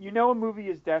kitschy. You know, a movie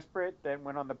is desperate that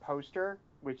when on the poster,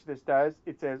 which this does,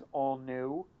 it says all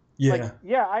new. Yeah. Like,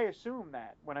 yeah, I assume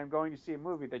that when I'm going to see a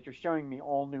movie that you're showing me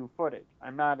all new footage.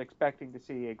 I'm not expecting to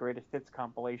see a greatest hits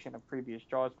compilation of previous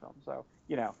Jaws films. So,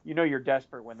 you know you're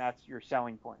desperate when that's your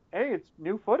selling point. Hey, it's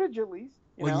new footage at least.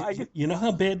 You know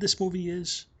how bad this movie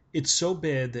is? It's so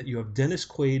bad that you have Dennis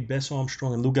Quaid, Bess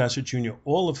Armstrong, and Lou Gossett Jr.,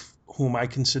 all of whom I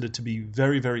consider to be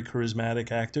very, very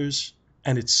charismatic actors,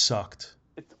 and it sucked.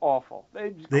 It's awful.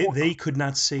 They could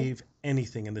not save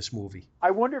anything in this movie. I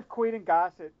wonder if Quaid and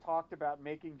Gossett talked about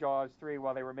making Jaws 3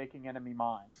 while they were making Enemy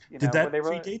Mine. Did that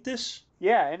predate this?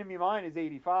 Yeah, Enemy Mine is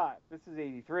 85. This is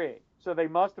 83. So they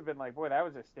must have been like, boy, that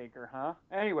was a stinker, huh?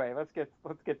 Anyway, let's get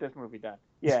this movie done.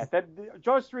 Yeah,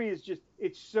 Jaws 3 is just,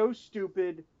 it's so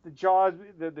stupid.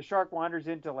 The shark wanders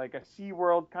into like a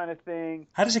SeaWorld kind of thing.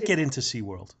 How does it get into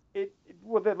SeaWorld? It's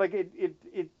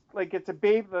a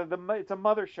baby. It's a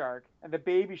mother shark, and the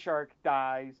baby shark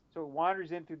dies, so it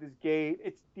wanders in through this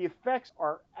gate. The effects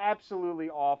are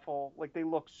absolutely awful. Like, they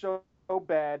look so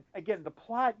bad. Again, the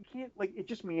plot, you can't, like, it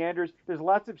just meanders. There's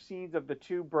lots of scenes of the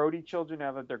two Brody children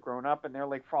now that they're grown up, and they're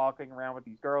like frolicking around with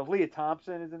these girls. Leah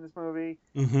Thompson is in this movie.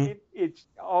 Mm-hmm. It's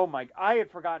oh my! I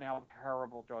had forgotten how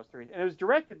terrible Jaws 3 is, and it was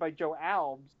directed by Joe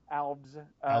Alves,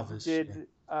 who did. Yeah.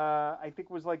 I think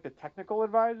was like the technical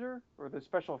advisor or the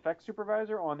special effects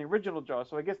supervisor on the original Jaws.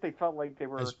 So I guess they felt like they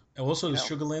were also the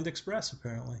Sugarland Express,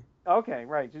 apparently. Okay,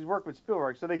 right. He's worked with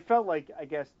Spielberg, so they felt like, I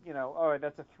guess, oh,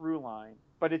 that's a through line.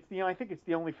 But it's I think it's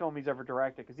the only film he's ever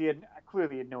directed, because he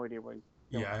clearly had no idea what he's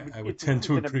doing. Yeah, I would tend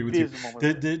to agree with you.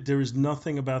 There is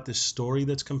nothing about this story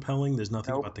that's compelling. There's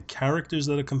nothing about the characters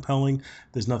that are compelling.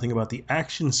 There's nothing about the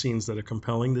action scenes that are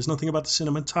compelling. There's nothing about the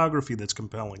cinematography that's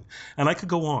compelling. And I could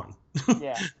go on.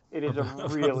 Yeah, it is a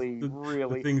really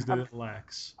the things that it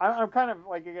lacks. I'm kind of,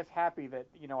 like, I guess, happy that,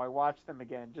 I watched them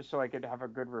again just so I could have a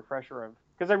good refresher of,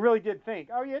 because I really did think,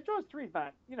 oh yeah, Jaws 3 is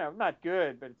not, not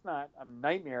good, but it's not a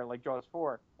nightmare like Jaws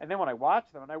 4. And then when I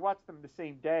watched them, the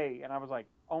same day, and I was like,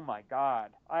 oh my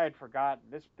God, I had forgotten.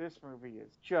 This movie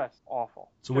is just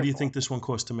awful. So what do you think this one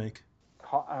cost to make?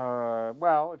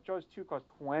 Well, if Jaws 2 cost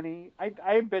 $20,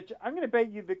 I bet you, I'm going to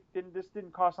bet you that this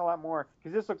didn't cost a lot more,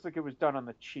 because this looks like it was done on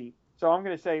the cheap. So I'm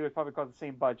going to say it would probably cost the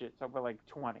same budget, so for like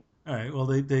 20. All right. Well,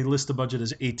 they list the budget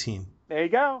as 18. There you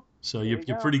go. So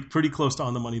you're pretty close to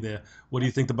on the money there. What do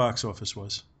you think the box office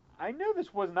was? I know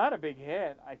this was not a big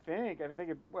hit. I think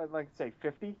it was, like, say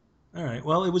 50. All right.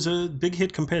 Well, it was a big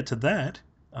hit compared to that.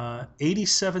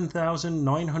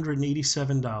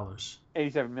 $87,987.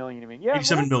 87 million, you mean? Yeah.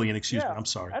 87 million. Excuse me. I'm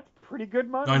sorry. That's pretty good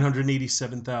money.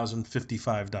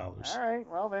 $987,055. All right.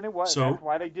 Well, then it was. That's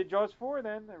why they did Jaws 4.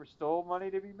 Then there was still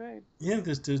money to be made. Yeah,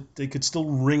 they could still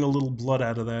wring a little blood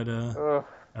out of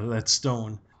that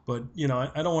stone. But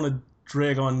I don't want to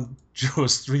drag on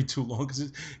Jaws 3 too long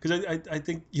because I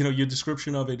think your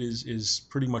description of it is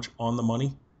pretty much on the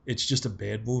money. It's just a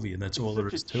bad movie, and that's all there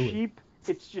is to it.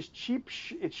 It's just cheap.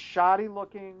 It's shoddy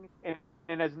looking,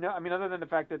 and has no. I mean, other than the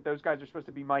fact that those guys are supposed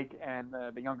to be Mike and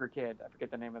the younger kid. I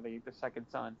forget the name of the second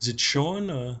son. Is it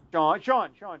Sean? Sean.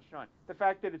 The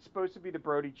fact that it's supposed to be the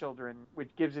Brody children, which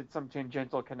gives it some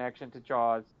tangential connection to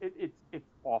Jaws. It's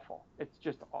awful. It's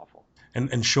just awful.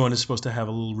 And Sean is supposed to have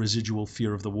a little residual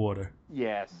fear of the water.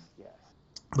 Yes.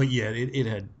 But yeah, it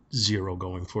had zero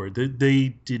going for it. They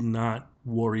did not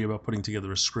worry about putting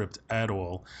together a script at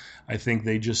all. I think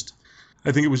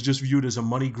it was just viewed as a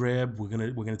money grab. We're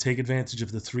gonna take advantage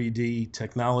of the 3D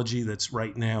technology that's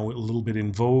right now a little bit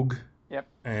in vogue. Yep.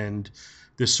 And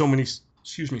there's so many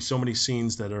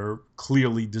scenes that are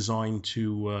clearly designed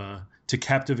to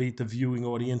captivate the viewing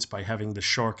audience by having the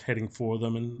shark heading for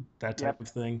them and that type of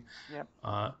thing. Yep.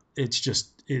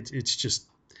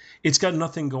 It's got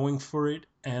nothing going for it.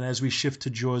 And as we shift to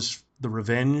Jaws: The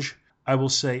Revenge, I will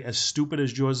say, as stupid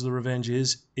as Jaws: The Revenge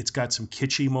is, it's got some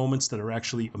kitschy moments that are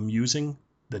actually amusing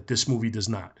that this movie does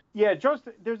not. Yeah,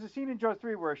 there's a scene in Jaws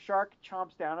 3 where a shark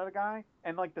chomps down at a guy,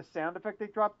 and like the sound effect they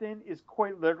dropped in is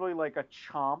quite literally like a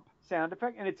chomp sound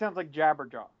effect, and it sounds like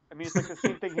Jabberjaw. I mean, it's like the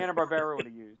same thing Hanna-Barbera would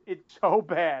have used. It's so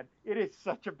bad. It is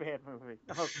such a bad movie.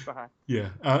 Oh God. Yeah,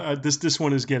 this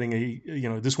one is getting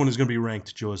this one is going to be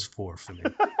ranked Jaws 4 for me.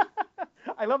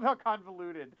 I love how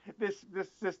convoluted this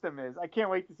system is. I can't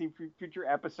wait to see future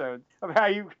episodes of how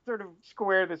you sort of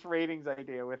square this ratings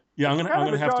idea with. Yeah, I'm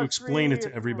gonna have to explain it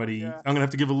to everybody. I'm gonna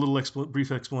have to give a little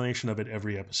brief explanation of it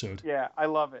every episode. Yeah, I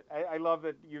love it. I love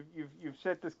that you've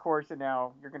set this course and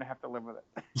now you're gonna have to live with it.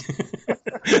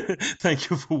 Thank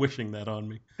you for wishing that on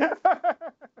me.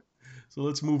 So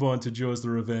let's move on to Jaws: The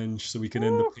Revenge so we can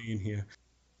end the pain here.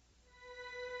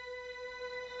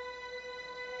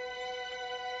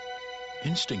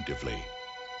 Instinctively,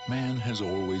 man has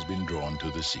always been drawn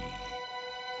to the sea.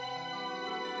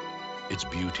 Its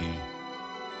beauty,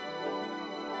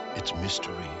 its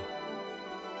mystery,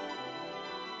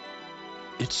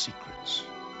 its secrets.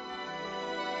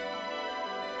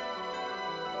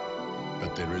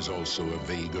 But there is also a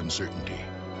vague uncertainty,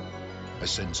 a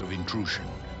sense of intrusion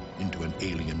into an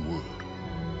alien world,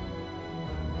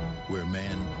 where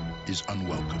man is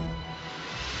unwelcome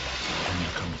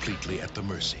and completely at the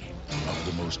mercy of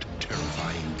the most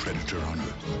terrifying predator on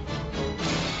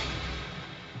Earth.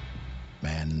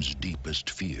 Man's deepest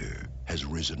fear has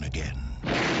risen again.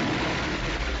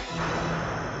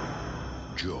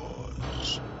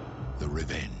 Jaws, the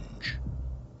revenge.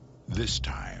 This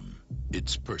time,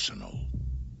 it's personal.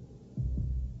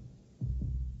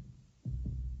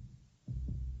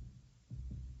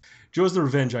 Jaws the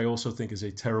Revenge, I also think, is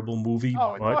a terrible movie,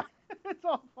 Oh, but it's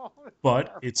awful.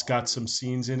 but it's got some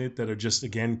scenes in it that are just,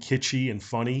 again, kitschy and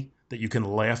funny, that you can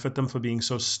laugh at them for being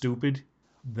so stupid,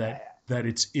 that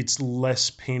it's less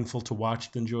painful to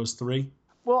watch than Jaws 3.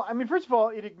 Well, I mean, first of all,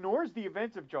 it ignores the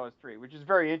events of Jaws 3, which is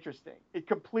very interesting. It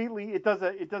does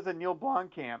a Neil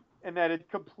Blomkamp, and that it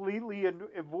completely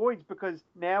avoids, because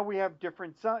now we have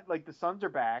different sons, like the sons are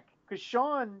back. Because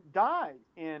Sean dies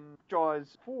in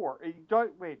Jaws 4.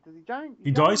 Wait, does he die?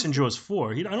 He dies in Jaws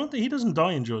 4. I don't think he doesn't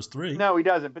die in Jaws 3. No, he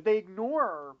doesn't. But they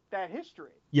ignore that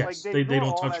history. Yes, like, they don't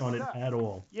ignore touch on it stuff. at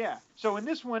all. Yeah. So in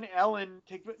this one, Ellen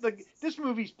this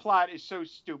movie's plot is so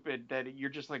stupid that you're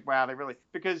just like, wow, they really,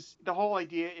 because the whole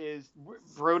idea is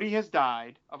Brody has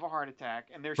died of a heart attack,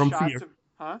 and there's shots of.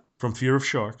 Huh? From Fear of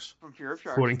Sharks. From Fear of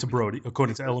Sharks.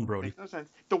 According to Ellen Brody. Makes no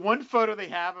sense. The one photo they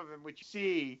have of him, which you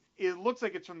see, it looks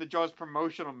like it's from the Jaws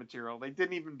promotional material. They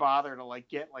didn't even bother to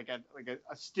get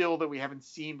a still that we haven't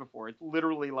seen before. It's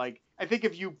literally like, I think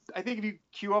if you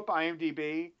queue up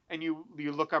IMDb and you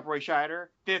look up Roy Scheider,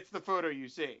 that's the photo you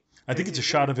see. I think it's a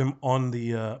shot of him on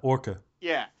the Orca.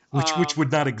 Yeah. Which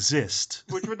would not exist.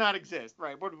 Which would not exist,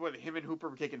 right? What him and Hooper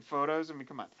were taking photos? I mean,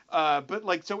 come on.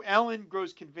 But so Ellen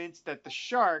grows convinced that the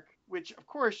shark, which of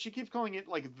course she keeps calling it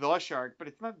like the shark, but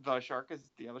it's not the shark because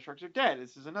the other sharks are dead.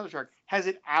 This is another shark. Has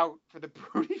it out for the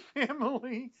Brody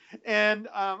family, and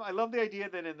I love the idea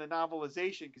that in the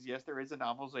novelization, because yes, there is a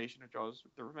novelization of Jaws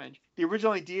the Revenge. The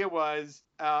original idea was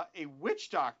a witch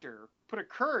doctor put a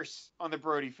curse on the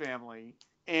Brody family.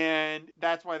 And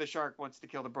that's why the shark wants to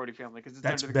kill the Brody family, because it's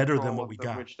that's under the better control than what of we the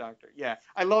got. Witch doctor. Yeah,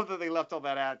 I love that they left all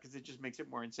that out because it just makes it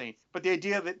more insane. But the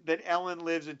idea that Ellen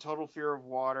lives in total fear of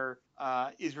water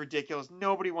is ridiculous.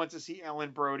 Nobody wants to see Ellen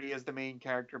Brody as the main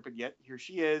character, but yet here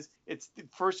she is. It's the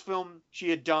first film she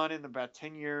had done in about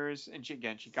 10 years, and she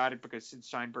got it because Sid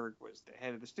Sheinberg was the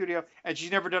head of the studio, and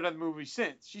she's never done another movie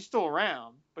since. She's still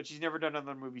around, but she's never done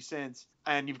another movie since.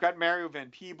 And you've got Mario Van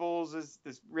Peebles as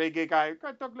this reggae guy,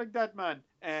 "Can't talk like that, man,"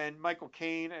 and Michael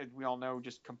Caine, as we all know,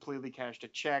 just completely cashed a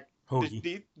check.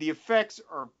 The effects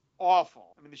are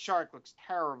awful. I mean, the shark looks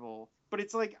terrible, but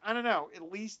it's like, I don't know,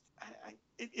 at least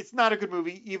it's not a good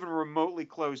movie, even remotely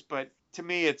close, but to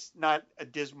me, it's not a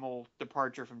dismal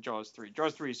departure from Jaws 3.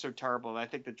 Jaws 3 is so terrible that I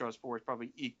think that Jaws 4 is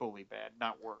probably equally bad,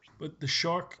 not worse. But the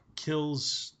shark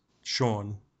kills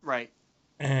Sean. Right.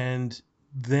 And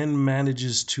then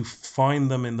manages to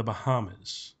find them in the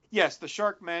Bahamas. Yes, the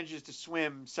shark manages to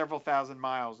swim several thousand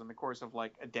miles in the course of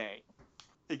like a day.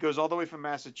 It goes all the way from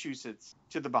Massachusetts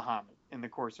to the Bahamas in the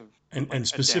course of and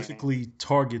specifically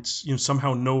targets,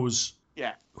 somehow knows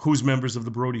who's members of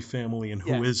the Brody family and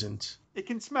who isn't. It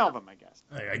can smell them, I guess.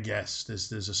 I guess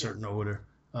there's a certain odor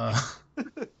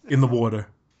in the water.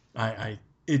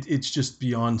 It's just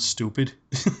beyond stupid.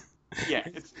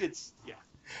 it's.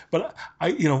 But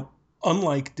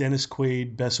unlike Dennis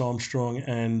Quaid, Bess Armstrong,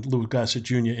 and Louis Gossett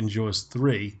Jr. in Jaws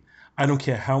 3, I don't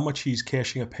care how much he's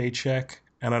cashing a paycheck,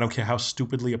 and I don't care how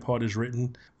stupidly a part is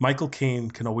written. Michael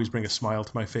Caine can always bring a smile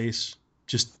to my face.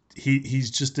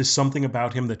 There's something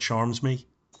about him that charms me.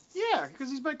 Yeah,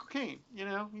 because he's Michael Caine.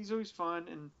 He's always fun,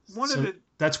 and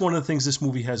that's one of the things this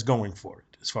movie has going for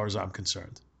it, as far as I'm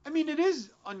concerned. I mean, it is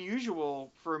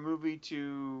unusual for a movie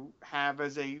to have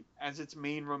as its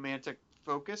main romantic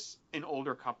focus an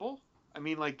older couple. I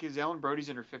mean, like, because Ellen Brody's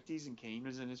in her 50s and Caine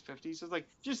was in his 50s. So, like,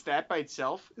 just that by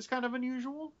itself is kind of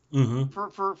unusual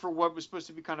for what was supposed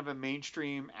to be kind of a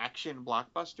mainstream action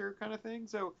blockbuster kind of thing.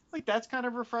 So, like, that's kind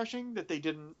of refreshing that they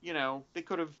didn't, they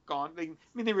could have gone. They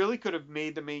really could have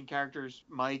made the main characters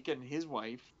Mike and his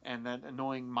wife and that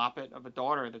annoying moppet of a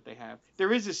daughter that they have.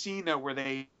 There is a scene, though, where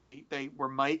where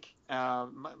Mike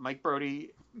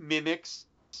Brody mimics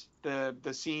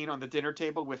the scene on the dinner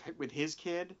table with his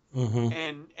kid,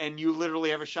 and you literally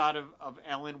have a shot of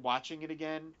Ellen watching it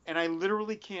again, and I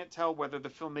literally can't tell whether the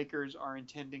filmmakers are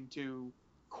intending to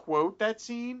quote that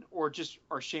scene or just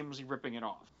are shamelessly ripping it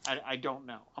off. I don't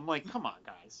know. I'm like, come on,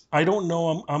 guys. I don't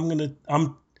know.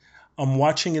 I'm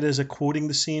watching it as a quoting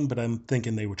the scene, but I'm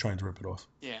thinking they were trying to rip it off.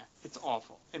 Yeah, it's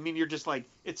awful. I mean, you're just like,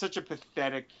 it's such a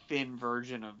pathetic, thin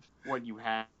version of what you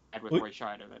had with Roy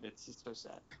Scheider that it's just so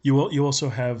sad. You also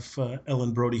have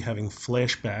Ellen Brody having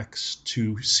flashbacks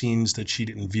to scenes that she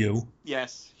didn't view.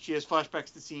 Yes, she has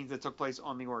flashbacks to scenes that took place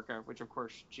on the Orca, which of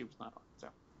course she was not on. So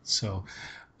So,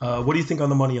 what do you think on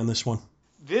the money on this one?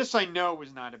 This I know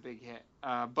was not a big hit.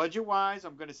 Budget-wise,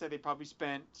 I'm going to say they probably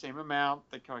spent same amount.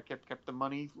 They kept the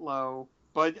money low.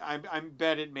 But I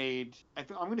bet it made. I'm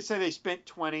going to say they spent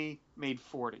 20, made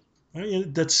 40.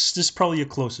 This is probably your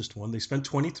closest one. They spent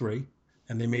 23,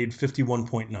 and they made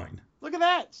 51.9. Look at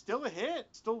that. Still a hit.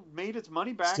 Still made its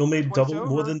money back. Still made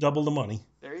more than double the money.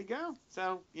 There you go.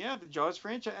 So, yeah, the Jaws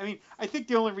franchise. I mean, I think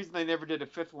the only reason they never did a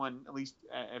fifth one, at least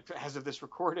as of this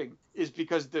recording, is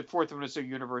because the fourth one was so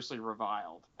universally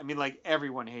reviled. I mean, like,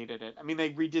 everyone hated it. I mean, they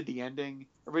redid the ending.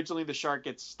 Originally, the shark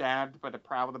gets stabbed by the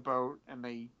prow of the boat, and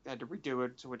they had to redo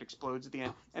it so it explodes at the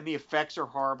end. And the effects are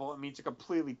horrible. I mean, it's a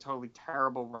completely, totally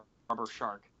terrible rubber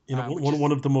shark. You know,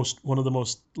 one of the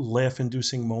most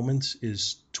laugh-inducing moments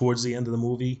is towards the end of the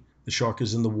movie. The shark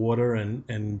is in the water,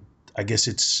 and I guess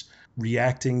it's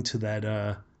reacting to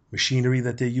that machinery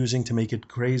that they're using to make it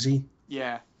crazy.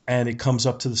 Yeah. And it comes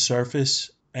up to the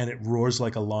surface, and it roars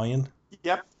like a lion.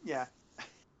 Yep. Yeah.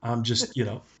 I'm just,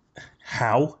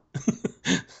 how?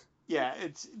 Yeah,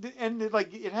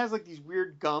 it has like these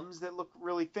weird gums that look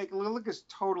really fake. It looks like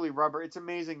totally rubber. It's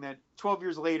amazing that 12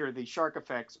 years later the shark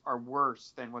effects are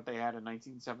worse than what they had in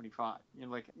 1975.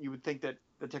 You would think that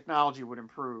the technology would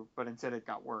improve, but instead it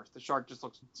got worse. The shark just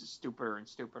looks stupider and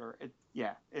stupider.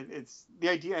 It's the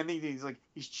idea. I think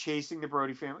he's chasing the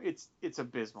Brody family. It's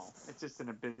abysmal. It's just an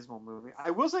abysmal movie.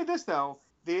 I will say this though.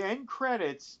 The end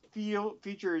credits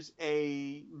features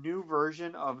a new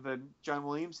version of the John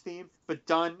Williams theme, but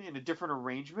done in a different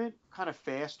arrangement, kind of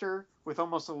faster, with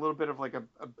almost a little bit of like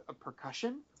a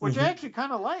percussion, which I actually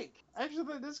kind of like. I actually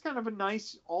thought this is kind of a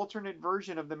nice alternate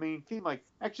version of the main theme. Like,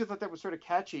 I actually thought that was sort of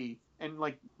catchy and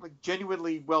like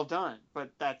genuinely well done.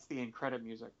 But that's the end credit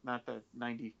music, not the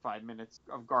 95 minutes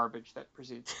of garbage that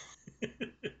precedes.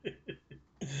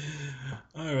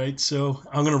 All right, so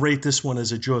I'm going to rate this one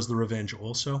as a Jaws the Revenge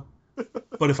also.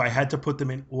 But if I had to put them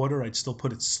in order, I'd still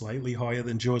put it slightly higher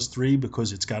than Jaws 3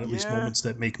 because it's got at least moments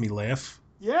that make me laugh.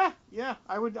 Yeah,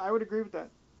 I would agree with that.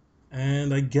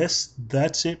 And I guess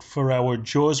that's it for our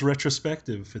Jaws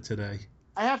retrospective for today.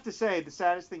 I have to say, the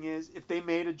saddest thing is, if they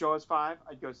made a Jaws 5,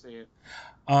 I'd go see it.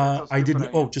 I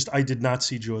did not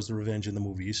see Jaws the Revenge in the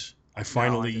movies. I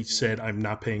finally said I'm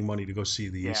not paying money to go see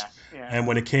these. Yeah. And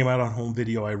when it came out on home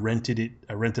video, I rented it.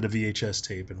 I rented a VHS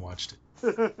tape and watched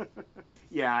it.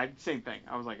 Yeah, same thing.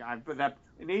 I was like,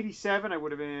 in '87 I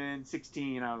would have been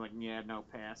 16. I was like, yeah, no,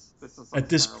 pass. At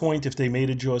this point, if they made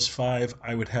a Jaws 5,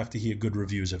 I would have to hear good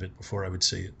reviews of it before I would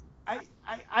see it.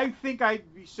 I think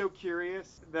I'd be so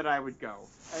curious that I would go.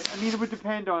 I mean, it would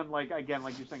depend on like you're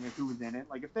saying, like who was in it.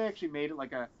 Like if they actually made it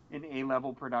like an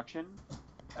A-level production,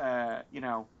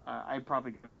 I'd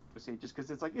probably go see it just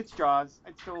because it's like it's Jaws.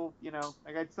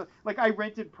 I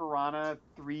rented Piranha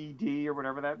 3D or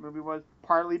whatever that movie was,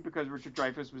 partly because Richard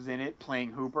Dreyfuss was in it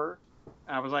playing Hooper.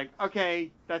 And I was like,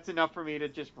 okay, that's enough for me to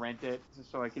just rent it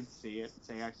so I could see it and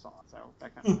say I saw it. So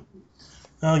that kind of.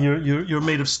 Oh, you're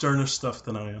made of sterner stuff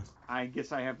than I am. I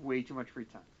guess I have way too much free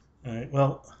time. All right.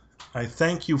 Well, I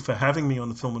thank you for having me on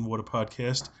the Film and Water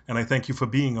podcast, and I thank you for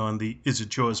being on the Is It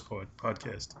Jaws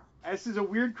podcast. This is a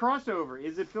weird crossover.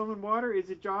 Is it Film and Water? Is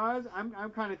it Jaws? I'm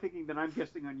kind of thinking that I'm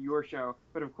guesting on your show,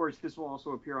 but of course this will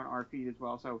also appear on our feed as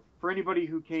well. So for anybody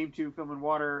who came to Film and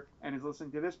Water and is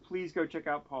listening to this, please go check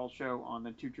out Paul's show on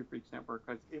the Two True Freaks Network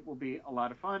because it will be a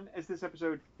lot of fun. As this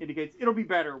episode indicates, it'll be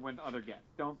better with other guests.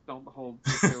 Don't hold.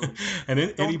 And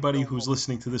anybody who's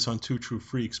listening to this on Two True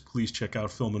Freaks, please check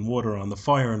out Film and Water on the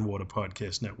Fire and Water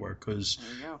podcast network because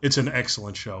it's an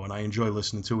excellent show and I enjoy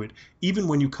listening to it, even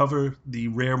when you cover the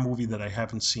rare movie that I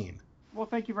haven't seen. Well,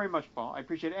 thank you very much, Paul. I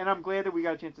appreciate it. And I'm glad that we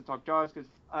got a chance to talk Jaws because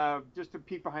just to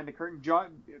peek behind the curtain,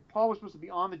 Paul was supposed to be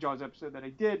on the Jaws episode that I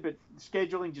did, but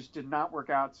scheduling just did not work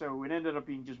out. So it ended up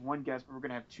being just one guest, but I was going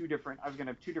to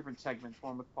have two different segments,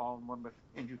 one with Paul and one with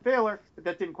Andrew Thaler, but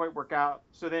that didn't quite work out.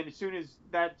 So then as soon as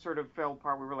that sort of fell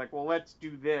apart, we were like, well, let's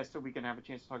do this so we can have a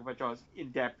chance to talk about Jaws in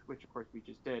depth, which of course we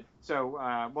just did. So,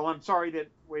 I'm sorry that,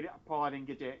 Paul, I didn't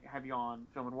get to have you on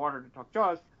Film and Water to talk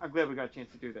Jaws. I'm glad we got a chance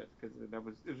to do this because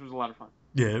this was a lot of fun.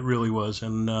 Yeah, it really was.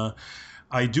 And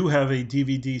I do have a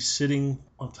DVD sitting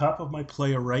on top of my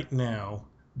player right now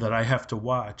that I have to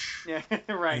watch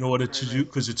in order to do,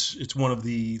 because it's one of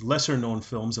the lesser known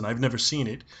films and I've never seen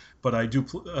it, but I do,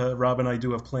 Rob and I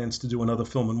do have plans to do another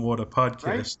Film and Water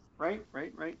podcast. Right.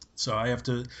 So I have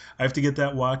to get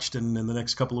that watched, and in the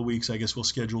next couple of weeks, I guess we'll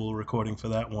schedule a recording for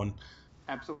that one.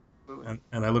 Absolutely.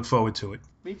 And I look forward to it.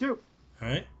 Me too. All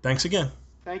right. Thanks again.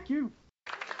 Thank you.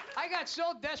 I got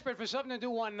so desperate for something to do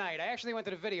one night, I actually went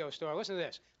to the video store. Listen to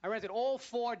this. I rented all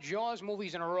 4 Jaws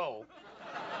movies in a row.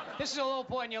 This is a low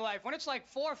point in your life. When it's like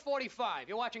 4:45,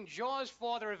 you're watching Jaws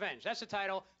for the Revenge. That's the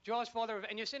title, Jaws for the Revenge.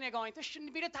 And you're sitting there going, this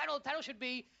shouldn't be the title. The title should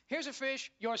be, here's a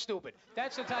fish, you're stupid.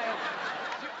 That's the title.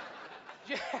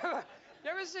 You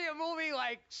ever see a movie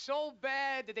like so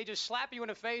bad that they just slap you in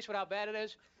the face with how bad it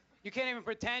is? You can't even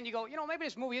pretend. You go, you know, maybe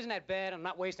this movie isn't that bad. I'm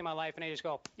not wasting my life. And they just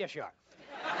go, yes, you are.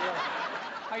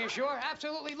 Are you sure?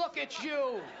 Absolutely. Look at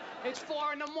you. It's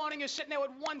 4 in the morning. You're sitting there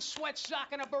with one sweat sock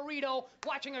and a burrito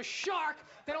watching a shark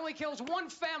that only kills one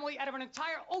family out of an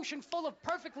entire ocean full of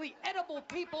perfectly edible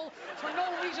people for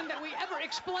no reason that we ever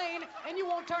explain, and you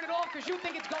won't turn it off because you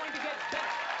think it's going to get better.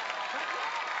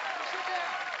 You sit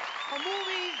there, a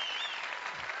movie.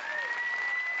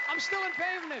 I'm still in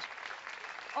pain from this.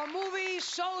 A movie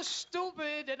so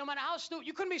stupid that no matter how stupid,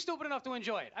 you couldn't be stupid enough to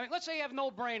enjoy it. I mean, let's say you have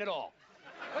no brain at all.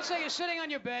 Let's say you're sitting on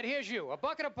your bed, here's you, a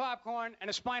bucket of popcorn and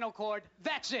a spinal cord,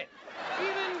 that's it.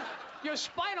 Even your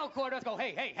spinal cord doesn't go,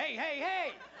 hey, hey, hey, hey,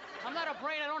 hey. I'm not a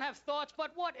brain, I don't have thoughts,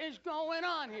 but what is going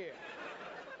on here?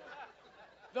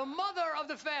 The mother of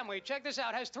the family, check this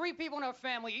out, has 3 people in her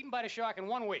family eaten by the shark in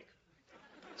 1 week.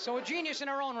 So a genius in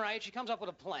her own right, she comes up with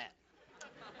a plan.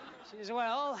 She says,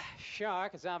 well,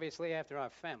 shark is obviously after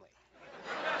our family.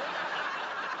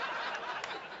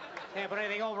 Can't put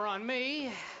anything over on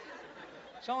me.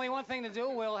 There's only one thing to do.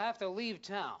 We'll have to leave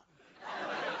town.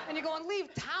 And you're going,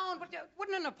 leave town? But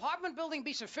wouldn't an apartment building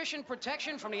be sufficient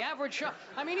protection from the average shark?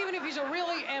 I mean, even if he's a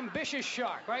really ambitious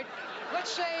shark, right? Let's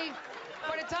say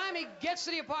by the time he gets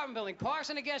to the apartment building,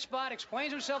 parks in a guest spot,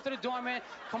 explains himself to the doorman,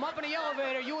 come up in the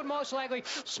elevator, you would most likely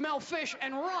smell fish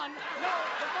and run. No,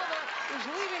 the mother is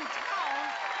leaving town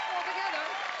altogether.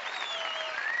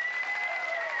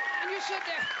 And you sit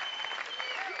there.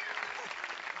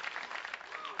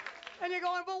 And you're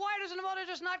going, but why doesn't the mother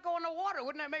just not go in the water?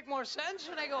 Wouldn't that make more sense?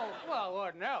 And they go, well,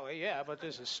 ordinarily, yeah, but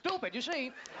this is stupid. You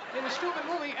see, in a stupid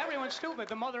movie, everyone's stupid.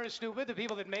 The mother is stupid, the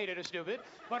people that made it are stupid,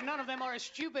 but none of them are as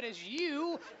stupid as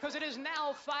you, because it is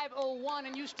now 5:01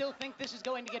 and you still think this is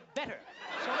going to get better.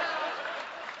 So now,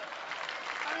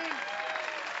 I mean,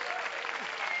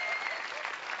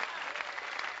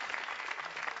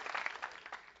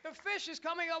 the fish is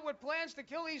coming up with plans to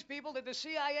kill these people that the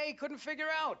CIA couldn't figure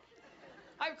out.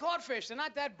 I've caught fish. They're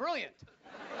not that brilliant.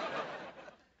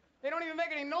 They don't even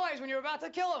make any noise when you're about to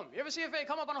kill them. You ever see a fish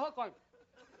come up on a hook going?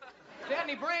 If they had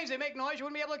any brains, they make noise. You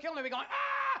wouldn't be able to kill them. They'd be going,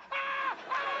 ah, ah,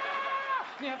 ah.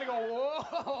 And you have to go,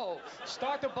 whoa.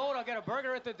 Start the boat. I'll get a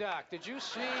burger at the dock. Did you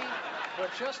see what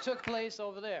just took place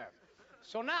over there?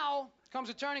 So now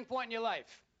comes a turning point in your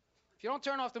life. If you don't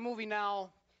turn off the movie now,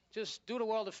 just do the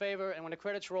world a favor, and when the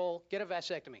credits roll, get a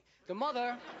vasectomy. The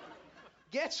mother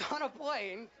gets on a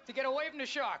plane to get away from the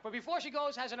shark, but before she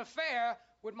goes, has an affair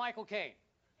with Michael Caine.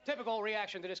 Typical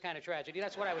reaction to this kind of tragedy.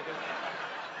 That's what I would do.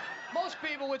 Most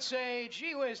people would say,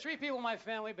 gee whiz, 3 people in my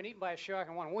family have been eaten by a shark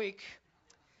in 1 week.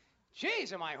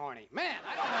 Jeez, am I horny. Man,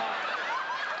 I don't know.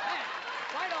 Man,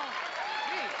 why don't...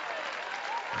 Gee.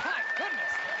 My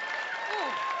goodness.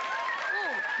 Ooh.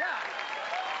 Ooh, God.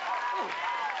 Ooh.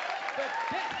 The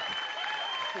death.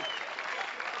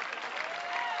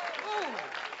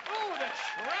 The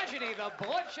tragedy, the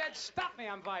bloodshed. Stop me,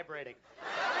 I'm vibrating.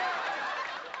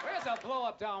 Where's a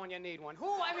blow-up doll when you need one?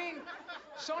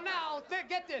 So now,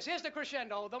 get this, here's the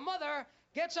crescendo. The mother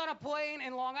gets on a plane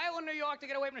in Long Island, New York to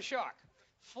get away from the shark.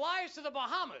 Flies to the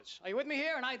Bahamas. Are you with me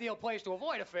here? An ideal place to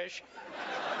avoid a fish.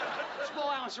 Small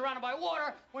island surrounded by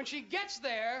water. When she gets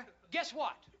there, guess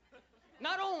what?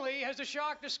 Not only has the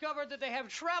shark discovered that they have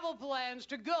travel plans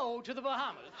to go to the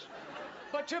Bahamas,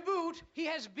 but to boot, he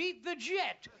has beat the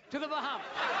jet to the Bahamas.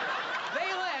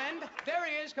 They land, there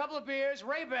he is, couple of beers,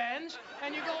 Ray-Bans,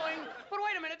 and you're going, but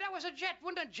wait a minute, that was a jet.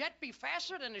 Wouldn't a jet be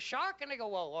faster than the shark? And they go,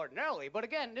 well, ordinarily. But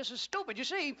again, this is stupid. You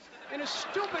see, in a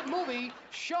stupid movie,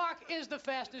 shark is the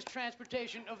fastest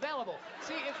transportation available.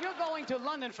 See, if you're going to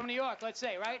London from New York, let's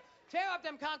say, right? Tear up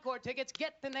them Concorde tickets,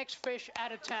 get the next fish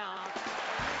out of town.